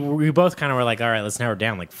we both kind of were like, all right, let's narrow it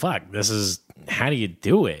down. Like fuck, this is how do you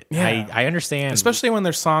do it? Yeah. I understand, Especially when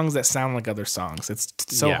there's songs that sound like other songs. It's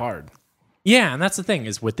so hard. Yeah, and that's the thing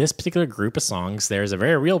is with this particular group of songs, there's a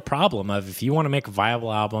very real problem of if you want to make a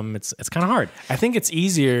viable album, it's kind of hard. I think it's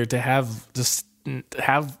easier to have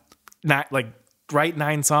not like write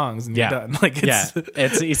 9 songs and you're done. Like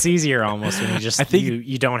it's easier almost when you just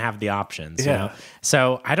you don't have the options. You know?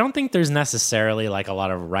 So I don't think there's necessarily like a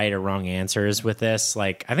lot of right or wrong answers with this.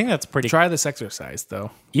 Like I think that's pretty. Try this exercise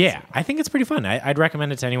though. Yeah, I think it's pretty fun. I'd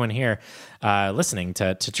recommend it to anyone here listening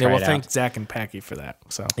to try we'll it thank out. Zach and Packy for that.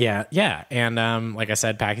 So Yeah, and like I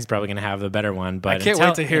said, Packy's probably going to have the better one. But I can't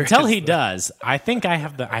wait to hear until his, he does. I think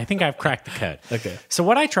I've cracked the code. Okay. So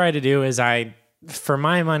what I try to do is for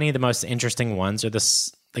my money, the most interesting ones are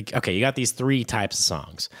this. Like, okay, you got these 3 types of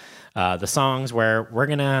songs. The songs where we're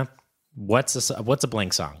gonna what's a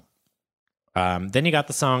Blink song. Then you got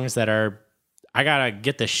the songs that are I gotta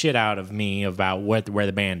get the shit out of me about where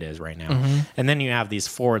the band is right now. And then you have these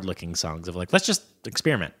forward-looking songs of like, let's just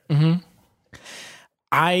experiment.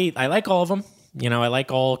 I like all of them. You know, I like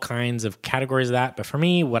all kinds of categories of that. But for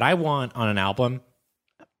me, what I want on an album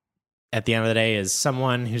at the end of the day is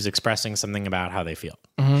someone who's expressing something about how they feel.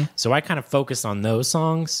 So I kind of focus on those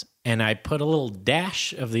songs and I put a little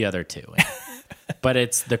dash of the other 2 in. But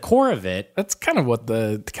it's the core of it. that's kind of what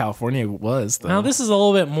the California was though. Now this is a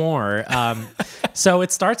little bit more. So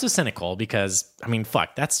it starts with Cynical because I mean,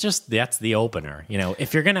 fuck, that's the opener. You know,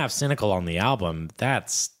 if you're gonna have Cynical on the album,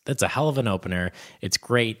 that's a hell of an opener. It's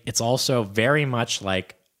great. It's also very much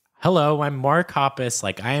like, hello, I'm Mark Hoppus.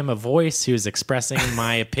 Like I am a voice who's expressing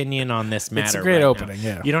my opinion on this matter. It's a great right opening. now.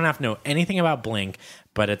 Yeah, You don't have to know anything about Blink,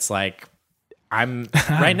 but it's like I'm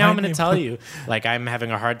right now. I'm going to tell you, like, I'm having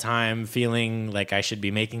a hard time feeling like I should be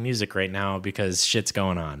making music right now because shit's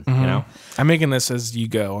going on. You know, I'm making this as you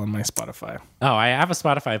go on my Spotify. oh, I have a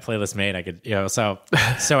Spotify playlist made. I could, so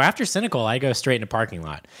after Cynical, I go straight into Parking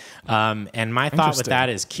Lot. And my thought with that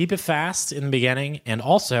is keep it fast in the beginning. And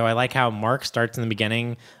also I like how Mark starts in the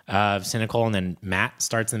beginning of Cynical and then Matt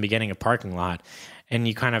starts in the beginning of Parking Lot. And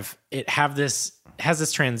you kind of, has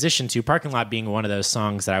this transition to Parking Lot being one of those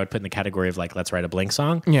songs that I would put in the category of like, let's write a Blink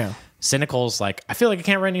song. Yeah. Cynical's like, I feel like I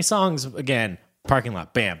can't write any songs again. parking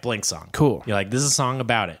lot, bam, Blink song. Cool. You're like, this is a song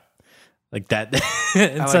about it. Like that.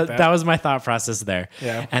 And so that was my thought process there.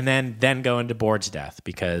 Yeah. And then go into Bored to Death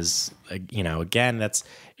because, again,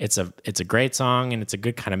 it's a great song and it's a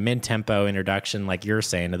good kind of mid-tempo introduction, like you're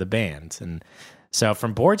saying, to the band. And so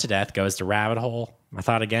from Bored to Death goes to Rabbit Hole. I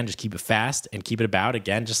thought, again, just keep it fast and keep it about,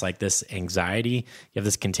 again, just like this anxiety. You have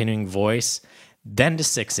this continuing voice. Then to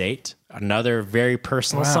 6/8, another very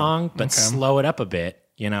personal song, but slow it up a bit,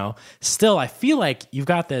 Still, I feel like you've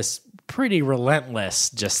got this pretty relentless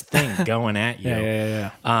just thing going at you.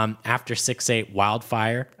 Yeah. After 6/8,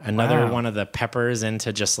 Wildfire, another one of the peppers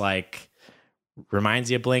into just like reminds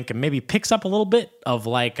you of Blink and maybe picks up a little bit of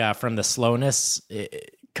like from the slowness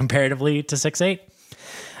comparatively to 6/8.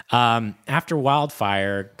 After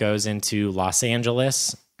Wildfire goes into Los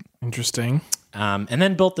Angeles. Interesting. And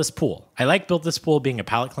then Built This Pool. I like Built This Pool being a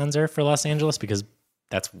palate cleanser for Los Angeles because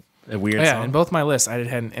that's a weird song. In both my lists, I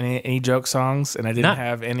didn't have any joke songs, and I didn't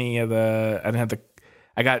have any of the.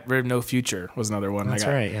 I got rid of No Future was another one. That's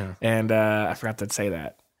right. Yeah. And I forgot to say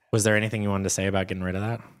that. Was there anything you wanted to say about getting rid of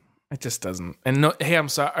that? It just doesn't. And no, Hey, I'm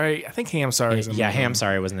Sorry. I think Hey, I'm Sorry. Hey, I'm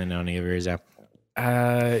Sorry wasn't in any of yours. Yeah.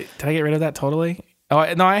 Did I get rid of that totally?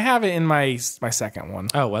 Oh no, I have it in my second one.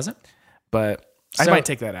 Oh, was it? But I might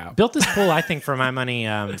take that out. Built This Pool, I think, for my money,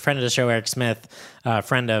 friend of the show, Eric Smith,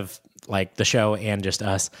 friend of like the show and just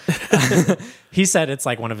us. He said it's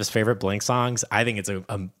like one of his favorite Blink songs. I think it's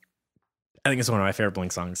I think it's one of my favorite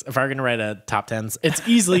Blink songs. If I were going to write a top 10s, it's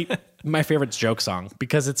easily my favorite joke song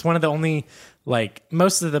because it's one of the only, like,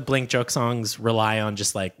 most of the Blink joke songs rely on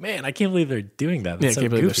just like, man, I can't believe they're doing that. That's so I can't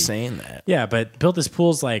believe goofy. they're saying that. Yeah, but Built This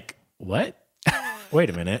Pool's like, what? Wait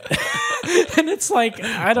a minute. And it's like,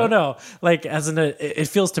 I don't know. Like, it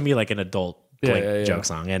feels to me like an adult Blink joke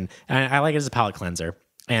song. And I like it as a palate cleanser.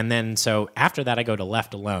 And then, so after that, I go to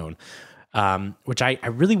Left Alone, which I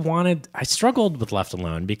really wanted. I struggled with Left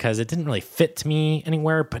Alone because it didn't really fit to me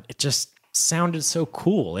anywhere, but it just sounded so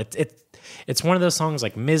cool. It's one of those songs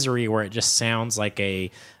like Misery where it just sounds like a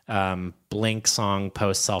Blink song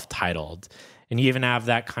post self-titled. And you even have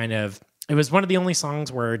that kind of, it was one of the only songs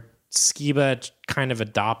where Skiba kind of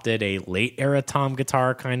adopted a late era tom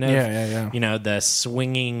guitar kind of, the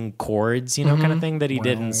swinging chords, kind of thing that he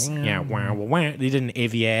did in, he did in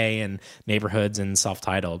AVA and Neighborhoods and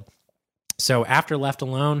self-titled. So after Left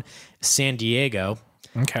Alone, San Diego.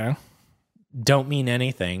 Okay. Don't Mean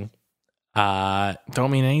Anything. Don't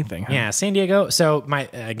Mean Anything. Huh? Yeah, San Diego. So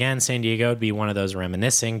San Diego would be one of those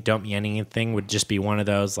reminiscing. Don't Mean Anything would just be one of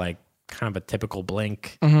those like kind of a typical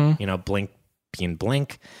Blink, Blink being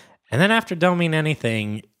Blink. And then after Don't Mean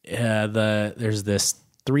Anything, there's this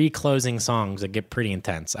 3 closing songs that get pretty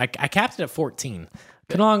intense. I capped it at 14.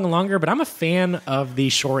 Been along longer, but I'm a fan of the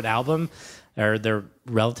short album. Or they're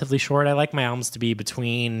relatively short. I like my albums to be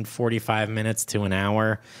between 45 minutes to an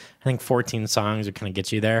hour. I think 14 songs would kind of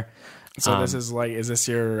get you there. So this is like, is this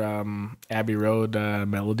your Abbey Road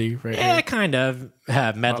melody right Yeah, here? kind of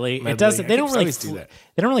medley. Medley. It doesn't. They don't really do that.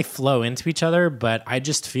 They don't really flow into each other. But I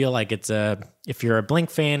just feel like if you're a Blink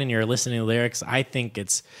fan and you're listening to lyrics, I think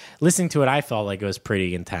listening to it. I felt like it was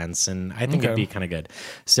pretty intense, and I think it'd be kind of good.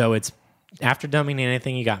 So it's after Don't Mean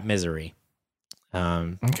Anything, you got Misery.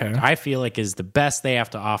 I feel like is the best they have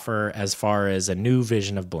to offer as far as a new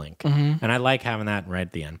vision of Blink, and I like having that right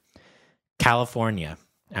at the end. California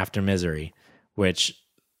after Misery, which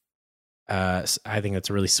I think it's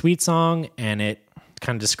a really sweet song, and it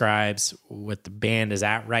kind of describes what the band is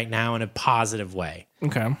at right now in a positive way.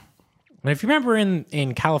 Okay. And if you remember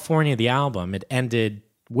in California, the album, it ended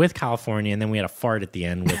with California, and then we had a fart at the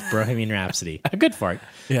end with Bohemian Rhapsody. A good fart.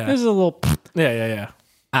 Yeah. There's a little... Yeah.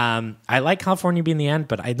 I like California being the end,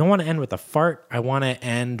 but I don't want to end with a fart. I want to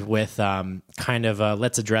end with kind of a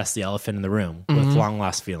let's address the elephant in the room with Long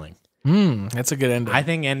Lost Feeling. That's a good ending. I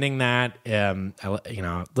think ending that,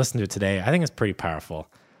 listen to it today. I think it's pretty powerful.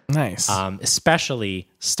 Nice. Especially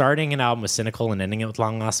starting an album with Cynical and ending it with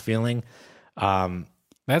Long Lost Feeling.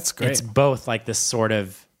 That's great. It's both like this sort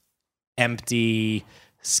of empty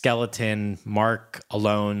skeleton Mark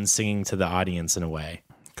alone singing to the audience in a way.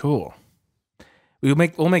 Cool. We'll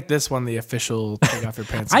make this one the official Take Off Your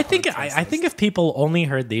Pants. I think if people only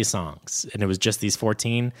heard these songs and it was just these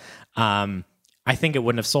 14, I think it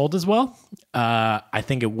wouldn't have sold as well. I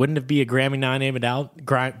think it wouldn't have been a Grammy nominated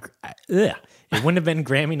It wouldn't have been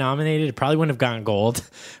Grammy nominated. It probably wouldn't have gotten gold.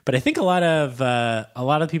 But I think a lot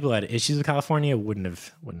of people who had issues with California wouldn't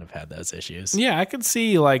have had those issues. Yeah, I could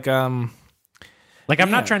see I'm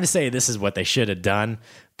not trying to say this is what they should have done,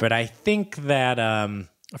 but I think that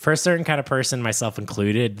for a certain kind of person, myself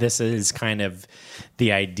included, this is kind of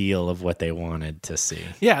the ideal of what they wanted to see.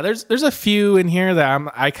 Yeah, there's a few in here that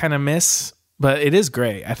I kind of miss, But it is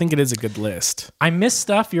great. I think it is a good list. I miss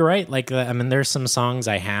stuff. You're right. Like, I mean, there's some songs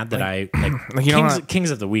I had that I like.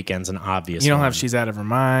 Kings of the Weekend's an obvious. You don't one. have She's Out of Her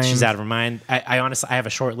Mind. She's Out of Her Mind. I honestly, I have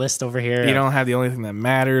a short list over here. You don't have The Only Thing That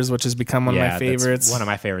Matters, which has become one of my favorites. One of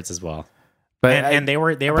my favorites as well. But and they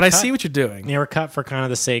were. But cut, I see what you're doing. They were cut for kind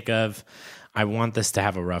of the sake of, I want this to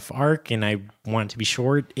have a rough arc, and I want it to be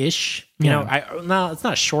short-ish. You know, it's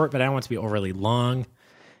not short, but I don't want it to be overly long.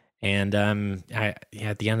 And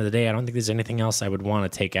at the end of the day, I don't think there's anything else I would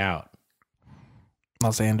want to take out.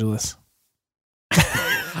 Los Angeles.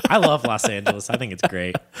 I love Los Angeles. I think it's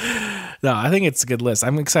great. No, I think it's a good list.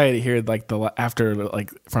 I'm excited to hear like after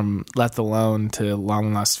from Left Alone to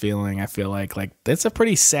Long Lost Feeling. I feel like it's a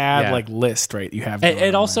pretty sad list, right? You have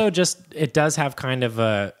it also it does have kind of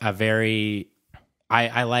a very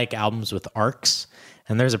I like albums with arcs.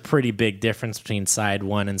 And there's a pretty big difference between side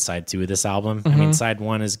 1 and side 2 of this album. I mean, side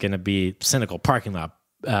 1 is going to be Cynical, Parking Lot,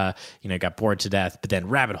 got Bored to Death, but then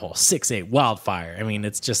Rabbit Hole, 6/8, Wildfire. I mean,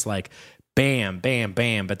 it's just like bam, bam,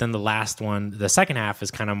 bam. But then the last one, the second half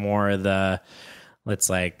is kind of more let's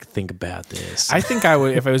think about this. I think I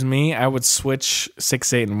would, if it was me, I would switch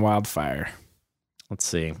 6/8 and Wildfire. Let's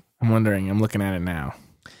see. I'm looking at it now.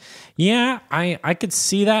 Yeah, I could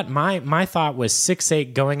see that. My thought was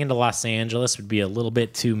 6/8 going into Los Angeles would be a little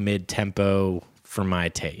bit too mid-tempo for my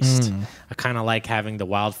taste. I kind of like having the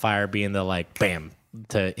Wildfire being the bam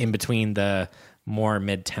to in between the more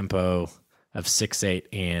mid-tempo of 6/8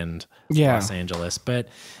 and Los Angeles. But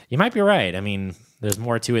you might be right. I mean, there's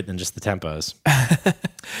more to it than just the tempos.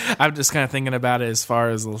 I'm just kind of thinking about it as far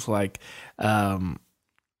as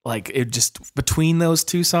it just between those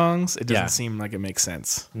two songs, it doesn't seem like it makes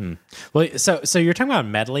sense. Well, so you're talking about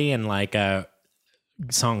medley and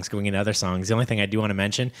songs going into other songs. The only thing I do want to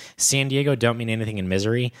mention, San Diego Don't Mean Anything in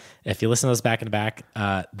Misery. If you listen to those back to back,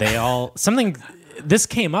 they all this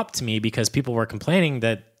came up to me because people were complaining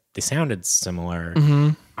that they sounded similar.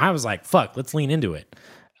 I was like, fuck, let's lean into it.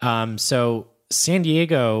 So San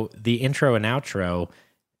Diego, the intro and outro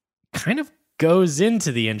kind of goes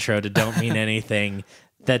into the intro to Don't Mean Anything.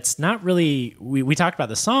 That's not really, we talked about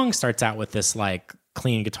the song starts out with this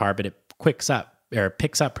clean guitar, but it picks up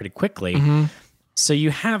pretty quickly. So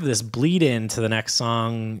you have this bleed into the next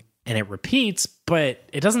song and it repeats, but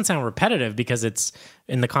it doesn't sound repetitive because it's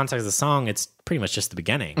in the context of the song, it's pretty much just the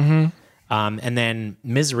beginning. And then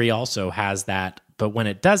Misery also has that, but when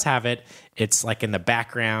it does have it, it's in the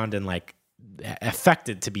background and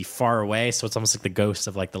affected to be far away, so it's almost like the ghost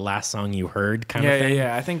of the last song you heard kind of thing.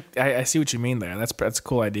 I think I see what you mean there. That's a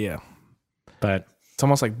cool idea, but it's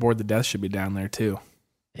almost like Bored to Death should be down there too.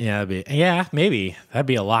 Maybe that'd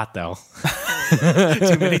be a lot though.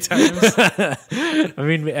 Too many times.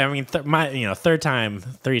 Third time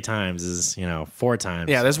 3 times is 4 times.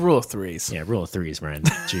 Yeah, there's rule of threes. Yeah, rule of threes, man.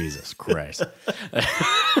 Jesus Christ.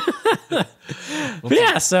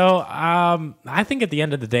 So I think at the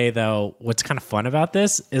end of the day, though, what's kind of fun about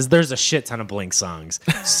this is there's a shit ton of Blink songs.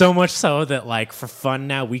 So much so that for fun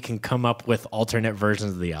now we can come up with alternate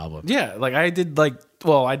versions of the album. Yeah, I did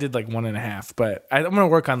 1.5, but I'm gonna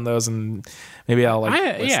work on those and maybe I'll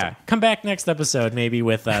come back next episode maybe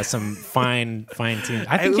with some fine tune.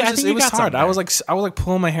 I think it was hard. I was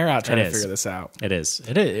pulling my hair out trying to figure this out. It is.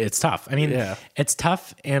 It's tough. I mean, it's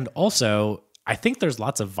tough, and also I think there's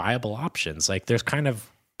lots of viable options. There's kind of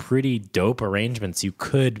pretty dope arrangements you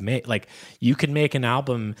could make. You could make an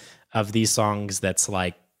album of these songs that's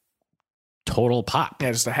total pop.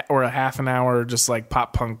 Yeah, just a half an hour, just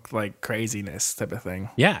pop punk craziness type of thing.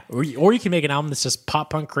 Yeah, or you can make an album that's just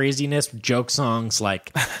pop punk craziness, joke songs,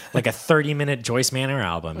 like a 30-minute Joyce Manor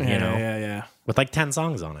album. Yeah, with 10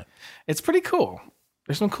 songs on it. It's pretty cool.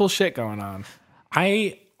 There's some cool shit going on.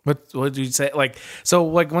 What did you say?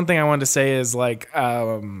 One thing I wanted to say is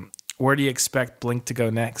where do you expect Blink to go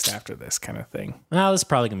next after this kind of thing? Well, this is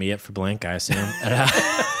probably gonna be it for Blink, I assume.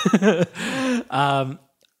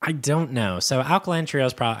 I don't know. So Alkaline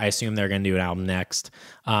Trio's I assume they're going to do an album next.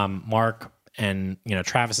 Mark and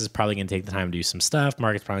Travis is probably going to take the time to do some stuff.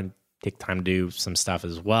 Mark is probably going to take time to do some stuff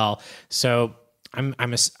as well. So I'm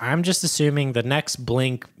just assuming the next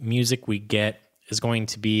Blink music we get is going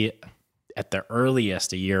to be at the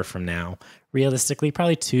earliest a year from now. Realistically,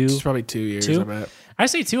 probably 2. It's probably 2 years. 2? I bet. I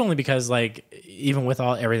say 2 only because even with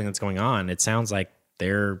everything that's going on, it sounds like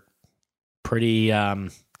they're pretty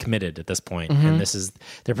committed at this point. And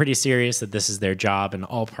they're pretty serious that this is their job and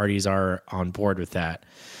all parties are on board with that.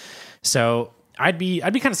 So I'd be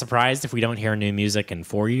kind of surprised if we don't hear new music in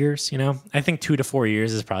 4 years. I think 2 to 4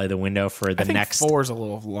 years is probably the window for the next. 4 is a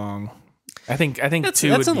little long. I think that's 2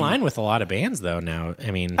 that's in line with a lot of bands though now. I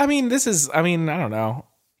mean, I don't know.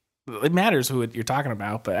 it matters who you're talking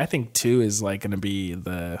about, but I think 2 is like going to be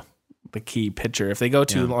the key picture. If they go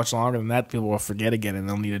too much longer than that, people will forget again, and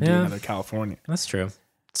they'll need to do another California. That's true.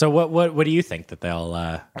 So what do you think that they'll?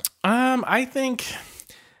 I think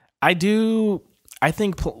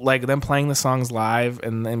like them playing the songs live,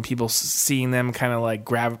 and then people seeing them kind of like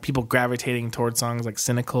people gravitating towards songs like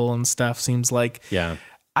Cynical and stuff. Seems like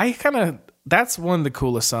that's one of the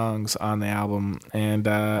coolest songs on the album, and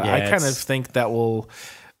I kind of think that will.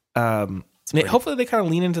 Hopefully they kind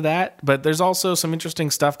of lean into that, but there's also some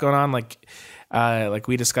interesting stuff going on, like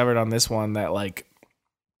we discovered on this one that like.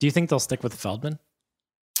 Do you think they'll stick with Feldman?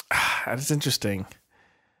 That's interesting.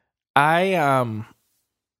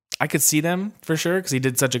 I could see them for sure because he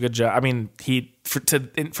did such a good job. I mean,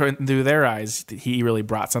 through their eyes, he really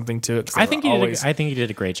brought something to it. I think he did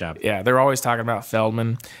a great job. Yeah, they're always talking about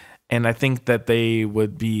Feldman, and I think that they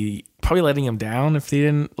would be probably letting him down if they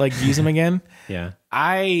didn't like use him again. Yeah,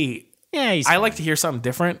 I like to hear something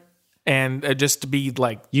different, and just to be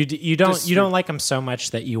like you don't like him so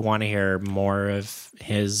much that you want to hear more of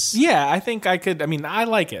his. Yeah, I think I could. I mean, I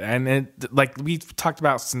like it, and it, like we've talked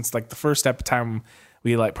about since like the first time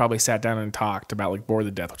we like probably sat down and talked about like Bored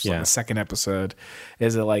to Death, which is like the second episode.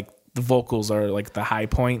 Is it like the vocals are like the high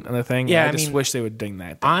point of the thing? Yeah, I just wish they would ding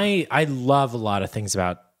that. I love a lot of things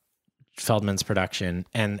about Feldman's production,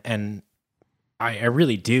 and I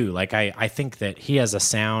really do. Like, I think that he has a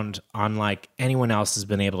sound unlike anyone else has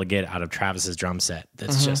been able to get out of Travis's drum set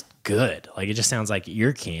that's just good. Like, it just sounds like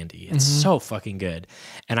ear candy. It's so fucking good.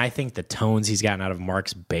 And I think the tones he's gotten out of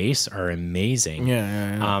Mark's bass are amazing.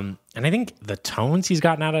 Yeah. And I think the tones he's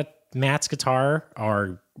gotten out of Matt's guitar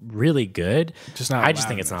are really good. I just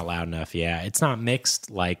think it's not loud enough. Yeah, it's not mixed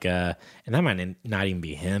like and that might not even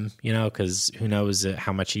be him, because who knows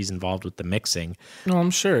how much he's involved with the mixing. Well, I'm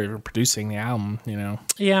sure producing the album,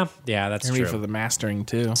 Yeah, that's maybe true. for the mastering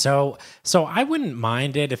too. So I wouldn't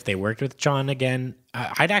mind it if they worked with John again.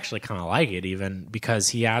 I'd actually kind of like it even because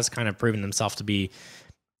he has kind of proven himself to be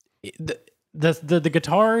the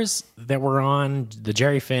guitars that were on the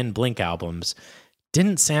Jerry Finn Blink albums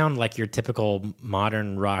didn't sound like your typical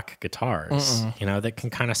modern rock guitars, that can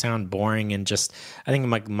kind of sound boring and just, I think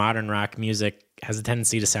like modern rock music has a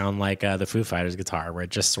tendency to sound like the Foo Fighters guitar where it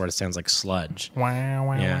just sort of sounds like sludge. It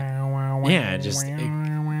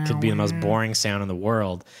could be the most boring sound in the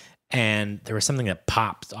world. And there was something that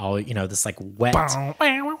popped this like wet.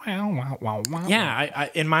 Yeah,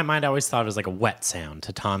 in my mind, I always thought it was like a wet sound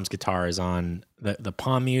to Tom's guitars on the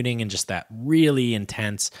palm muting and just that really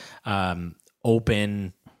intense,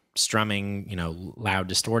 open strumming, loud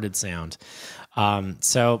distorted sound. Feldman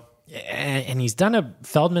has done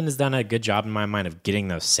a good job in my mind of getting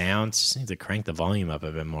those sounds. Just need to crank the volume up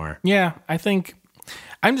a bit more. Yeah, I think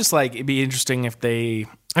I'm just like, it'd be interesting if they,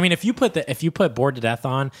 if you put Bored to Death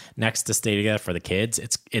on next to Stay Together for the Kids,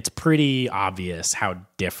 it's pretty obvious how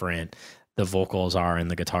different the vocals are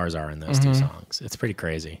and the guitars are in those two songs. It's pretty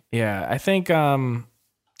crazy. Yeah, I think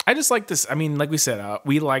I just like this. I mean, like we said,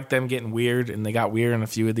 we like them getting weird, and they got weird in a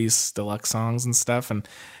few of these deluxe songs and stuff, and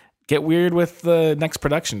get weird with the next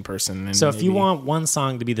production person. And so if you want one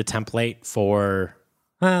song to be the template for,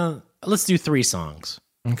 let's do 3 songs.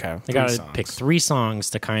 Okay. They got to pick 3 songs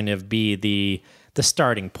to kind of be the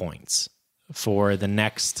starting points for the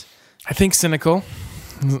next. I think Cynical,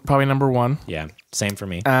 probably number 1. Yeah, same for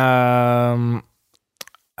me.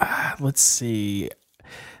 Let's see.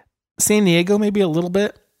 San Diego, maybe a little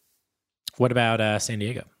bit. What about San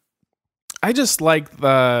Diego? I just like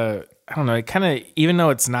I don't know, it kind of, even though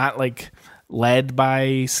it's not like led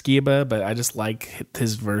by Skiba, but I just like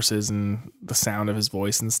his verses and the sound of his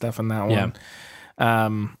voice and stuff on that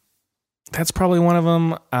one. That's probably one of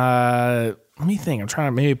them. Let me think. I'm trying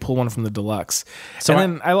to maybe pull one from the deluxe. So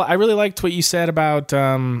then I really liked what you said about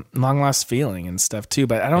Long Lost Feeling and stuff too,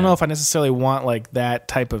 but I don't know if I necessarily want like that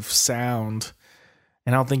type of sound.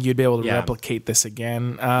 And I don't think you'd be able to replicate this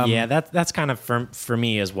again. That's kind of for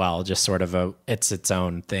me as well. Just sort of its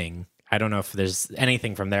own thing. I don't know if there's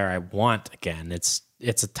anything from there I want again. It's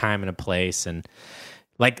a time and a place, and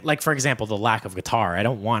like for example, the lack of guitar. I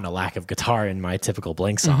don't want a lack of guitar in my typical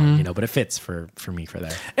Blink song, but it fits for me for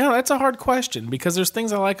there. That's a hard question because there's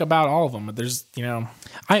things I like about all of them, but there's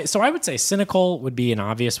So I would say Cynical would be an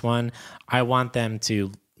obvious one. I want them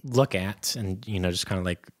to look at and just kind of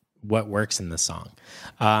like what works in this song.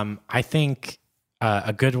 I think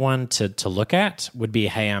a good one to look at would be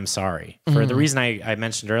Hey, I'm Sorry. For the reason I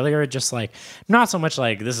mentioned earlier, just like, not so much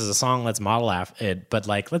like this is a song, let's model it, but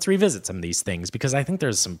like, let's revisit some of these things because I think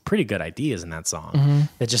there's some pretty good ideas in that song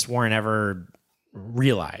that just weren't ever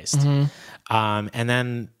realized. And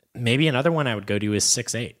then maybe another one I would go to is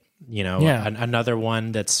 6/8. another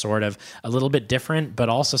one that's sort of a little bit different, but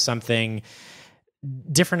also something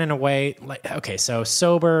different in a way. Like, okay, so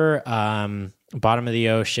Sober, Bottom of the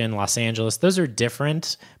Ocean, Los Angeles, those are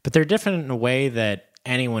different, but they're different in a way that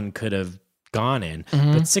anyone could have gone in.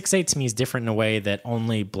 Mm-hmm. But 6/8 to me is different in a way that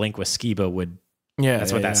only Blink with Skiba would. Yeah,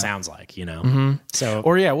 that's what that sounds like, Mm-hmm. So,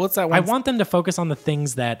 what's that one? I want them to focus on the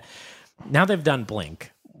things that now they've done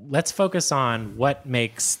Blink. Let's focus on what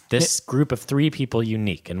makes this group of 3 people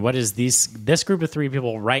unique, and what does this group of 3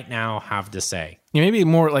 people right now have to say. Yeah, maybe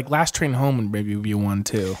more like Last Train Home would maybe be one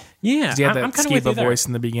too. Yeah, you had that Skiba voice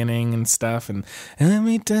in the beginning and stuff, and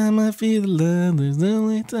every time I feel the love, there's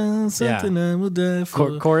only time something I will die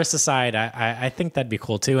for. Chorus aside, I think that'd be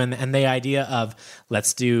cool too, and the idea of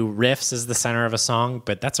let's do riffs as the center of a song,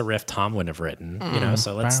 but that's a riff Tom wouldn't have written,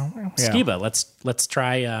 So let's Skiba, let's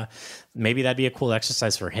try. Maybe that'd be a cool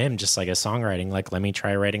exercise for him, just like a songwriting. Like, let me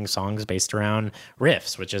try writing songs based around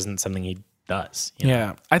riffs, which isn't something he does.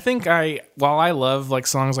 Yeah, I think while I love like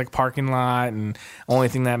songs like Parking Lot and Only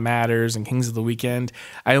Thing That Matters and Kings of the Weekend,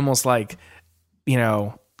 I almost like,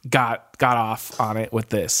 got off on it with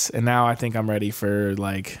this, and now I think I'm ready for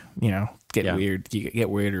like, get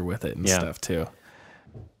weirder with it and stuff too.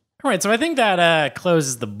 All right, so I think that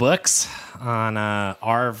closes the books on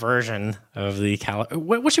our version of the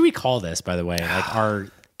what should we call this, by the way? Like our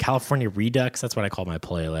California Redux? That's what I call my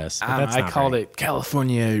playlist. I called it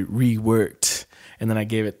California Reworked, and then I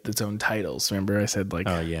gave it its own titles. Remember, I said like,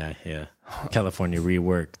 oh yeah, California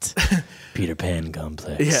Reworked, Peter Pan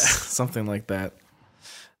Complex, something like that.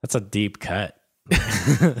 That's a deep cut.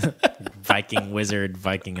 Viking Wizard,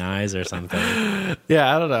 Viking Eyes, or something.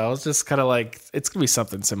 Yeah, I don't know. It's just kind of like it's gonna be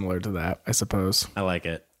something similar to that, I suppose. I like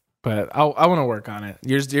it, but I want to work on it.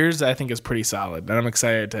 Yours, I think, is pretty solid, and I'm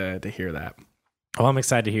excited to hear that. Well, I'm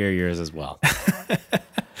excited to hear yours as well.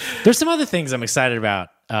 There's some other things I'm excited about,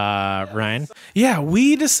 Ryan. Yeah,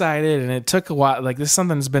 we decided, and it took a while. Like, this is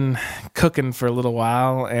something that's been cooking for a little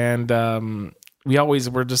while, and we always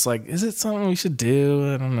were just like, is it something we should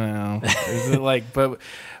do? I don't know. Is it like, but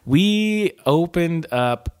we opened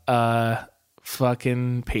up a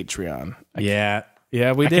fucking Patreon. Yeah,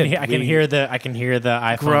 we did. I can hear the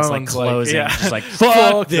iPhones like closing, just like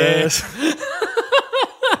fuck this.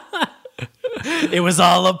 It was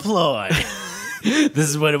all a ploy. This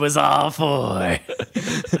is what it was all for.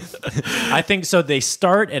 I think so. They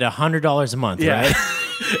start at $100 a month, right?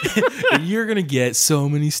 You're gonna get so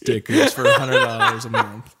many stickers for $100 a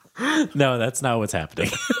month. No, that's not what's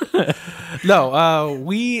happening. No,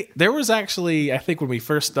 there was actually, I think when we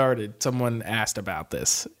first started, someone asked about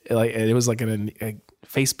this. Like, it was like a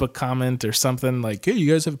Facebook comment or something like, hey,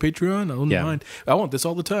 you guys have a Patreon? I don't mind. I want this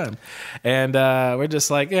all the time. And we're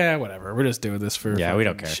just like, yeah, whatever. We're just doing this for we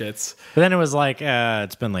don't care. Shits. But then it was like,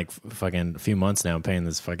 it's been like fucking a few months now. I'm paying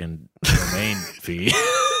this fucking domain fee.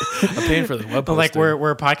 I'm paying for the web hosting. Like,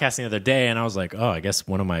 we're podcasting the other day, and I was like, oh, I guess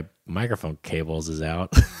one of my microphone cables is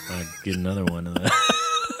out. I'll get another one of that.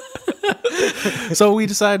 So we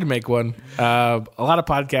decided to make one. A lot of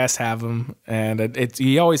podcasts have them, and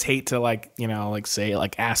you always hate to say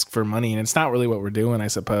ask for money, and it's not really what we're doing, I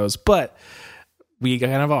suppose. But we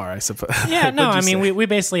kind of are, I suppose. Yeah, no, I mean we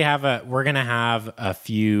basically we're gonna have a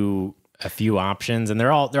few options, and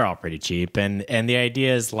they're all pretty cheap, and the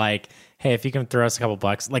idea is like, hey, if you can throw us a couple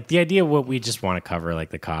bucks, like the idea, what we just want to cover,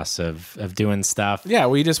 like the costs of doing stuff. Yeah,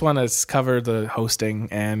 we just want to cover the hosting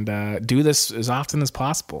and do this as often as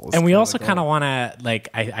possible. And we also kind of want to, like,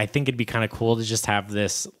 I think it'd be kind of cool to just have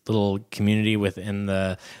this little community within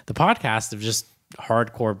the podcast of just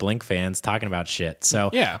hardcore Blink fans talking about shit.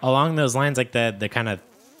 So along those lines, like the kind of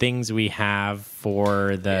things we have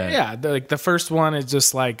for the first one is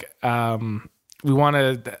just like we want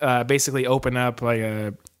to basically open up like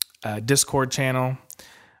a Discord channel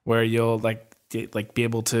where you'll be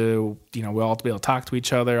able to, we'll all be able to talk to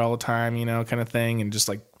each other all the time, kind of thing, and just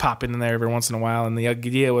like pop in there every once in a while. And the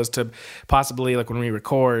idea was to possibly, like when we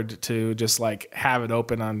record, to just like have it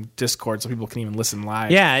open on Discord so people can even listen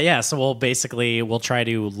live. Yeah. So we'll try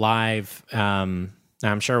to live.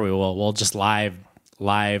 I'm sure we will. We'll just live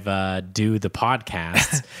do the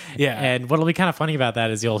podcast. Yeah. And what'll be kind of funny about that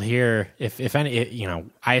is you'll hear if any,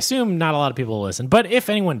 I assume not a lot of people will listen, but if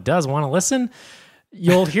anyone does want to listen,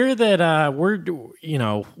 you'll hear that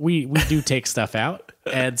we do take stuff out.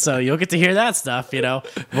 And so you'll get to hear that stuff,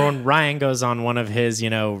 when Ryan goes on one of his,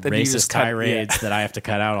 racist tirades that I have to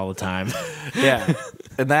cut out all the time. Yeah.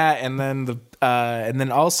 And then And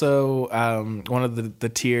then also one of the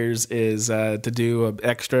tiers is to do an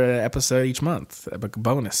extra episode each month, a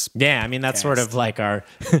bonus. Yeah, I mean that's sort of like our,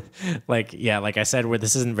 like I said, where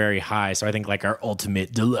this isn't very high. So I think like our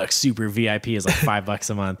ultimate deluxe super VIP is like $5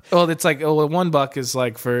 a month. Well, it's like $1 is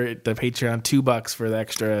like for the Patreon, $2 for the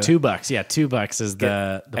extra. $2, yeah, $2 is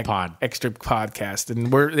the pod extra podcast,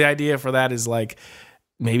 and the idea for that is like.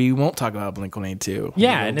 Maybe we won't talk about Blink-182.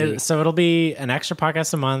 Yeah, and so it'll be an extra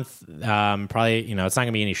podcast a month. Probably, it's not going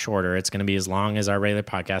to be any shorter. It's going to be as long as our regular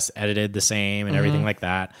podcast, edited the same and everything like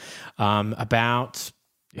that. About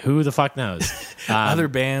who the fuck knows? Other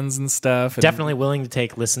bands and stuff. And definitely willing to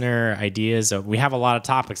take listener ideas. We have a lot of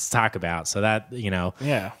topics to talk about, so that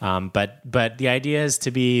Yeah. But the idea is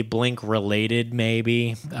to be Blink related,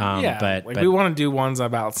 maybe. Yeah. But we want to do ones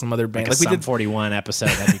about some other bands. Like we did 41 episode.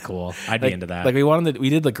 That'd be cool. I'd be into that. Like we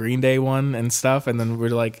did the Green Day one and stuff, and then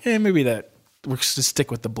we're like, maybe that. We're just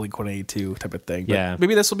stick with the Blink-182 type of thing. But yeah.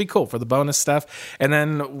 Maybe this will be cool for the bonus stuff. And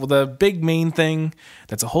then the big main thing,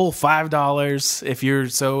 that's a whole $5 if you're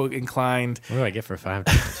so inclined. What do I get for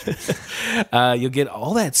 $5? You'll get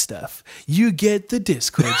all that stuff. You get the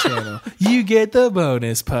Discord channel. You get the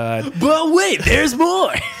bonus pod. But wait, there's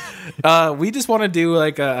more. We just want to do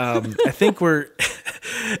like I think we're,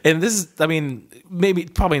 and this is, I mean,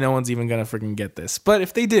 probably no one's even going to freaking get this. But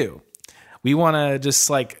if they do, we want to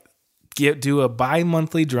just like, do a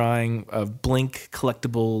bi-monthly drawing of Blink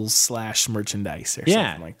collectibles / merchandise or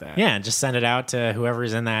something like that. Yeah, just send it out to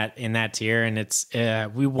whoever's in that tier, and it's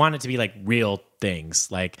we want it to be like real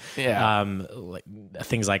things, like like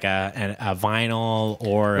things like a vinyl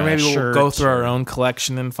or maybe a shirt. We'll go through our own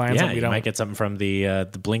collection and find something. You might get something from the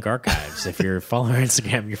Blink archives if you're following our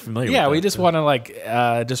Instagram. You're familiar. with we just want to like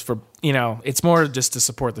just for it's more just to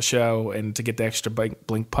support the show and to get the extra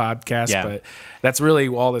Blink podcast. Yeah. But that's really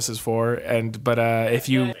all this is for. But if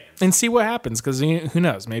you and see what happens, because who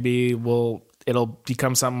knows, maybe it'll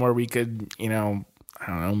become something where we could I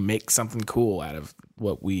don't know, make something cool out of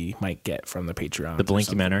what we might get from the Patreon. The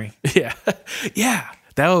Blinkumentary. Yeah.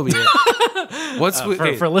 That will be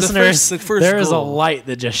it. For listeners, there is a light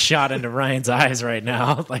that just shot into Ryan's eyes right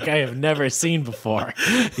now, like I have never seen before.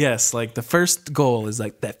 Yes, like the first goal is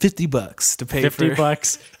like that $50 to pay.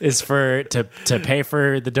 $50 is to pay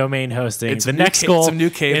for the domain hosting. The next goal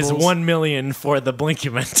is 1 million for the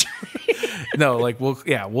Blinkumentary. No, like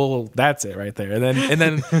that's it right there. And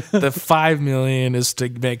then the 5 million is to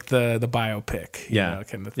make the biopic.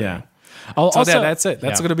 Kind of thing. Yeah. That's it.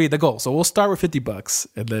 That's going to be the goal. So we'll start with $50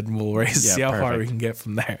 and then we'll see how far we can get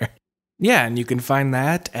from there. Yeah, and you can find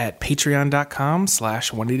that at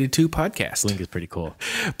patreon.com/182podcast. Blink is pretty cool.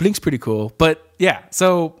 Blink's pretty cool. But yeah,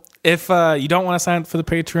 so if you don't want to sign up for the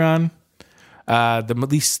Patreon, the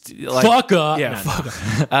least fuck up. Yeah, fuck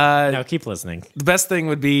up. No, keep listening. The best thing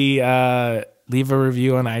would be leave a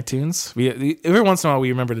review on iTunes. We every once in a while we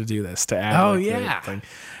remember to do this to add.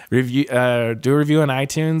 Review, do a review on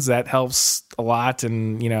iTunes. That helps a lot,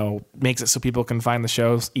 and makes it so people can find the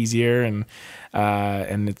show easier, and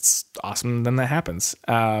it's awesome. Then that happens,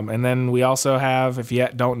 and then we also have, if you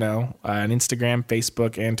don't know, an Instagram,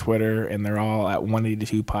 Facebook, and Twitter, and they're all at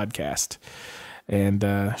 182 Podcast, and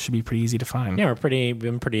should be pretty easy to find. Yeah,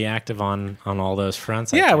 been pretty active on all those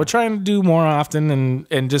fronts. Yeah, we're trying to do more often,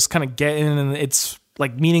 and just kind of get in, and it's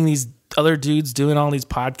like meeting these other dudes doing all these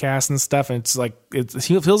podcasts and stuff, and it's like it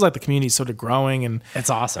feels like the community is sort of growing, and it's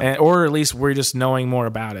awesome. Or at least we're just knowing more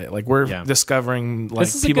about it. Like we're discovering like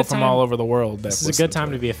people from all over the world. This is a good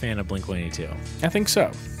time to be a fan of Blink-182. I think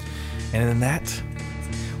so. And then that,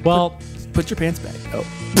 put your pants back. Oh,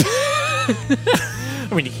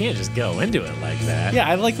 I mean, you can't just go into it like that. Yeah,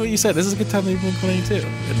 I like what you said. This is a good time to be Blink-182.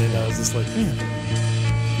 And then I was just like,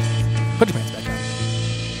 put your pants back on.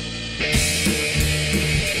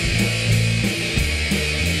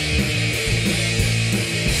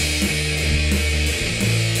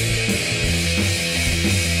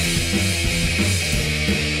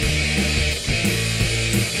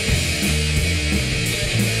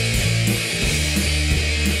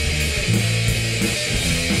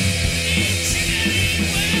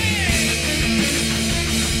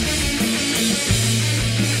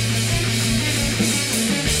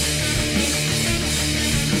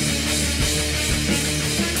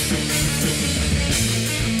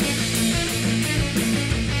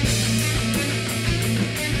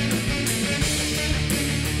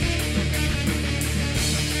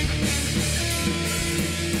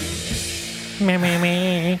 Me me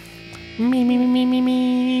me me me me me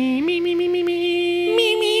me me me me me me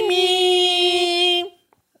me me me.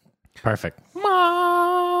 Perfect. Look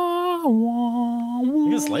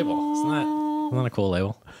at this label. Isn't that a cool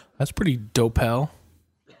label? That's pretty dope, hell.